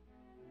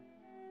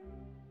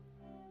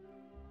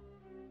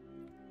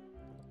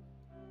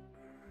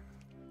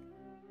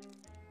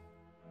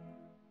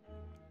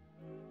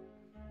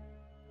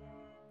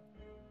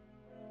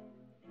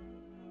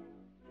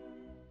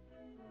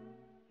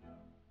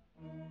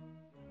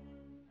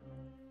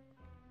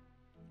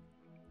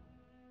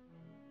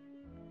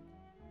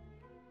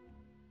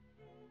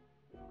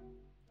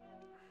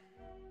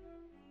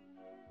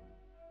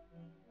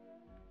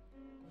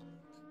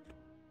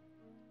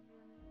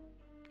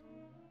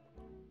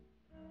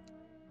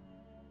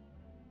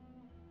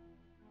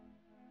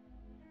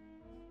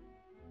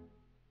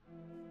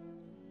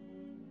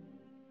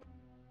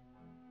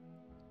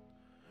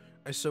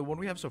 So what do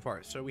we have so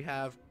far? So we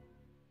have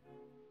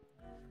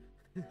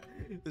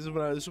this is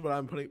what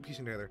I'm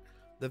piecing together.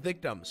 The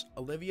victims: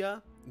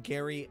 Olivia,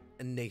 Gary,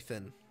 and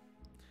Nathan.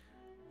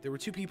 There were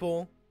two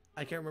people.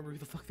 I can't remember who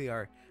the fuck they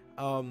are.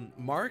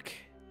 Mark.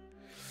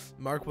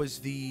 Mark was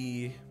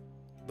the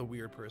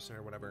weird person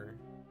or whatever.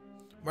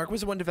 Mark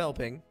was the one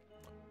developing.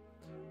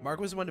 Mark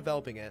was the one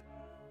developing it.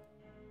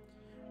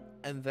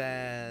 And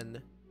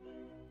then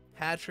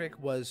Patrick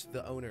was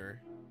the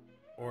owner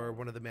or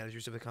one of the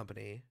managers of the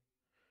company.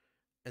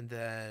 And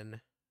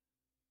then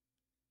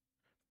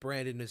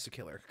Brandon is the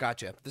killer.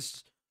 Gotcha.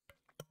 This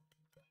I'm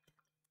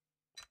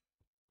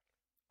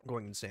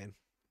going insane.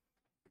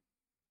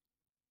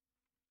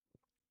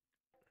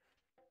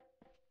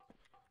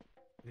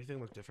 Anything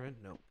look different?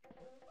 No.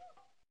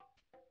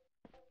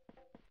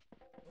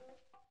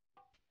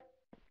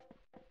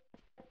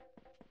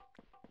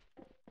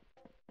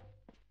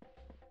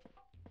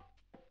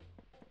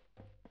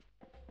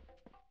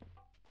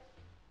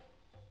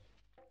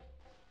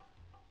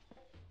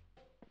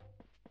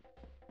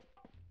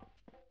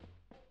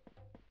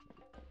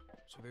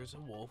 So there's a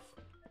wolf.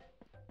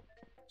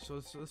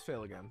 So let's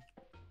fail again.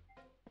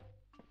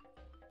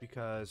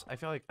 because I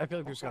feel like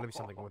there's got to be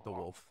something with the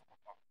wolf.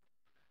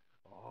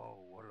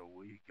 Oh, what do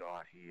we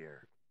got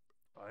here?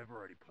 I've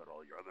already put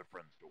all your other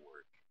friends to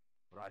work,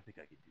 but I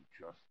think I can do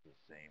just the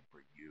same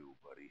for you,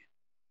 buddy.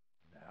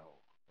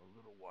 Now, a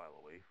little while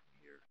away from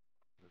here,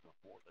 there's a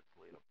fort that's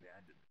laid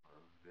abandoned for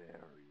a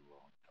very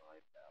long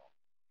time now.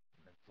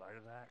 And inside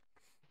of that,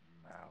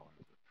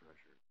 mounds of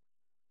treasure.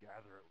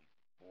 Gather at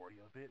least 40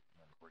 of it, and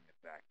then bring it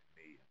back to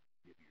me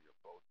and give you your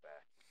boat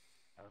back.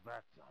 How's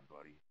that sound,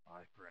 buddy?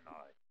 Eye for an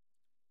eye.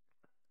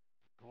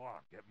 Go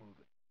on, get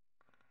moving.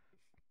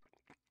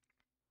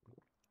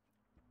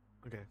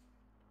 Okay.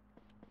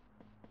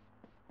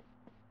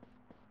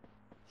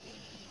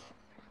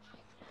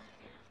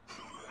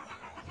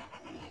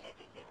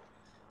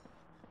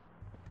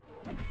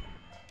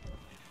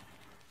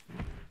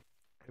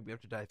 We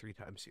have to die 3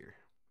 times here.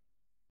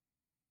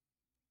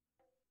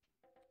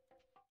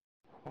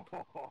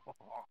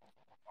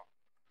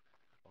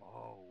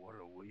 Oh, what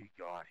do we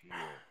got here?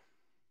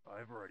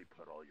 I've already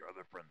put all your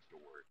other friends to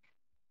work,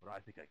 but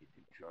I think I can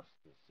do just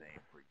the same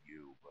for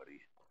you,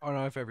 buddy. I don't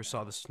know if I ever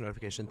saw this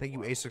notification. Thank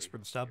you, A6, for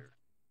the sub.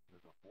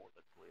 There's a fort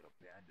that's laid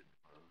abandoned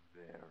for a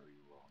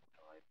very long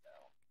time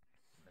now.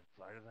 And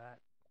inside of that,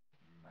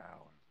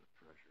 mounds of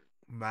treasure.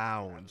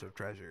 Mounds of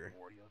treasure.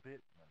 40 of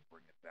it, and then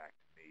bring it back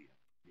to me and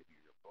give you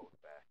your boat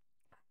back.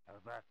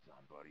 How's that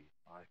sound, buddy?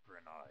 Eye for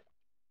an eye.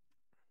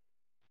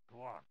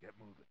 Go on, get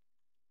moving.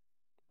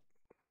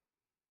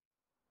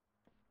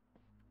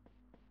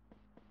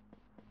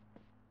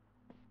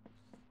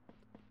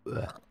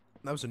 Ugh.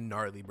 That was a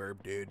gnarly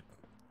burp, dude.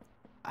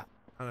 I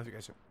don't know if you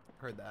guys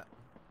heard that.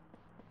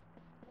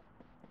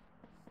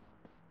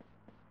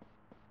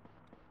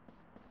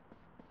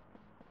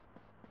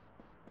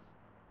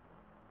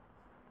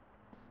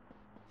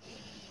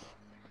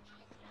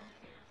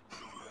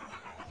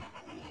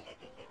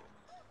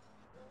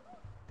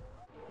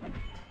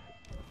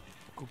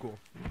 Cool.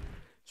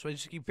 So I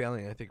just keep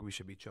failing. I think we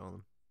should be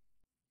chilling.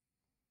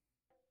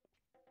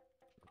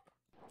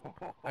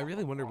 I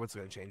really wonder what's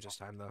going to change this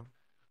time, though.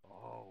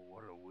 Oh,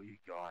 what do we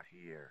got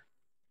here?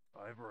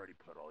 I've already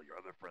put all your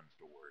other friends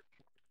to work,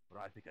 but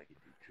I think I can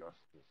do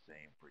just the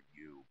same for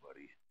you,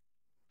 buddy.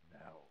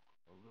 Now,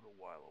 a little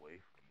while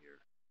away from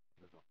here,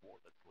 there's a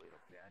fort that's laid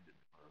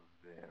abandoned for a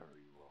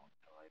very long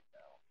time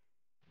now.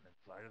 And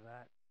inside of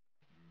that,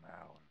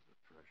 mounds of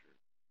treasure.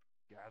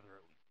 Gather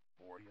at least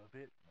 40 of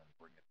it, and then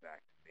bring it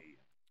back to me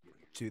and give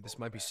you your Dude, this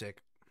boat might be back.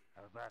 sick.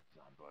 How's that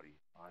sound, buddy?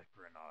 Eye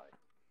for an eye.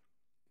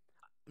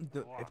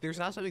 If there's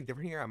not something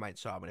different here, I might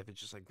stop. And if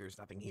it's just like there's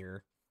nothing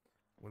here,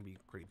 I'm going to be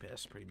pretty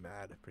pissed, pretty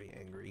mad, pretty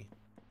angry.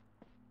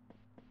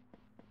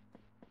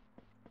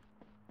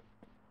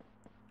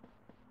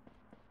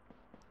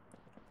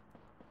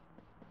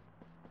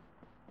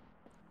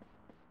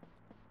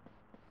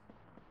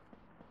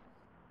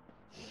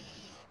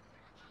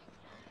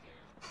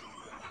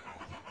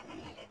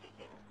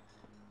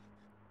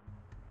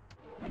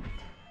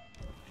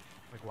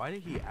 Like, why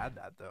did he add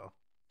that, though?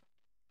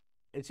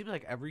 It seems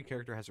like every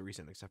character has a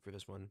reason except for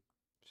this one.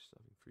 Just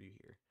something for you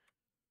here.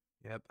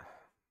 Yep.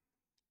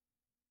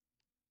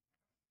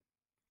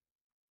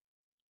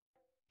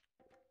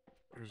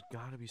 There's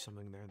gotta be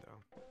something there,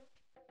 though.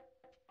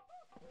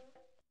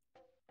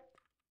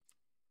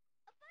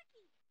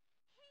 Bucky!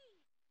 Hey!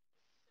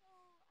 So,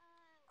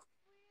 we're being held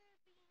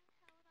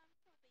on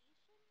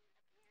probation,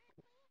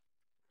 apparently?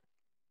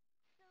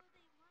 So they want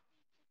me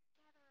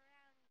to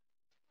gather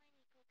around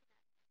 20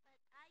 coconuts,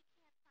 but I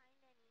can't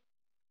find any.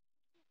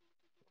 You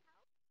think you could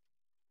help?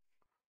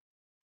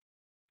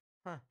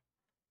 Huh.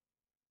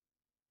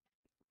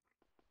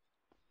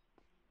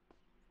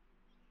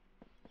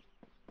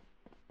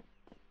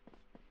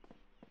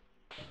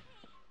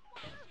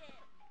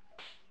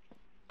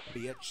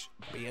 Bitch,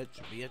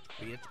 bitch, bitch,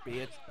 bitch,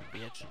 bitch,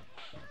 bitch.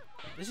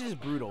 This is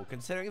brutal,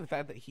 considering the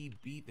fact that he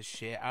beat the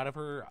shit out of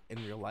her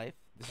in real life.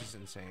 This is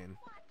insane.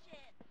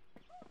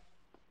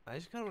 I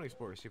just kind of want to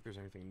explore, see if there's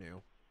anything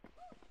new.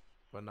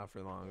 But not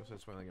for long, so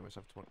that's why I give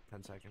myself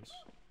 10 seconds.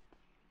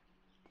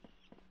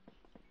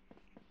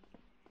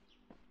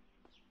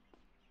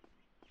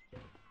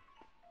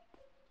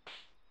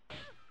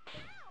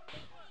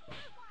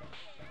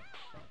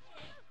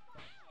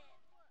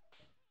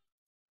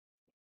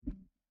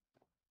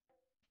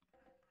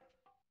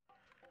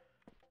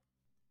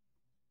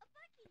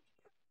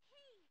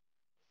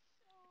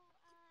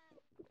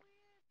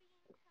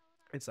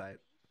 Inside.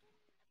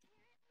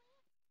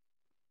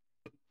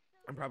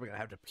 I'm probably gonna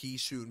have to pee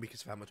soon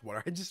because of how much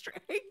water I just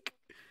drank.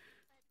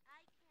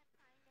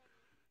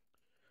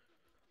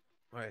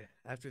 Alright,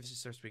 after this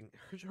starts speaking,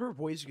 her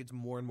voice gets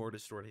more and more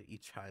distorted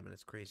each time, and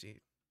it's crazy.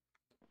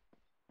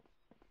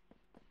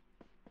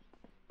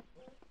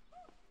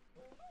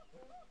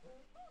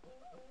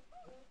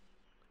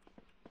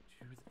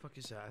 Dude, what the fuck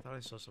is that? I thought I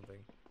saw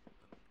something.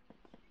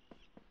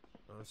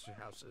 Oh, that's your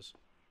houses.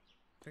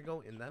 Can I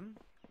go in them?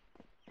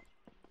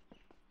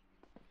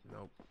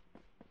 Nope.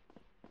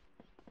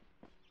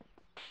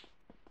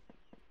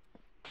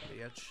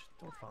 Bitch,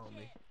 don't follow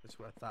me. That's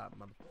what I thought,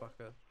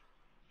 motherfucker.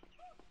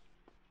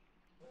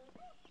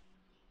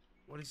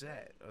 What is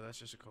that? Oh, that's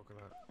just a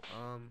coconut.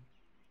 Huh.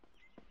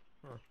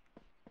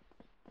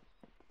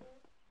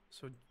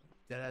 So,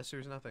 deadass,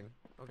 there's nothing.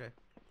 Okay.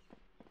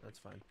 That's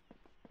fine.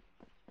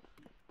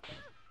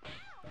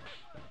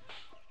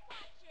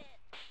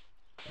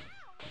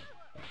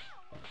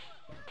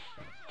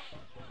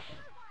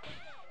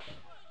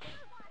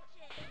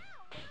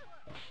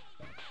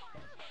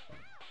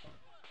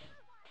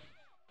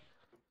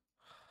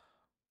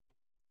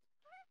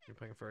 You're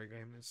playing a furry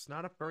game? It's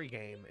not a furry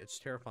game. It's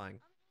terrifying.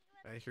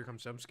 Here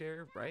comes jump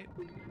scare, right?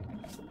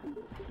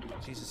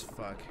 Jesus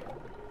fuck.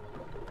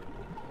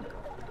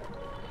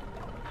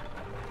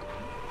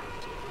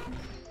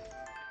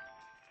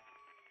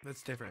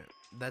 That's different.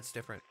 That's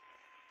different.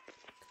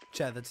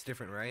 Chad, that's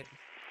different, right?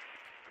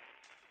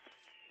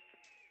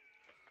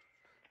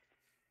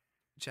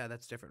 Chad,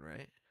 that's different,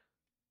 right?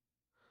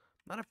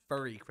 Not a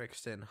furry,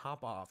 Crixton.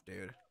 Hop off,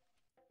 dude.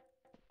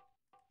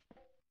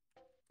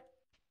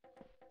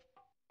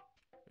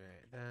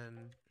 Alright,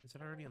 then... Is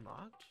it already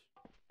unlocked?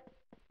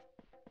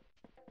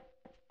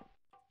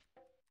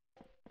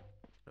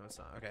 No, it's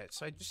not. Okay,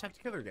 so I just have to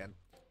kill her again.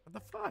 What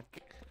the fuck?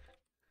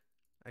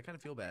 I kind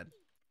of feel bad.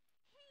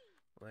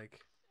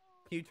 Like,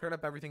 can you turn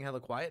up everything hella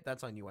quiet?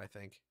 That's on you, I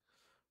think.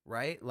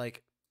 Right?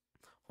 Like,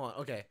 hold on.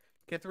 Okay,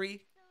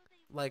 Kithri,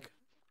 like,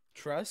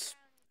 trust,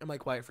 am I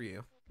quiet for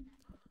you?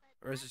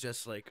 Or is it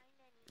just, like,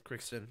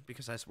 Crixton?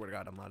 Because I swear to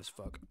God, I'm loud as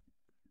fuck.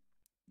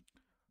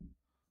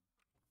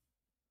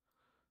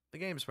 The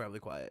game's probably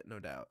quiet, no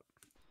doubt.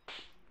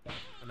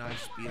 And now I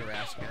just beat her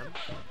ass again.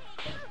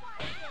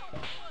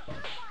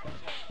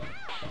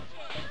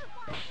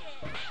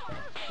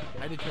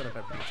 I did turn up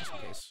everything just in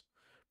case.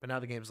 But now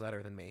the game's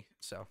louder than me,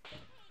 so.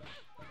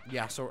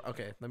 Yeah, so,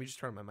 okay, let me just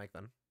turn my mic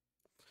then.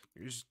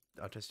 You're just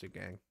autistic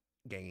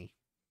gangy.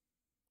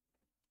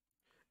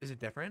 Is it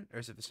different, or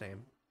is it the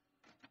same?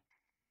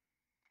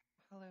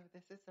 Hello,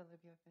 this is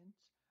Olivia Finch.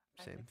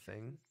 Same I'd like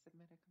thing. To please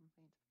submit a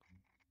complaint.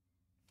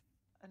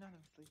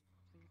 Anonymously,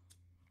 please.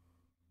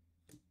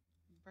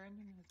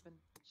 Brandon has been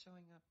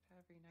showing up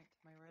every night to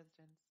my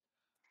residence.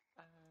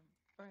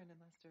 Brandon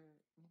Lester,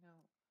 you know,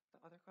 the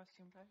other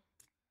costume guy?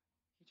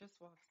 He just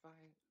walks by,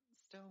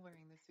 still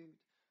wearing the suit,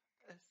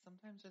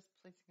 sometimes just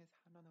placing his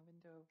hand on the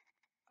window.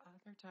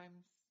 Other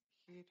times,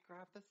 he'd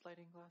grab the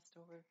sliding glass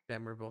door.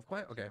 Damn, we're both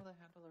quiet? Okay. The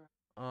handle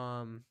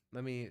around.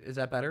 Let me, is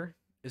that better?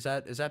 Is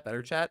that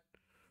better, chat?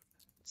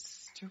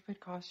 Stupid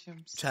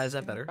costumes. Chad, is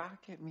that better?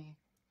 Back at me.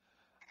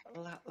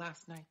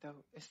 Last night,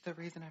 though, is the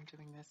reason I'm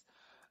doing this.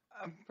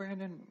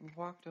 Brandon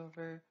walked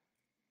over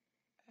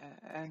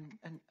and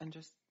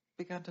just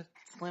began to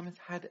slam his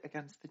head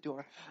against the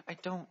door. I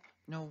don't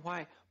know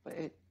why, but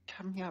it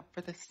kept me up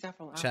for the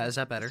several hours. Chad, is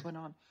that better? This went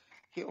on.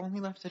 He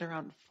only left it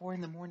around 4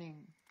 in the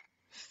morning,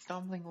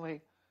 stumbling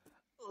away,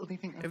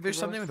 leaving. If there's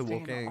something with the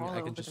Wolfgang,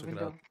 I can just look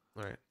it up.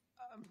 All right.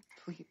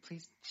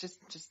 Please,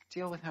 just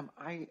deal with him.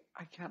 I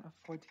can't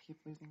afford to keep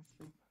losing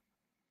sleep.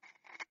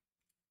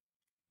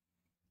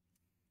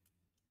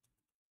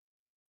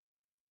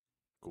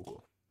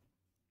 Cool.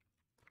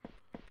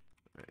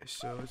 Alright,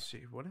 so let's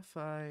see. What if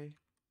I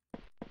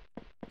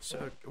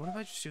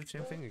just do the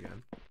same thing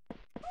again?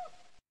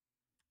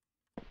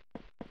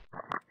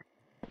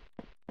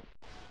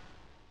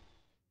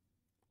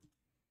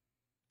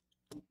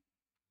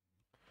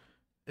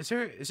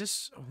 Is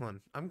this, hold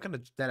on. I'm gonna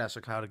deadass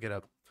like how to get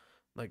up,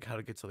 like how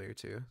to get to layer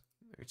 2.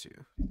 Layer 2.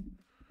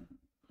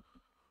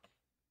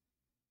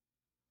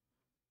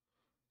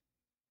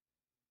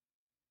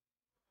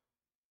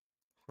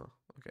 Huh,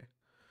 okay.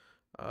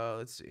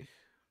 Let's see.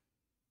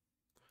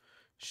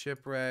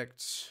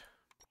 Shipwrecked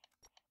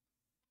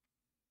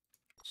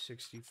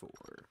 64.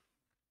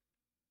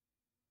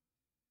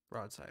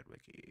 Broadside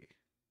wiki.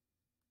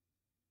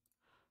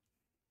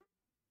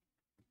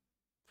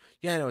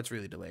 Yeah, I know it's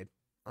really delayed.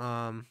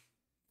 I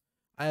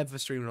have a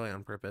stream delay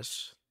on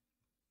purpose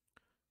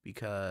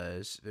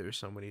because there's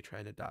somebody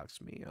trying to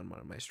dox me on one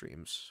of my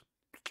streams.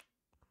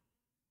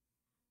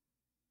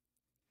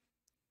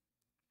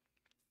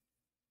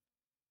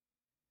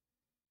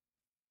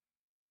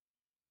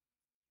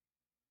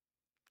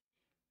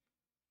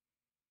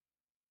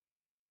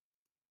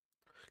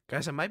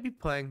 Guys, I might be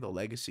playing the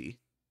Legacy.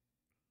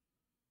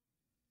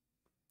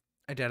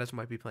 I doubt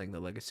might be playing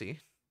the Legacy.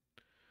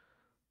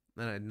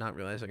 And I'm not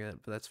realizing it,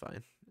 but that's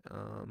fine.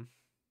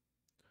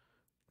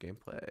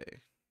 Gameplay.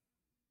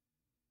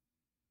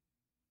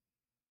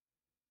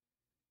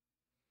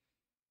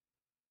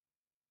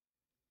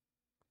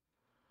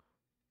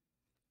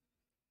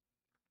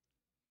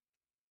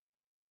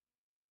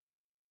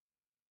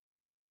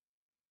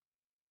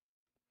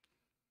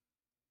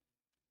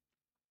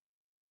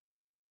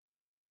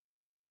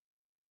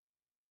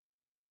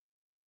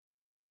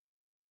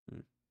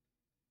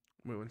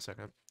 Wait 1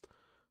 second.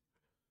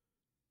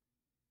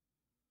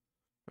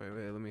 Wait,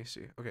 let me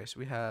see. Okay, so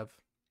we have...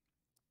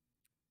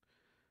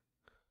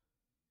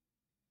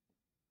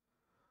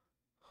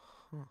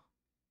 Huh.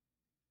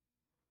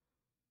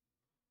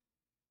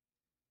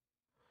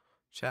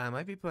 Chat, I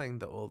might be playing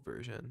the old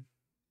version.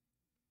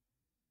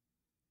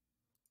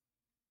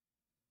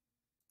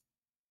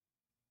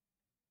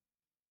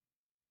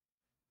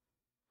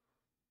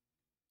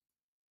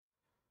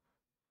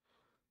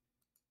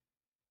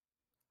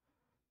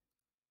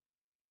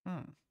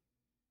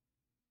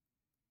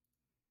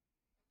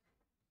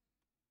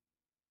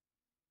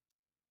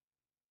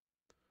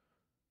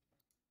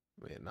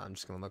 Wait, no, I'm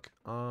just gonna look.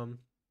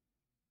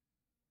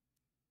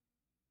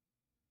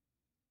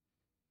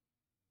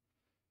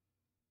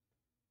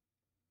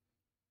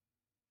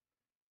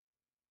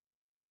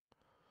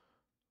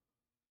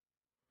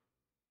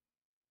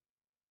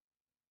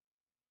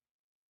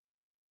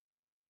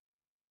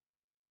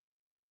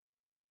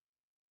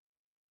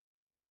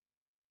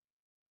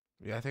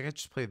 Yeah, I think I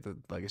just played the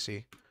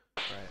Legacy.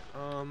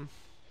 Right.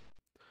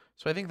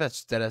 So I think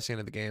that's dead at the end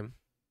of the game.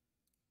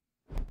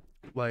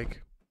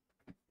 Like,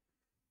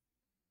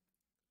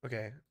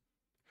 okay.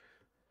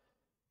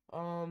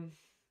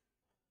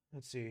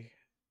 Let's see.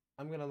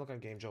 I'm gonna look on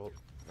GameJolt,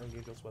 on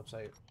GameJolt's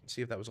website,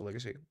 see if that was a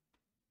Legacy.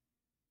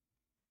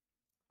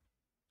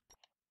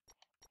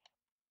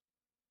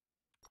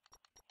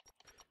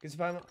 Because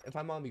if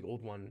I'm on the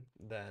old one,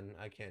 then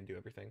I can't do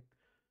everything.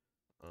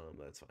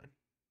 That's fine.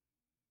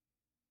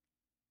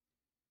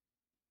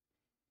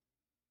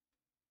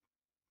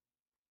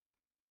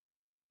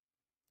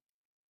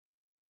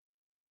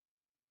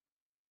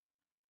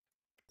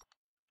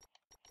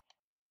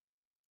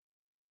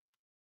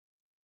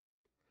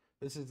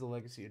 This is the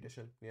Legacy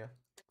Edition, yeah.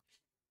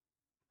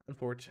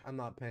 Unfortunately, I'm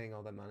not paying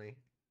all that money.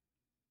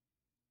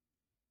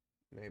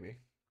 Maybe.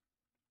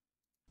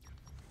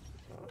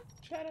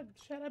 Shut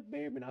up,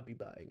 may or may not be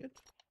buying it.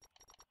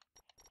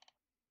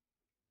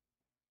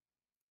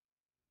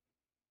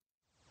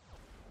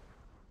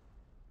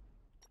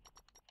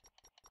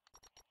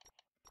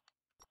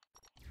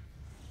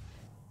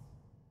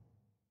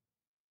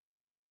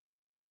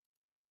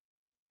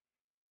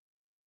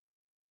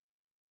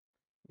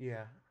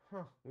 Yeah.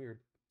 Huh. Weird.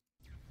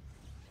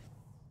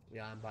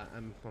 Yeah,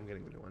 I'm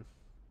getting the new one.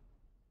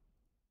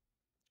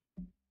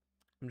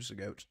 I'm just a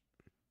goat.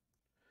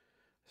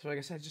 So I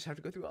guess I just have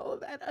to go through all of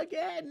that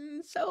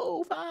again.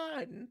 So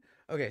fun.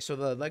 Okay, so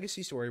the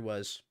Legacy story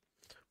was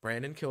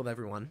Brandon killed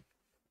everyone.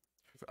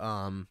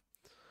 Because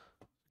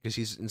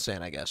he's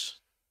insane, I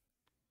guess.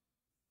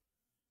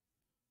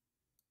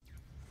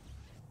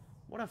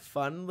 What a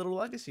fun little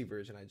Legacy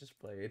version I just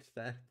played.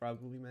 That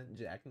probably meant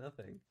jack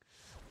nothing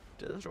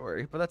to the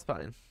story, but that's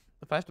fine.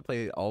 If I have to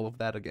play all of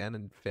that again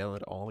and fail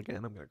it all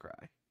again, I'm gonna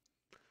cry.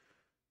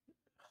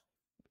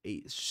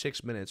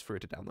 6 minutes for it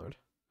to download.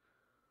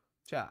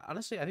 Yeah,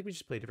 honestly, I think we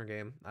just play a different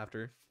game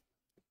after.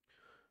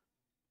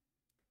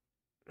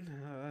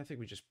 I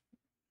think we just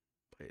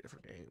play a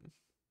different game.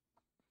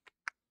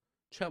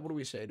 Chat, what do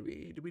we say? Do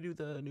we do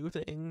the new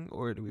thing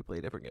or do we play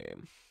a different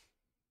game?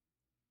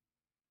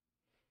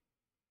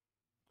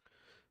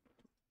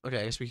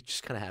 Okay, I guess we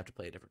just kind of have to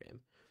play a different game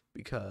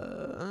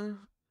because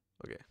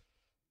okay,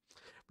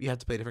 we have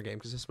to play a different game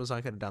because this was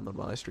not going to download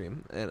while I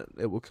stream, and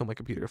it will kill my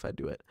computer if I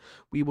do it.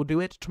 We will do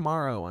it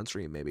tomorrow on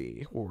stream,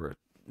 maybe, or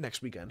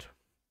next weekend.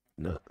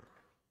 No.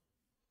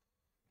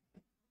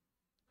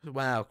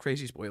 Wow,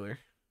 crazy spoiler.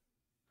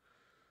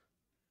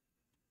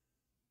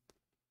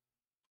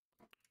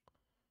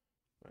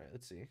 All right,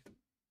 let's see.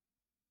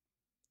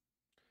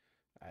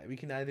 All right, we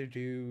can either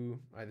do.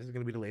 All right, this is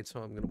gonna be delayed,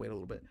 so I'm gonna wait a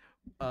little bit.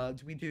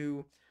 Do we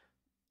do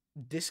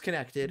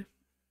disconnected?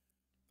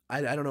 I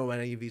don't know what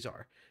any of these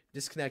are.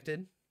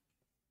 Disconnected.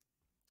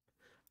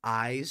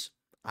 Eyes.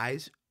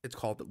 It's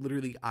called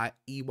literally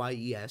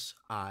EYES.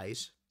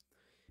 Eyes.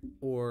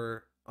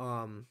 Or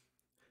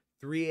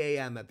 3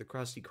 a.m. at the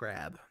Krusty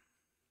Krab.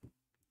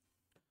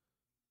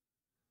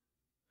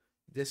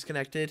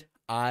 Disconnected.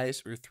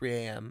 Eyes or 3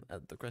 a.m.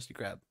 at the Krusty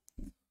Krab.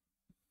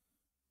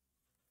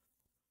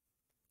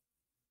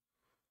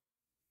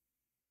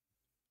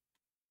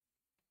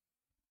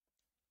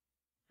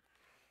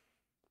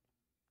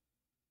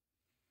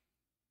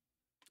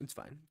 It's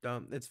fine.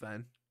 It's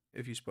fine.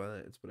 If you spoil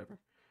it, it's whatever.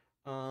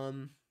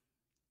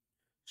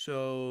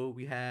 So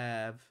we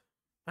have.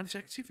 Honestly,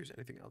 I can see if there's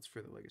anything else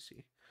for the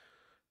Legacy.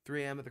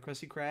 3 a.m. at the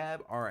Krusty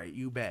Krab. All right,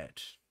 you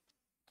bet.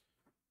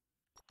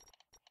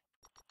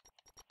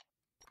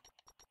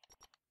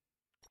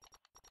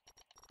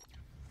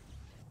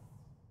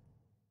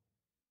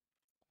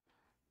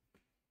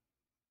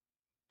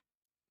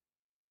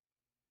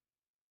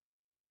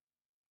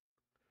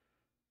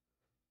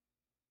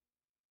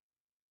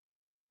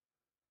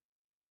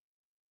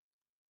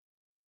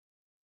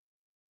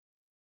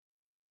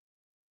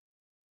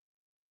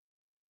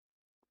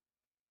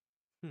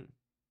 Hmm.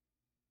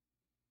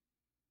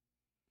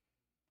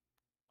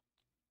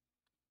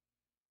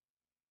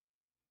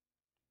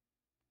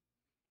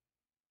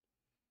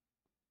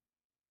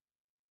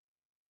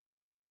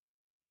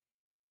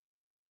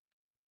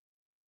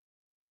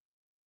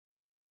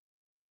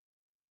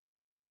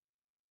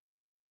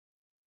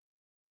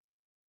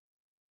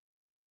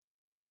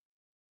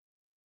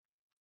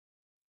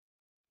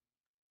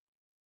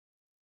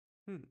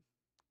 Hmm.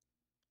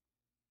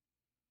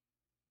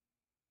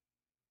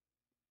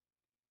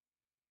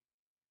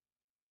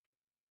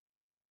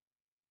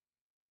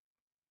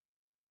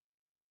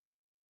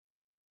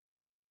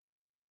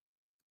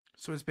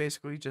 So it's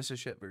basically just a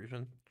shit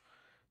version.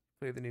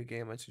 Play the new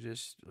game. I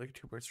suggest like a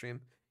 2-part stream.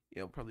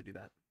 Yeah, we'll probably do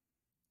that.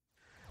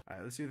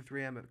 Alright, let's do the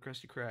 3M at the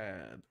Krusty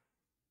Krab.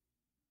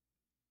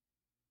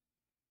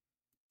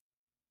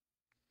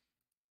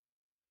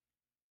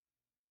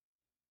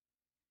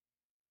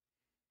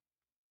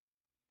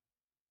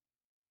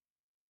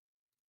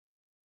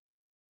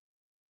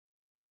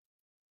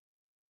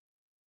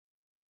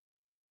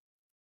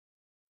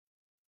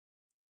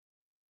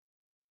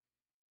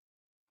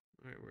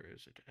 Alright, where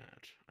is it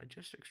at? I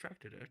just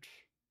extracted it.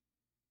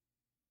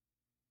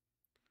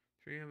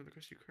 3M at the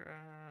Krusty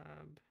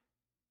Krab.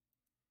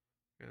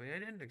 Really, I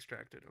didn't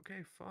extract it.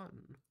 Okay,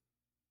 fun.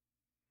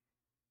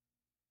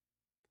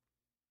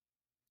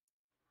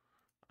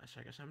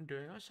 I guess I'm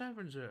doing a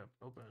 7-zip.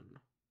 Open.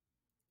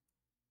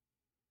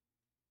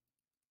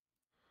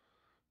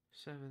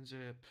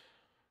 7-zip.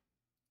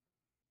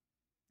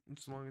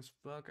 It's long as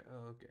fuck.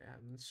 Okay,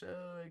 I'm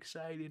so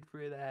excited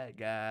for that,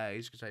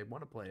 guys, because I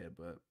want to play it,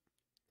 but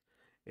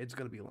it's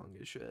gonna be long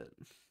as shit.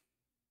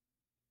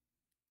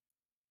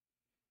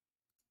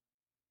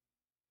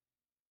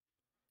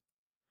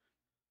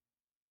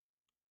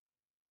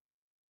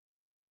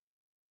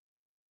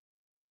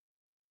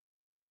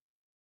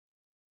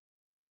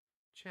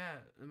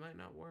 Chat, it might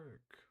not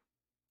work.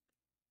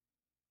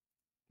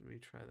 Let me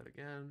try that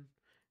again.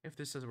 If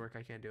this doesn't work,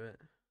 I can't do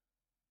it.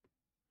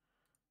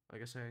 I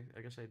guess I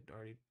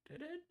already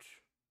did it.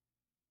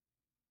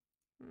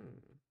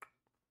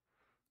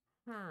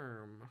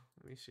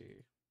 Let me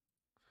see.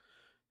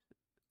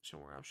 Show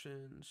more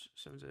options.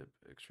 7-zip,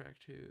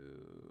 extract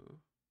to.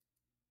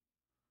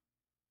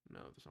 No,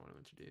 that's not what I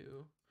meant to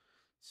do.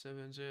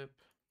 7-zip.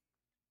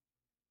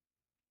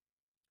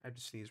 I have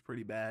to sneeze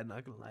pretty bad,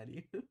 not gonna lie to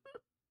you.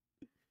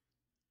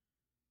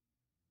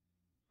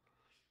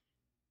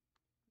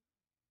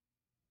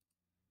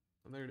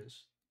 Oh, there it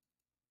is.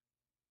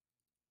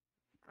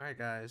 Alright,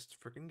 guys,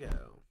 let's freaking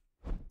go.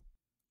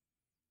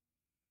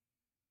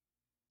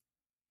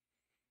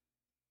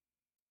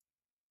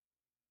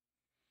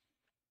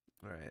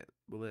 Alright,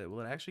 will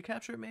it actually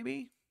capture it,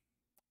 maybe?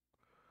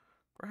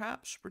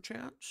 Perhaps,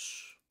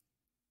 perchance?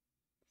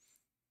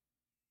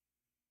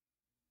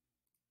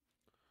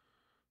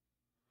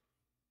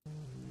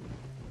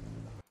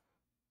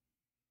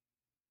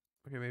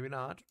 Okay, maybe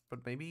not,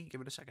 but maybe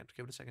give it a second.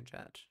 Give it a second,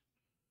 chat.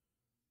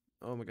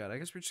 Oh my god, I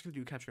guess we're just gonna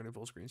do capture in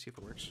full screen, see if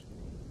it works.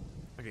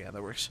 Okay, yeah,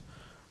 that works.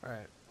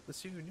 Alright, let's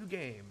do a new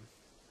game.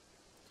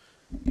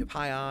 Get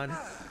high on.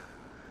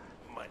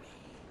 Money.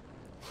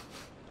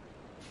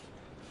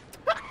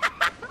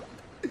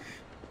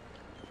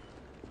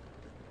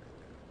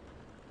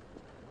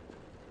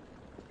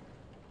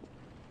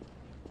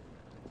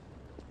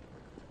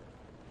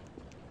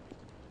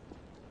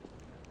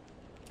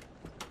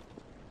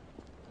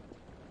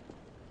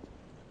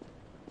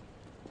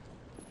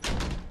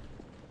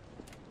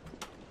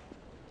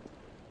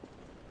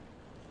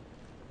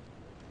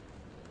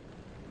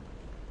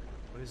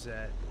 What is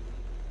that?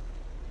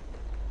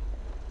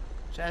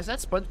 Chat, is that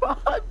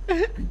SpongeBob?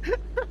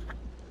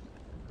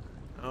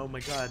 Oh my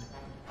god.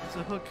 It's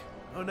a hook.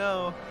 Oh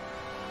no.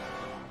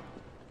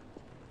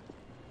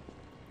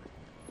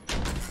 Where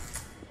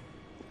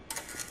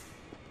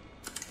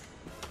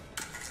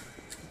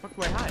the fuck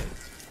do I hide?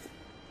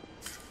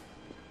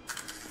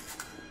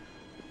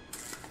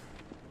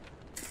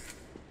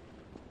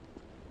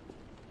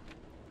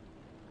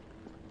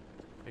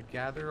 I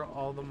gather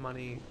all the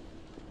money.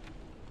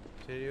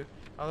 To you.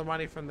 All the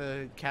money from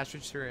the cash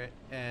register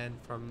and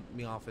from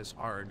the office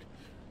hard.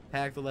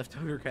 Pack the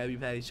leftover Krabby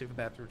Patties, check the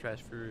bathroom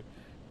trash for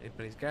 8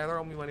 pennies. Gather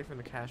all my money from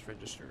the cash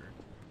register.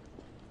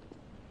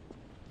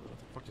 What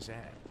the fuck is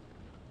that?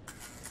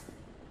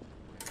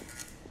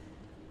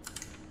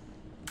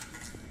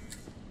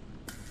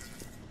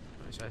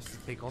 So I have to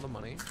take all the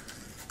money.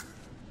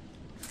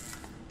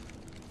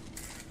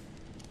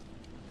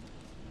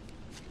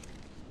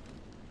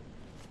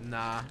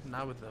 Nah,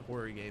 not with the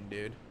horror game,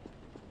 dude.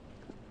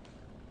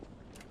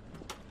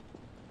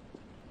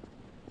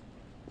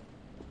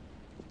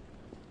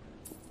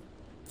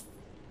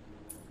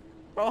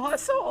 Bro,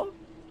 hustle!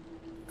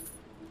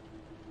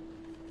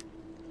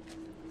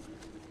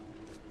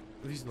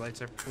 These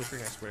lights are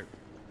flickering, I swear.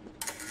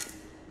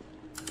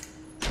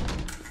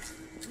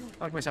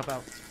 I knock myself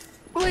out.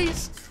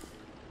 Please!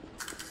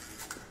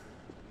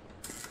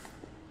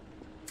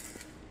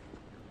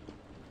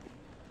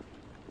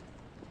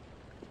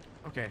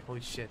 Okay,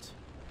 holy shit.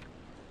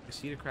 I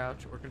see to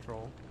crouch or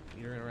control.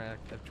 Either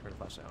interact, turn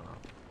flash down off.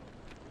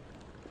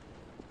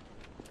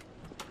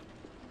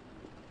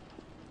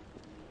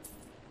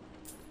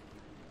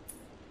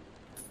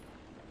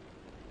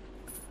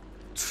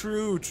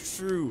 True.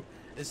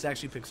 It's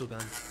actually pixel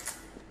gun.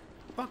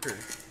 Fucker.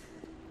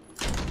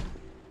 So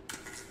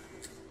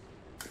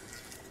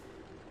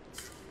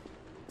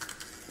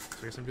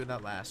I guess I'm doing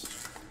that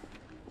last.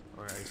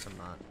 Or at least I'm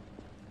not.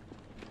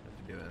 I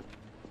have to do it.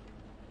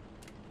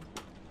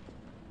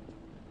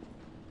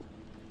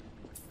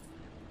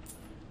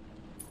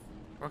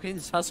 Okay,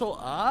 let's hustle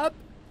up.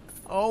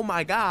 Oh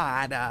my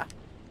god.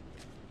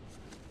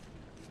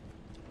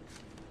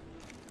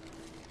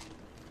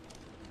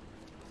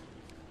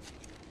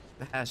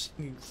 The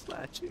hashing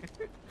slashing.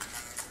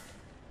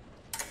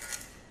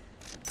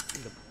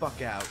 Get the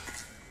fuck out.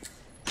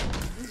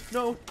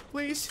 No,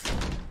 please.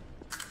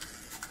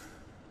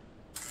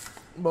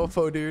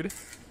 Mofo, dude.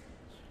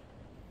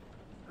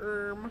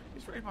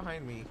 He's right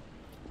behind me.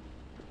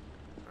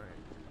 Alright.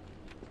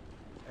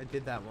 I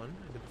did that one.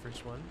 I did the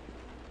first one.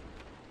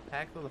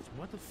 Hack the left.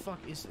 What the fuck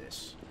is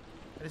this?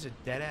 That is a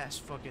dead ass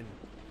fucking.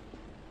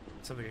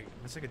 Something.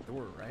 That's like a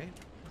door, right?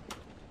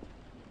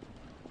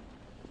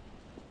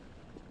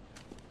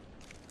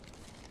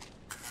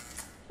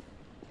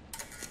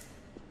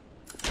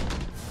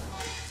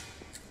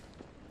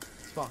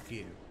 Fuck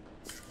you.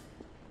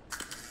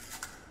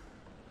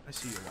 I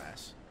see your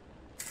ass.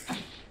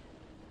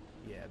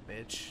 Yeah,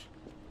 bitch.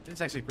 It's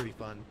actually pretty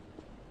fun.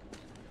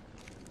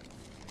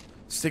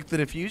 Stick to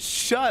the fuse?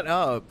 Shut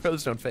up!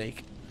 Pros don't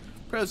fake.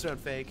 Pros don't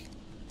fake.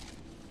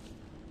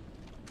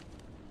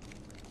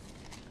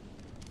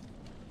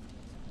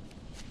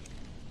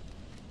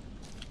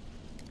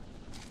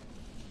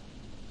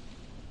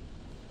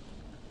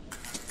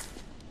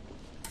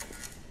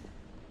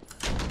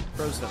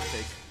 Pros don't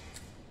fake.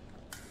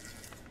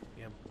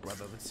 Yeah,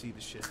 brother, let's see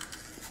the shit.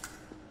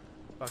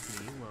 Fuck me,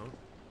 you won't.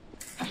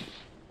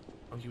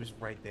 Oh, he was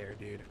right there,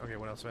 dude. Okay,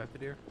 what else do I have to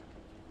do?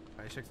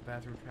 I check the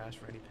bathroom trash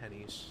for any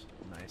pennies.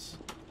 Nice.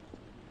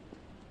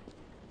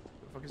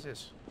 What the fuck is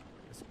this?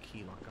 There's a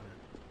key lock on it.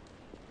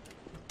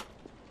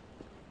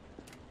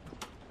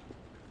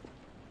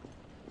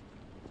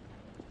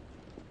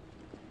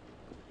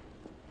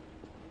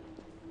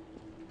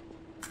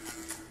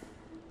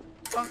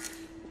 Fuck.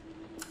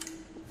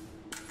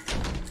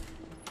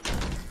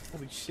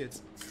 Holy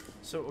shit.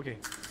 So, okay.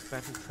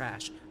 Bathroom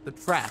trash. The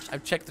trash.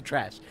 I've checked the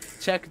trash.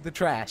 Check the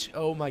trash.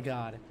 Oh my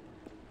god.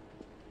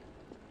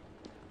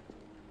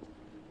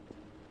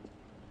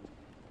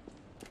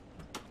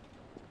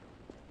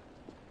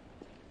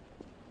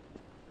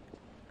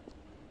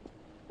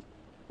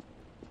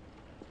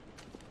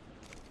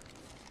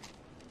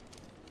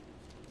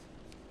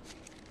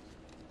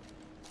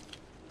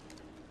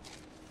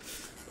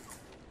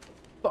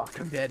 Fuck,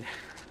 I'm dead.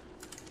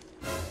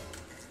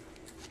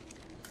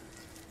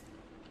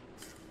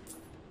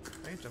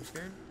 I get jump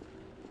scared.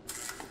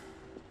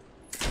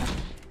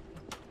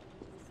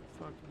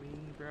 Fuck me,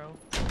 bro.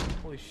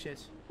 Holy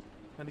shit.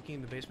 Found a key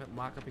in the basement.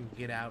 Lock up and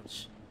get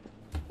out.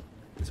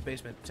 It's a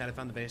basement. Chad, I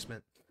found the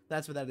basement.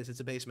 That's what that is.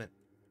 It's a basement.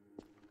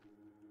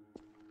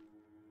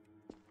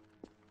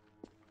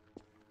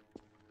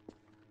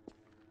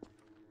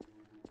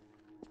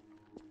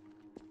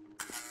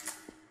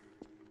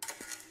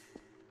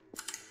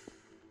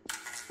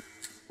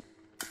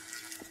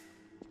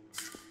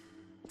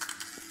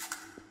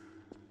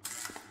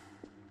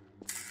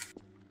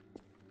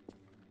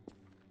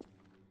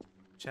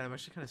 Chad, I'm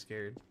actually kind of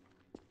scared.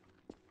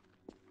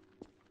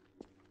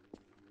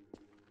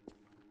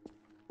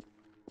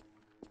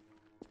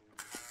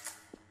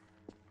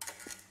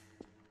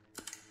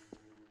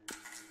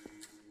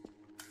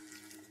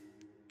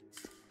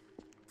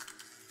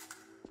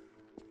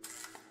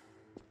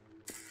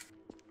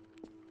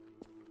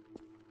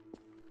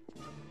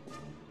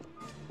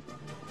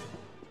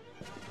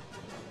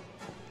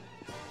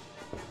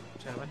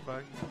 Chad, am I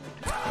fucked?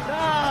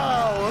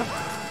 No!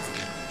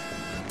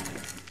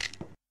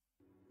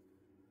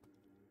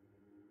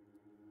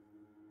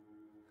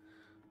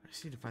 I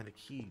just need to find a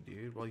key,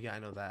 dude. Well, yeah, I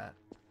know that.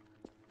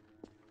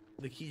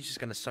 The key's just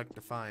gonna suck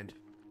to find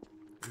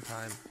in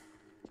time.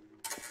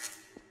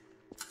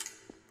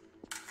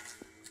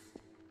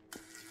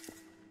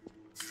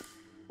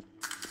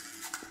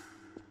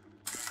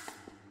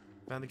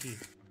 Found the key.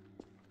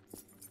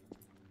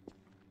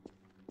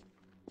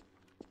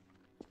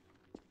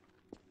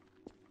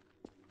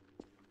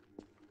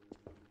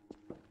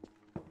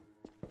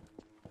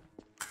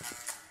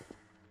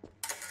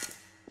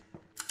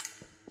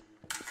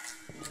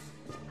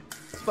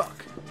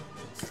 Fuck.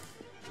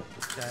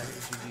 Chad,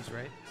 GG's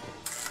right.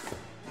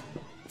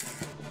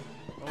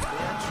 Oh,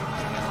 bitch.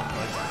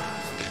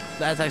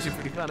 That's actually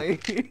pretty funny.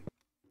 Okay,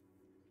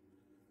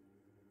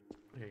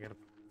 I gotta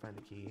find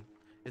the key.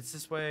 It's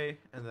this way,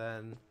 and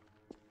then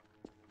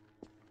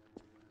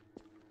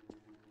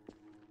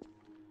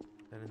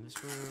in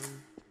this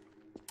room.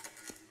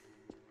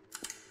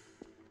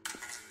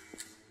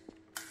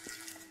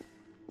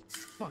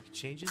 Fuck, it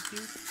changes,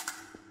 dude?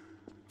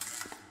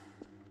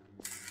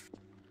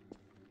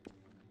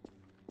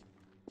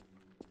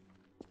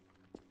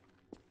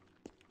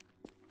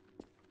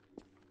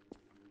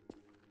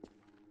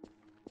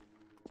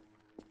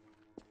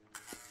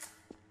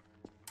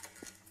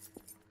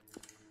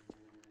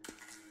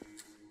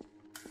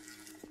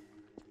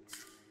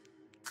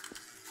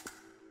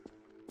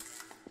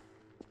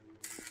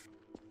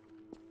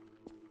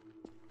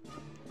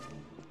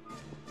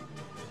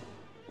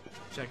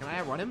 Check, can I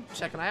outrun him?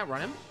 Check, can I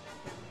outrun him?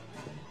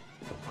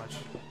 Watch.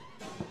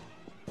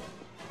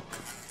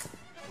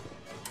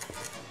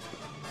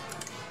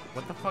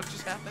 What the fuck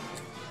just happened?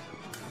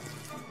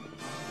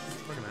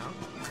 Look him out.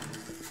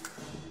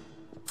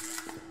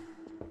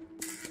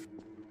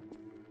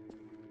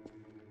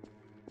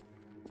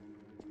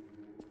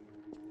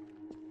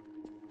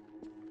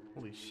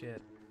 Holy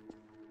shit.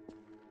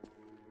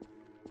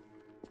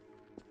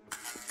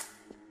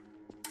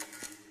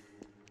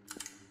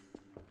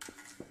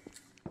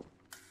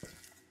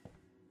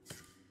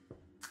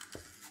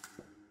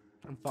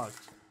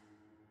 fucked.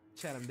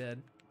 Chat, I'm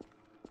dead.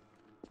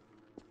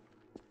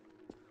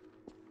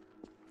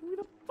 Get me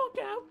the fuck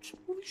out!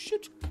 Holy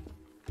shit!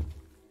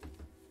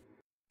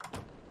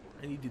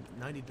 I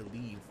need to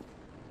leave.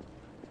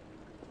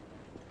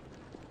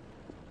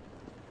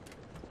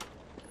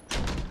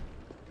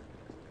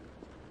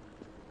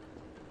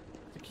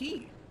 The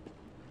key.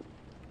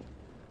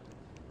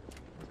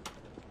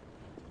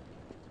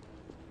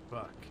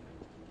 Fuck.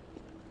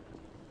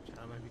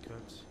 Chat might be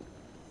cooked.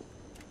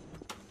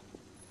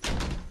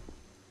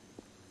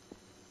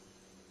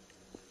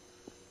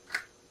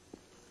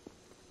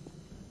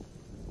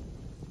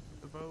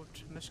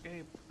 Boat and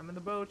escape. I'm in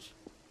the boat.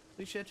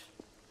 Holy shit.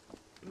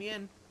 Get me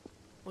in.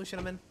 Holy shit,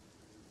 I'm in.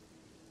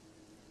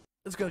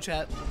 Let's go,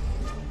 chat.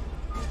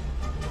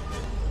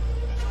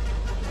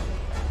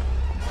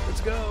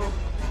 Let's go.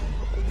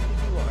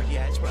 You are.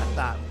 Yeah, that's what I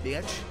thought,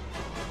 bitch.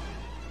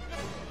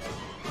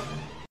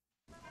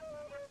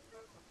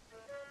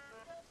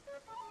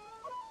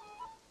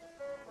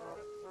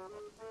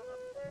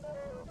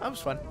 That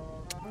was fun.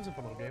 That was a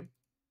fun little game.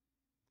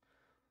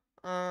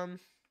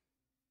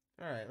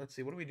 Alright, let's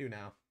see. What do we do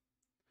now?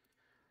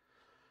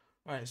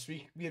 Alright, so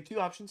we have two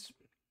options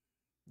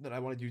that I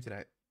want to do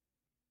tonight.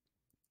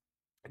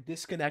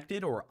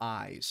 Disconnected or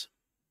eyes?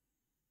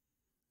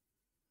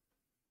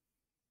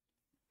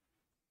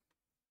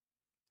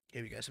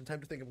 Give you guys some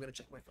time to think. I'm going to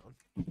check my phone.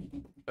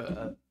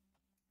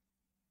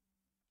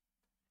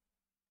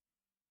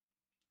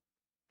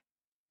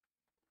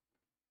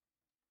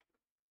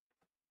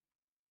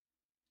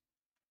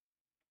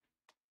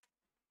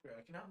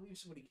 I cannot believe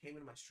somebody came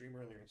into my stream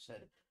earlier and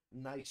said,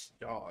 nice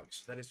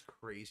dogs. That is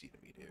crazy to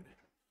me, dude.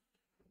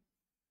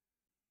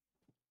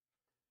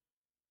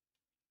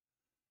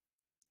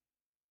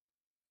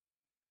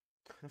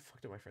 What the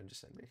fuck did my friend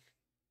just send me?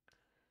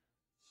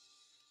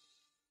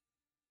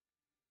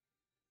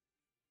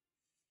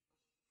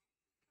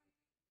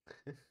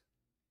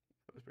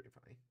 That was pretty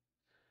funny.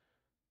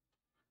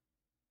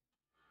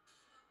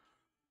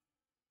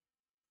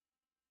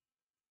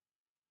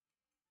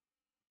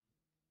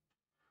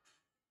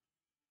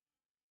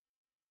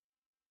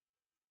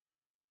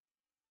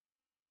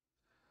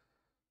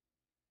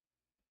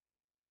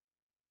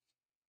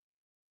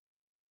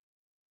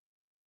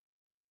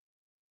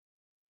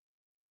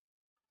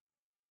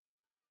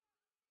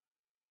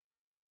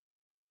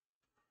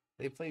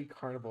 They played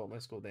Carnival at my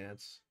school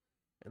dance,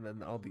 and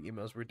then all the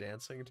emos were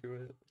dancing to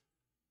it.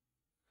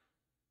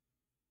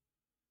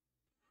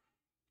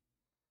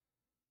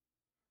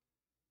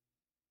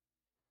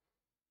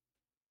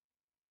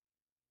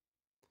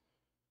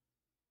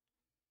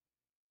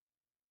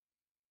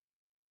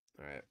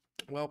 Alright.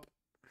 Well,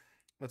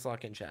 let's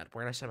lock in chat.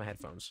 Where did I set my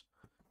headphones?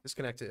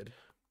 Disconnected.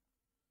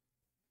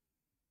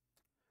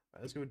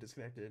 Alright, let's go with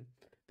disconnected.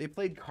 They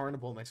played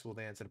Carnival at my school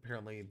dance, and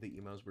apparently the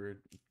emos were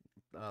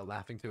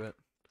laughing to it.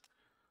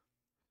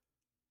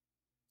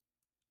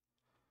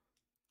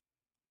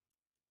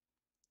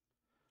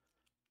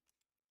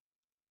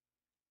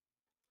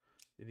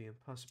 The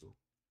impossible.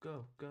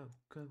 Go, go,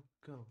 go,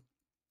 go.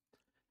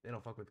 They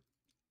don't fuck with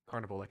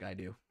Carnival like I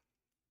do.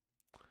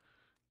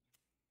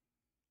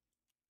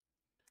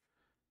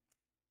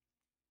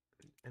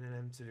 And an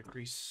M to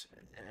decrease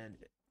and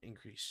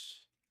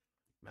increase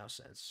mouse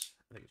sense.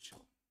 I think it's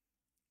chill.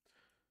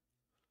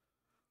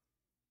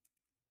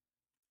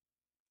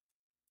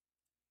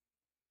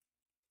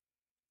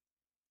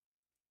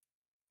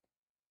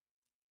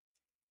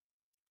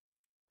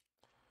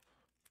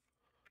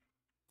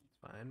 It's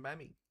fine by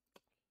me.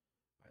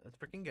 Alright, let's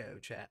freaking go,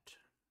 chat.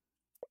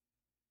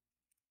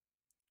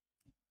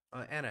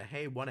 Anna,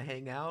 hey, wanna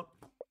hang out?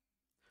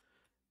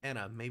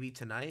 Anna, maybe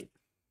tonight?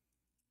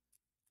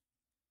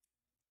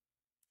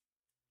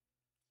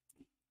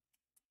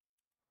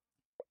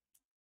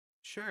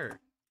 Sure,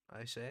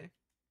 I say.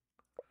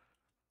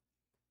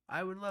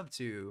 I would love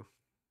to.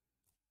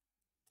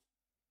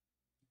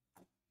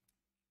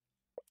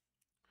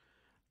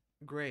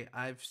 Great,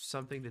 I've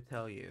something to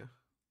tell you.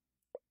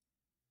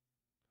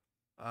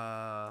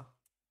 A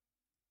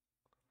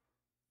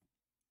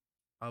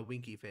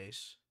winky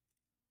face.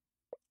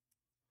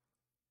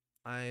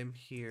 I'm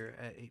here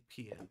at 8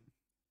 p.m.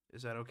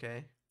 Is that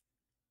okay?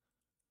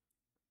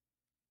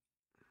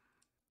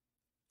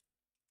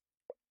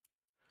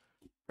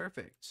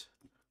 Perfect.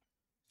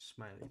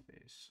 Smiley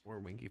face or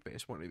winky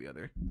face, one or the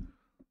other.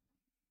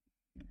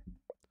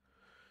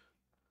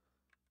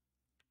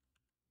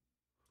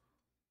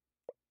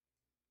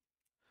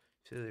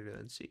 See you later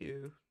then. See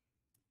you.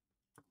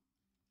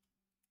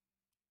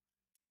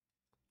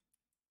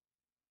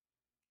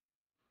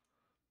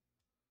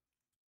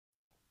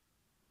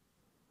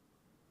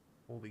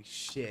 Holy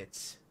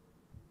shit.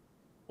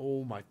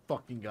 Oh my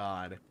fucking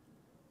god.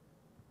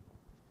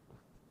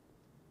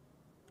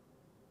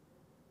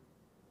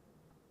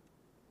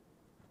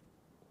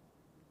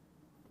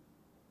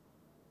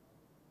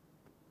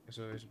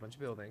 So there's a bunch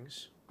of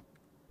buildings.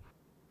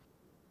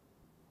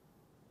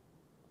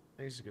 I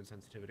think this is good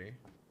sensitivity.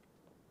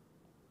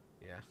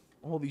 Yeah.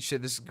 Holy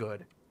shit, this is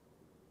good.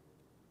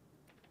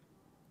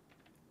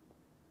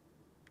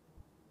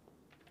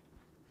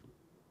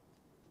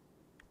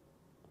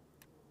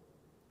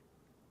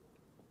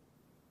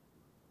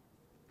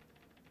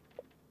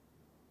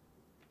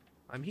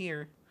 I'm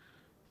here.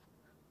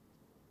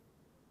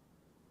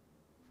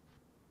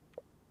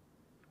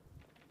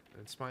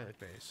 And smiley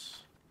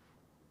face.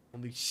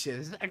 Holy shit,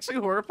 this is actually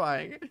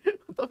horrifying.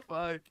 What the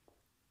fuck?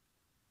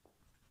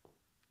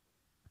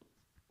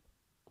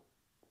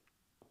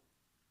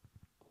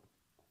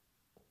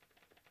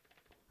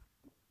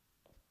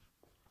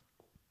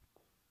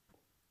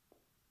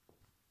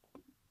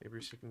 Maybe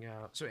we're sticking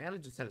out. So Anna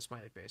just had a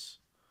smiley face.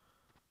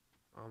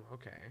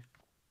 Okay.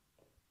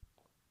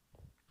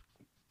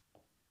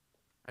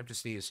 I have to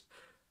sneeze.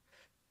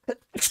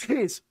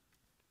 Sneeze.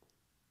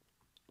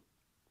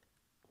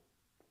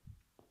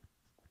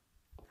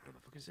 What the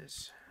fuck is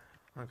this?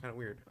 Oh, kind of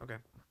weird. Okay.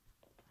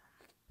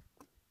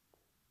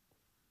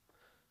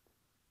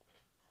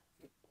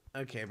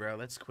 Okay, bro.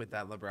 Let's quit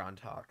that LeBron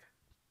talk.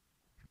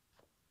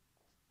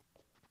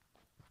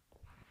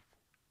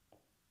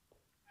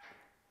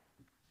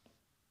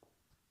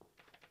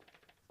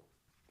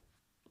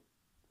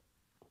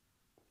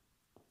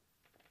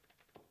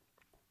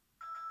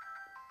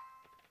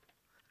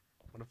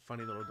 What a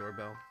funny little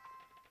doorbell.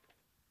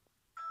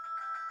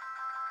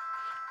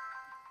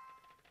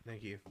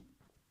 Thank you.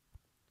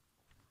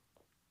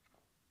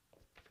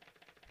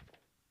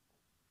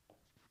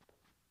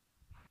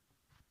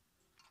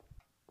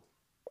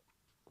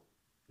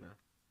 No.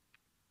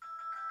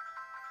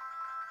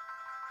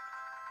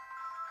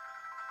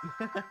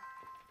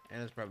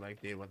 And it's probably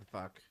like, dude, what the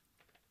fuck?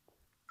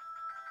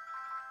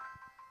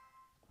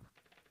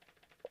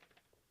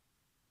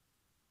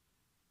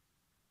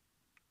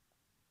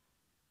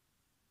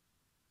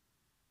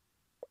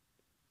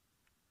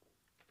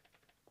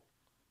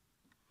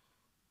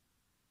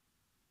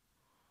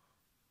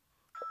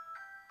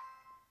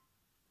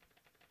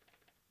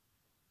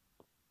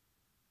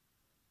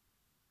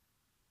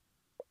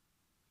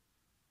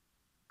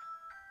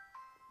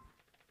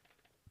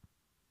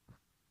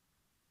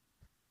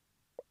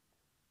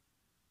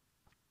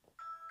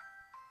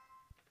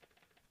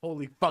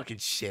 Holy fucking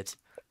shit.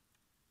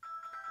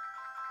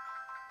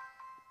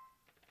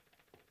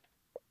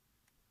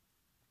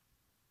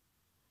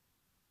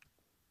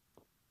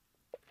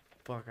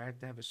 Fuck, I have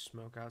to have a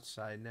smoke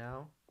outside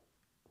now.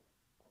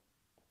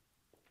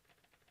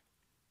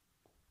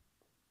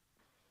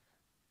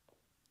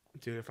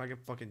 Dude, if I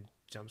get fucking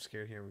jump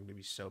scared here, I'm gonna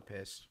be so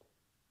pissed.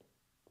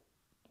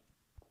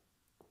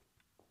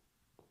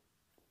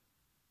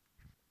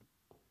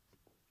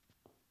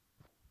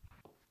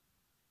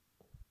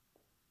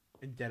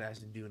 And deadass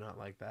do not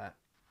like that.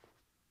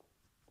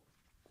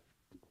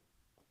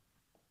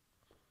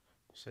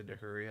 Said to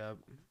hurry up.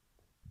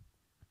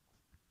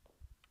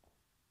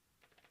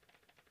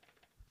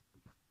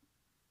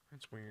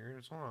 That's weird.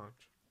 It's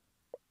locked.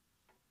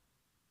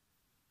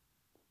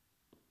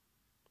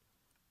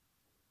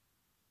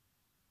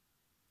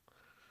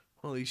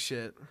 Holy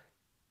shit.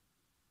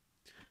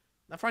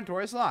 The front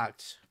door is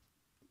locked.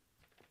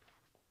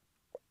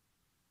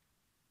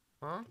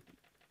 Huh?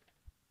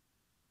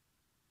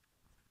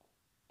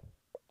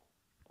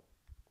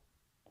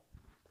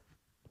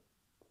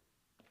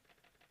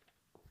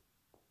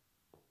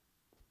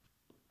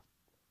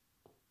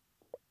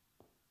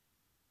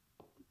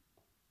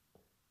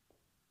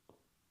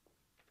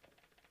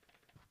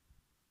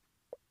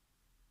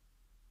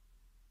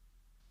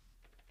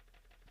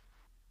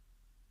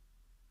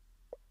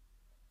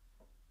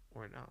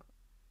 Or not.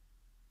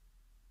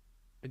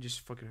 I just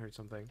fucking heard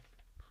something.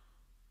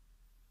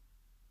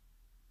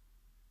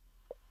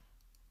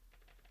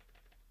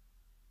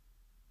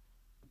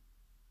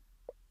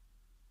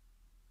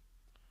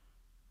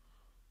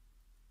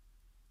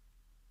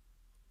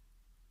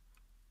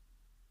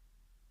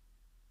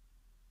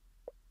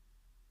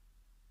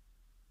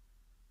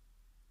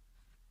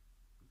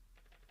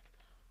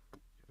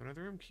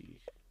 Another room key.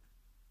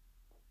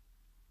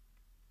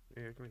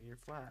 You're going to your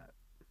flat.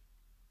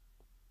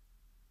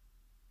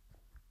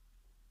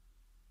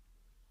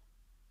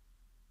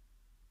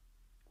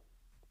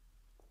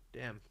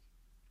 Damn.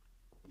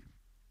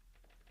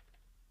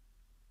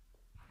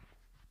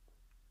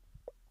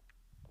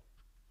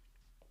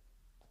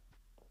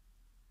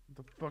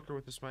 The fucker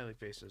with the smiley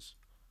faces.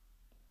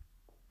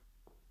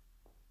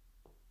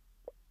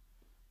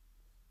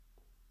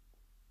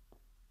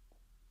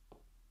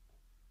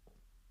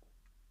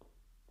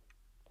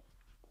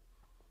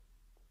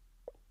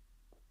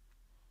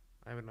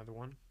 I have another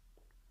one.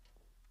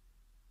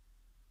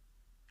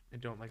 I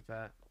don't like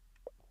that.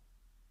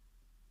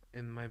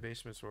 In my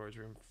basement storage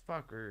room.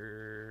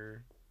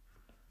 Fucker.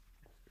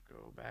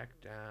 Go back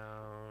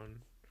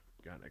down.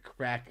 Gonna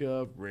crack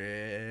a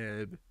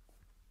rib.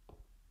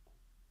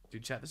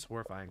 Dude, chat, this is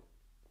horrifying.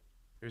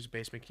 There's a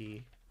basement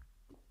key.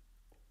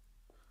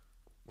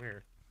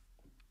 Where?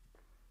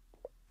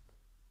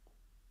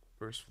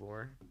 First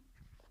floor.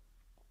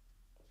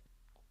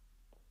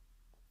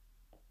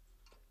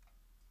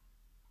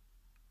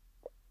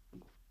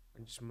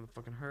 I just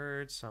motherfucking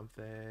heard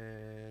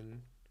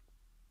something.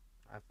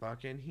 I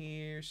fucking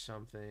hear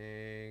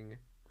something.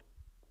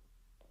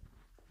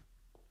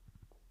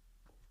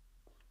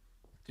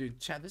 Dude,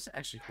 chat, this is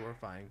actually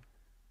horrifying.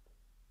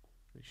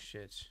 Holy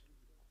shit.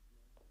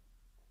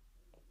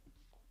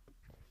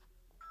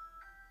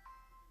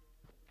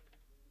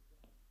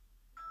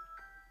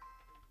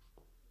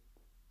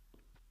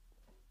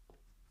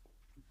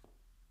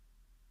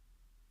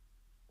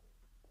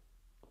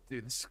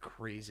 Dude, this is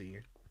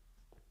crazy.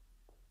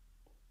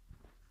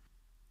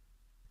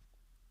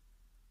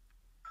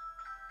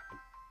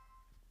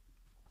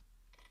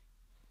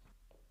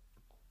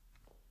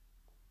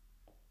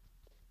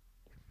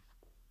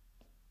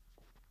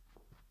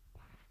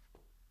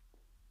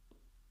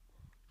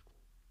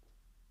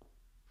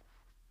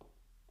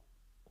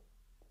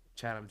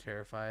 Chat, I'm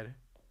terrified.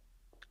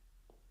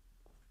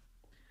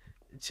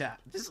 Chat,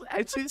 this is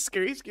actually the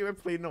scariest game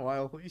I've played in a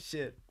while. Holy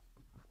shit.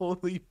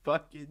 Holy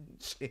fucking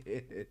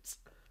shit.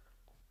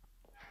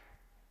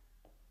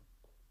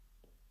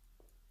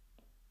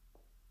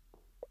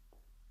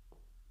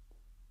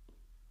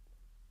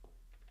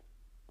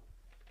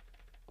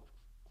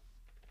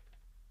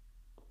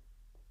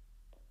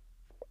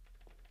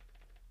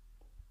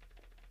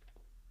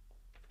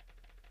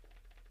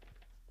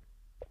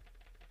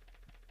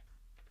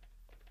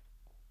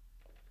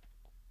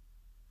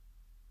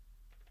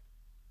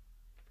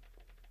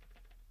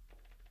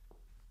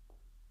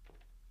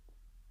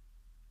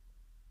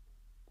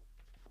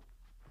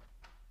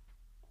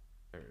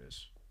 There it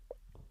is.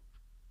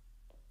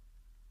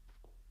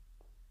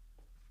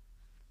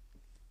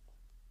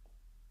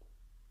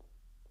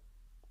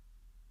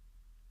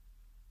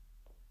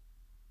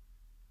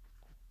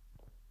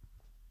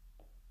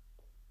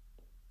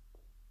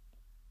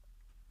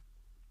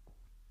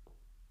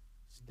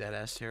 It's dead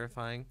ass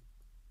terrifying.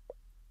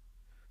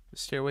 The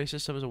stairway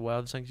system is a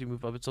wild thing. You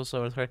move up, it's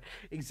also hard.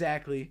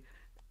 Exactly.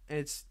 And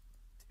it's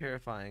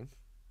terrifying.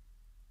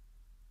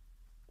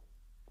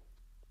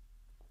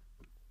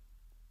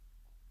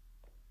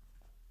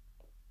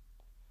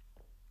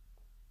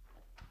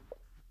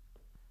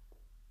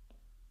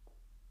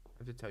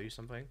 I have to tell you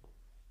something.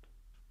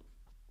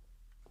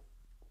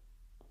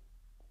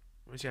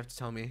 What do you have to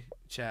tell me,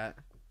 chat?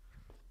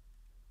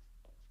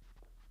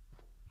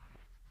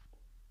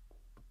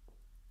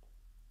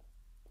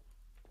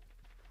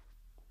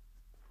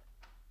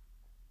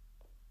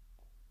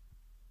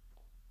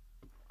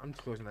 I'm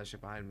closing that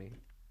shit behind me.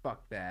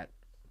 Fuck that.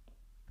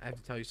 I have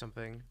to tell you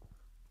something.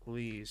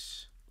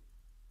 Please.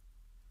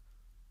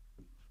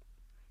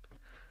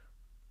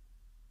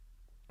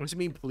 What does it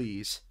mean,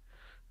 please?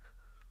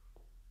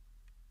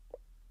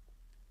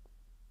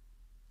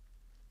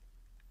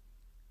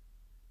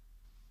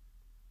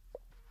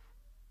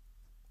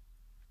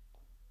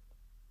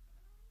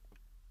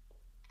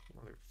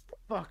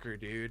 Motherfucker,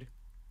 dude.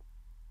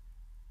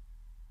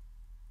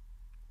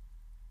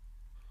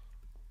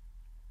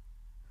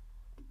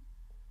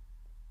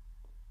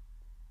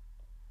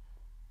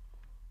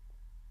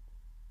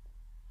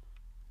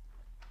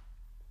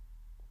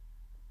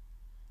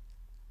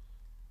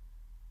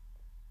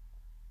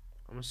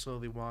 I'm gonna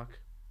slowly walk.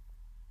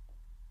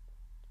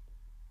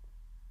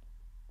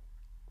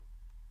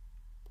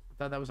 I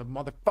thought that was a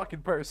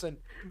motherfucking person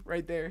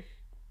right there.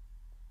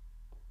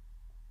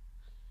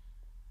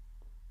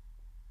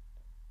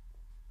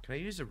 Can I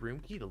use the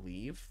room key to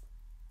leave?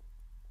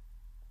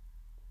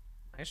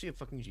 I'm actually a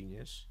fucking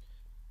genius.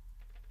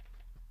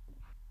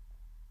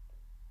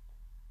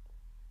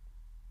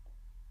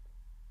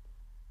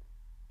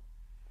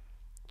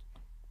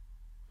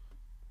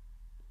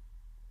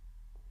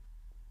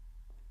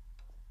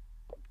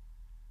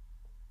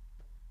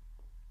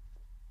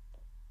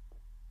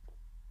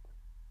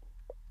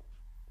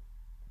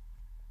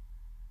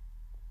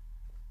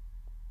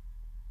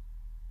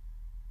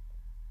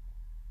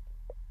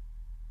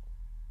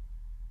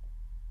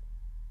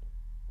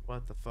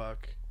 What the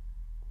fuck?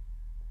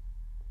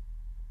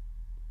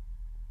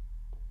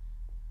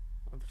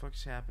 What the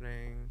fuck's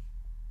happening?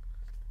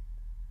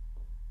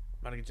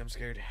 I'm about to get jump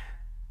scared.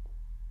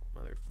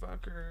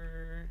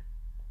 Motherfucker.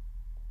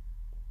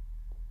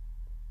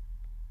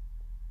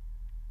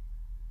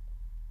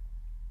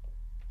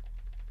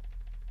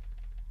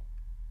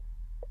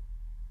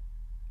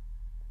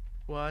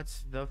 What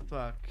the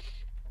fuck?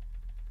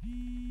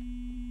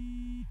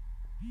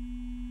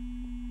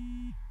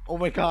 Oh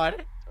my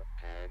god.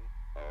 Pan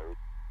out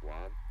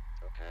one,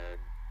 pan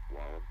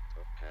one,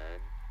 pan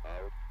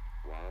out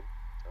one,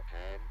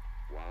 pan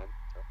one,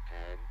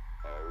 pan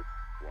out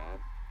one,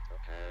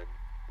 pan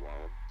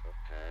one,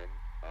 pan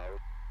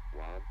out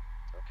one,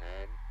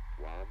 pan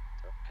one,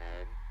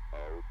 pan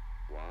out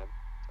one,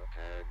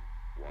 pan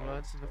one.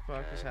 What the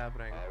fuck is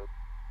happening? Out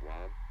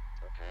one,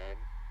 pan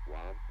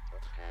one,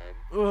 pan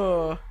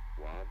Ugh.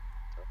 one,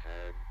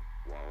 pan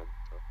one,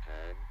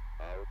 pan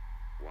out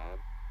one,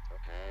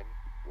 pan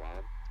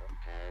one,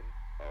 pan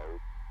out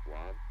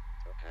one,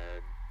 pan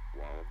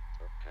one,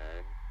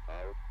 pan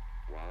out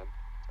one,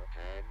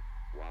 pan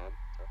one,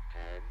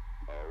 pan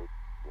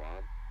out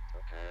one,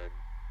 pan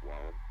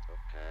one,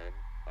 pan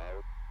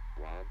out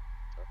one,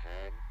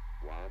 pan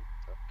one,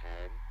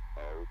 pan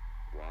out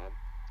one,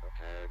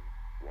 pan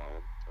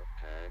one,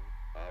 pan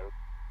out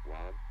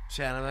one.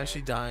 Chat, I'm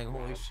actually dying.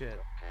 Holy shit.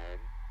 Pan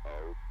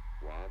out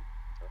one,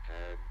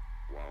 pan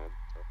one,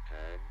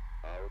 pan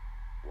out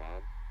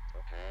one,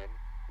 pan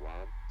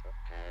one,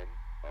 pan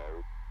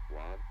out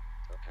one,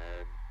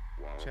 pan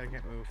one. Chat, I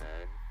can't move.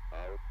 Pan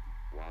out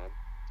one,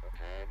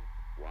 pan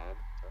one,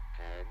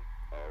 pan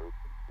out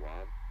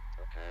one,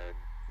 pan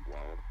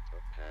one,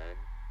 pen,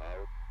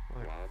 out,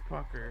 one,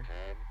 Motherfucker.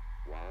 pen,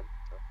 one,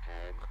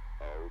 pen,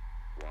 out,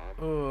 one,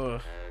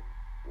 Ugh. pen,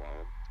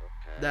 one,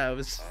 pen, That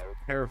was out,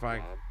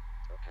 terrifying. one,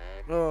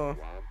 pen, Oh, one,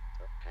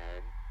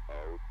 pen,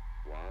 out,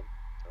 one,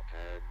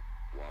 pen,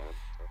 one,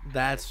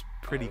 that's pen,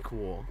 pretty out,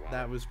 cool. one,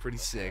 That was pretty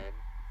sick. pen,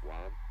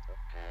 one,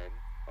 pen,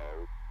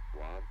 out,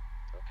 one,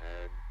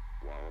 pen,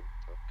 one,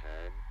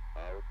 pen,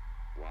 out,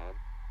 one,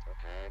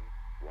 pen,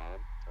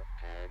 one,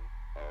 pen,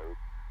 out,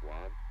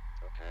 one,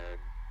 pen,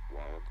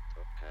 one,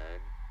 pen,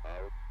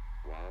 out,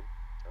 one,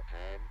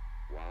 pen,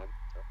 one,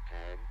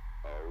 pen,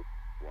 out,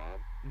 one,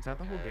 Is that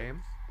the whole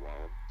game?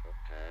 one,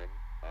 pen,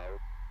 out,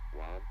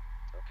 one,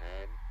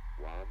 pen,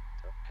 one,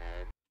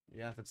 pen.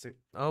 Yeah, that's it.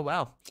 Oh,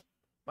 wow.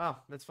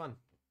 Wow, that's fun.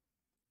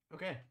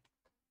 Okay.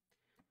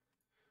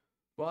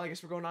 Well, I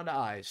guess we're going on to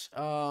eyes. I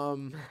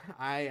don't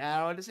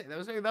know what to say. That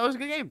was a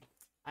good game.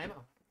 I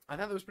know. I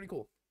thought that was pretty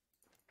cool.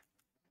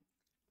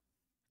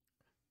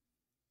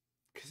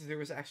 Because there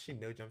was actually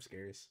no jump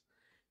scares.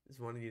 Just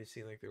wanted you to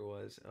seem like there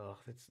was. Oh,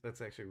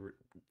 that's actually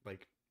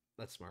like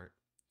that's smart.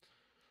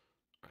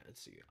 All right,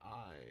 let's see.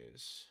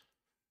 Eyes.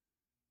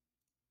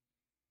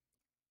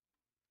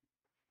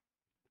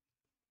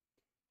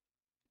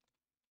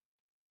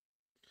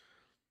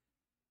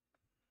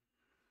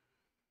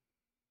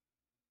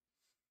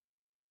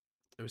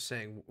 I was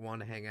saying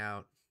want to hang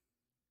out.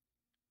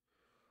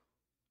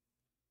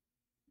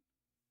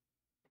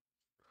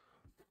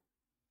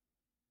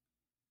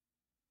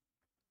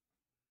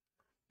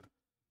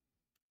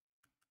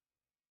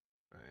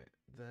 All right,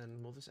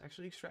 then will this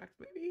actually extract?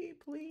 Maybe,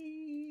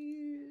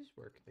 please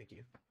work. Thank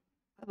you.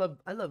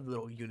 I love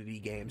little Unity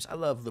games. I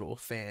love little not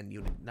fan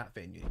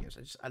Unity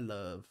games. I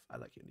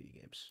like Unity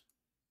games.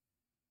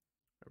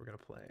 All right, we're gonna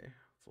play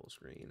full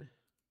screen.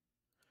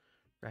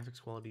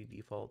 Graphics quality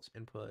defaults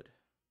input.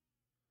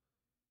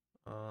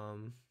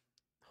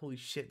 Holy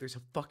shit! There's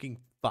a fucking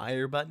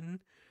fire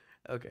button.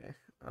 Okay.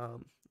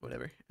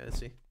 Whatever. Let's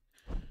see.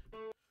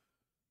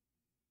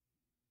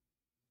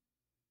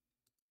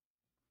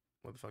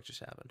 What the fuck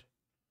just happened?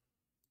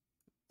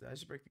 Did I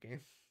just break the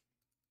game?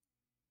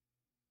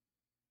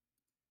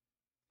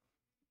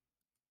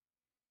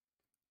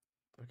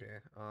 Okay.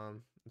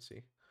 Let's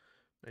see.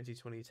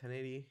 1920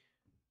 1080.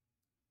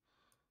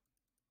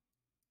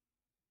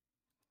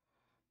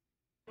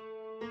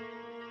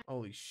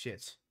 Holy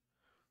shit.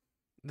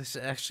 This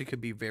actually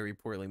could be very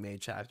poorly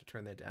made. Chat, I have to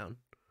turn that down.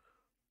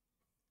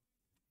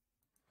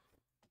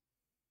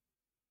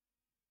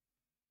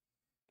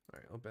 All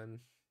right, open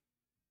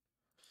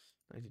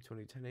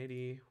 1920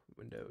 1080.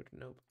 Windowed.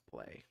 Nope.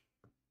 Play.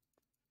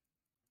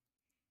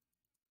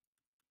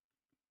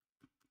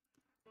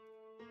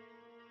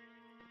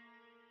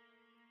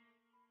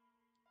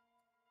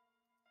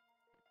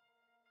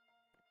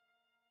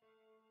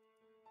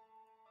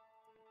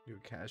 Do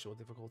casual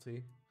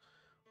difficulty.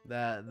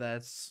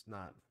 That's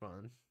not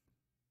fun.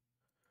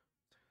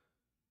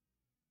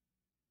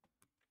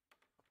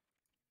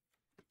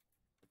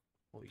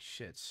 Holy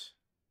shit.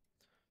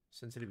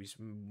 Sensitivity's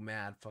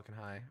mad fucking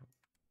high.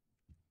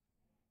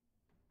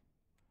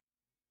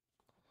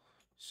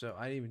 So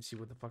I didn't even see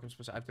what the fuck I'm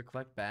supposed to. I have to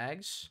collect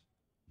bags.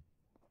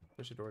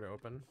 There's a door to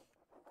open.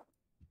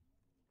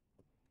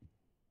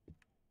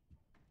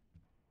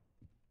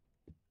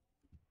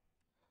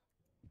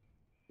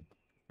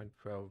 Find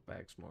 12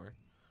 bags more.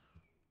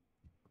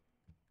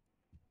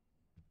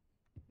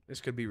 This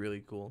could be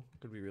really cool.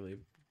 Could be really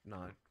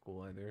not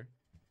cool either.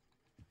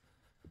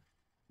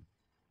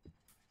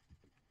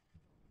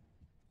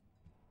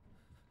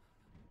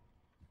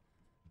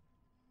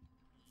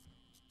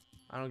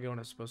 I don't get what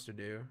I'm supposed to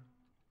do.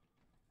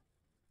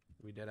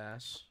 We dead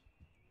ass.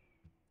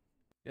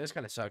 Yeah, this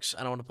kind of sucks.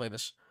 I don't want to play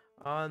this.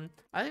 I think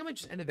I might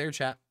just end it there,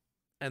 chat,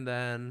 and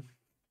then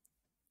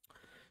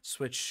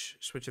switch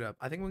it up.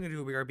 I think we're gonna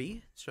do a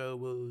BRB, so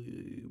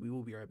we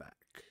will be right back.